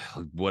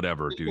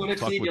 whatever, dude. Don't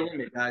exceed your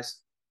limit,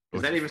 guys.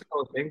 Is that even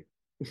still a thing?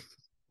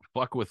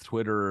 Fuck with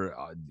Twitter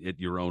at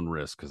your own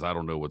risk, because I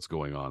don't know what's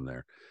going on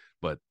there.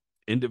 But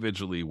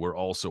individually, we're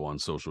also on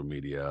social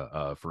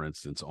media. For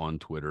instance, on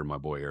Twitter, my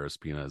boy Eris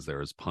Pina is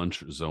there as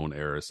Punch Zone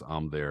Eris.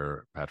 I'm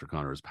there. Patrick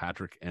Connor is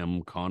Patrick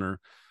M. Connor.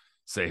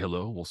 Say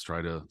hello. We'll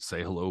try to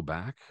say hello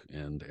back.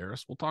 And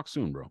Eris, we'll talk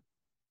soon, bro.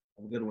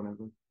 Have a good one,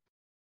 everyone.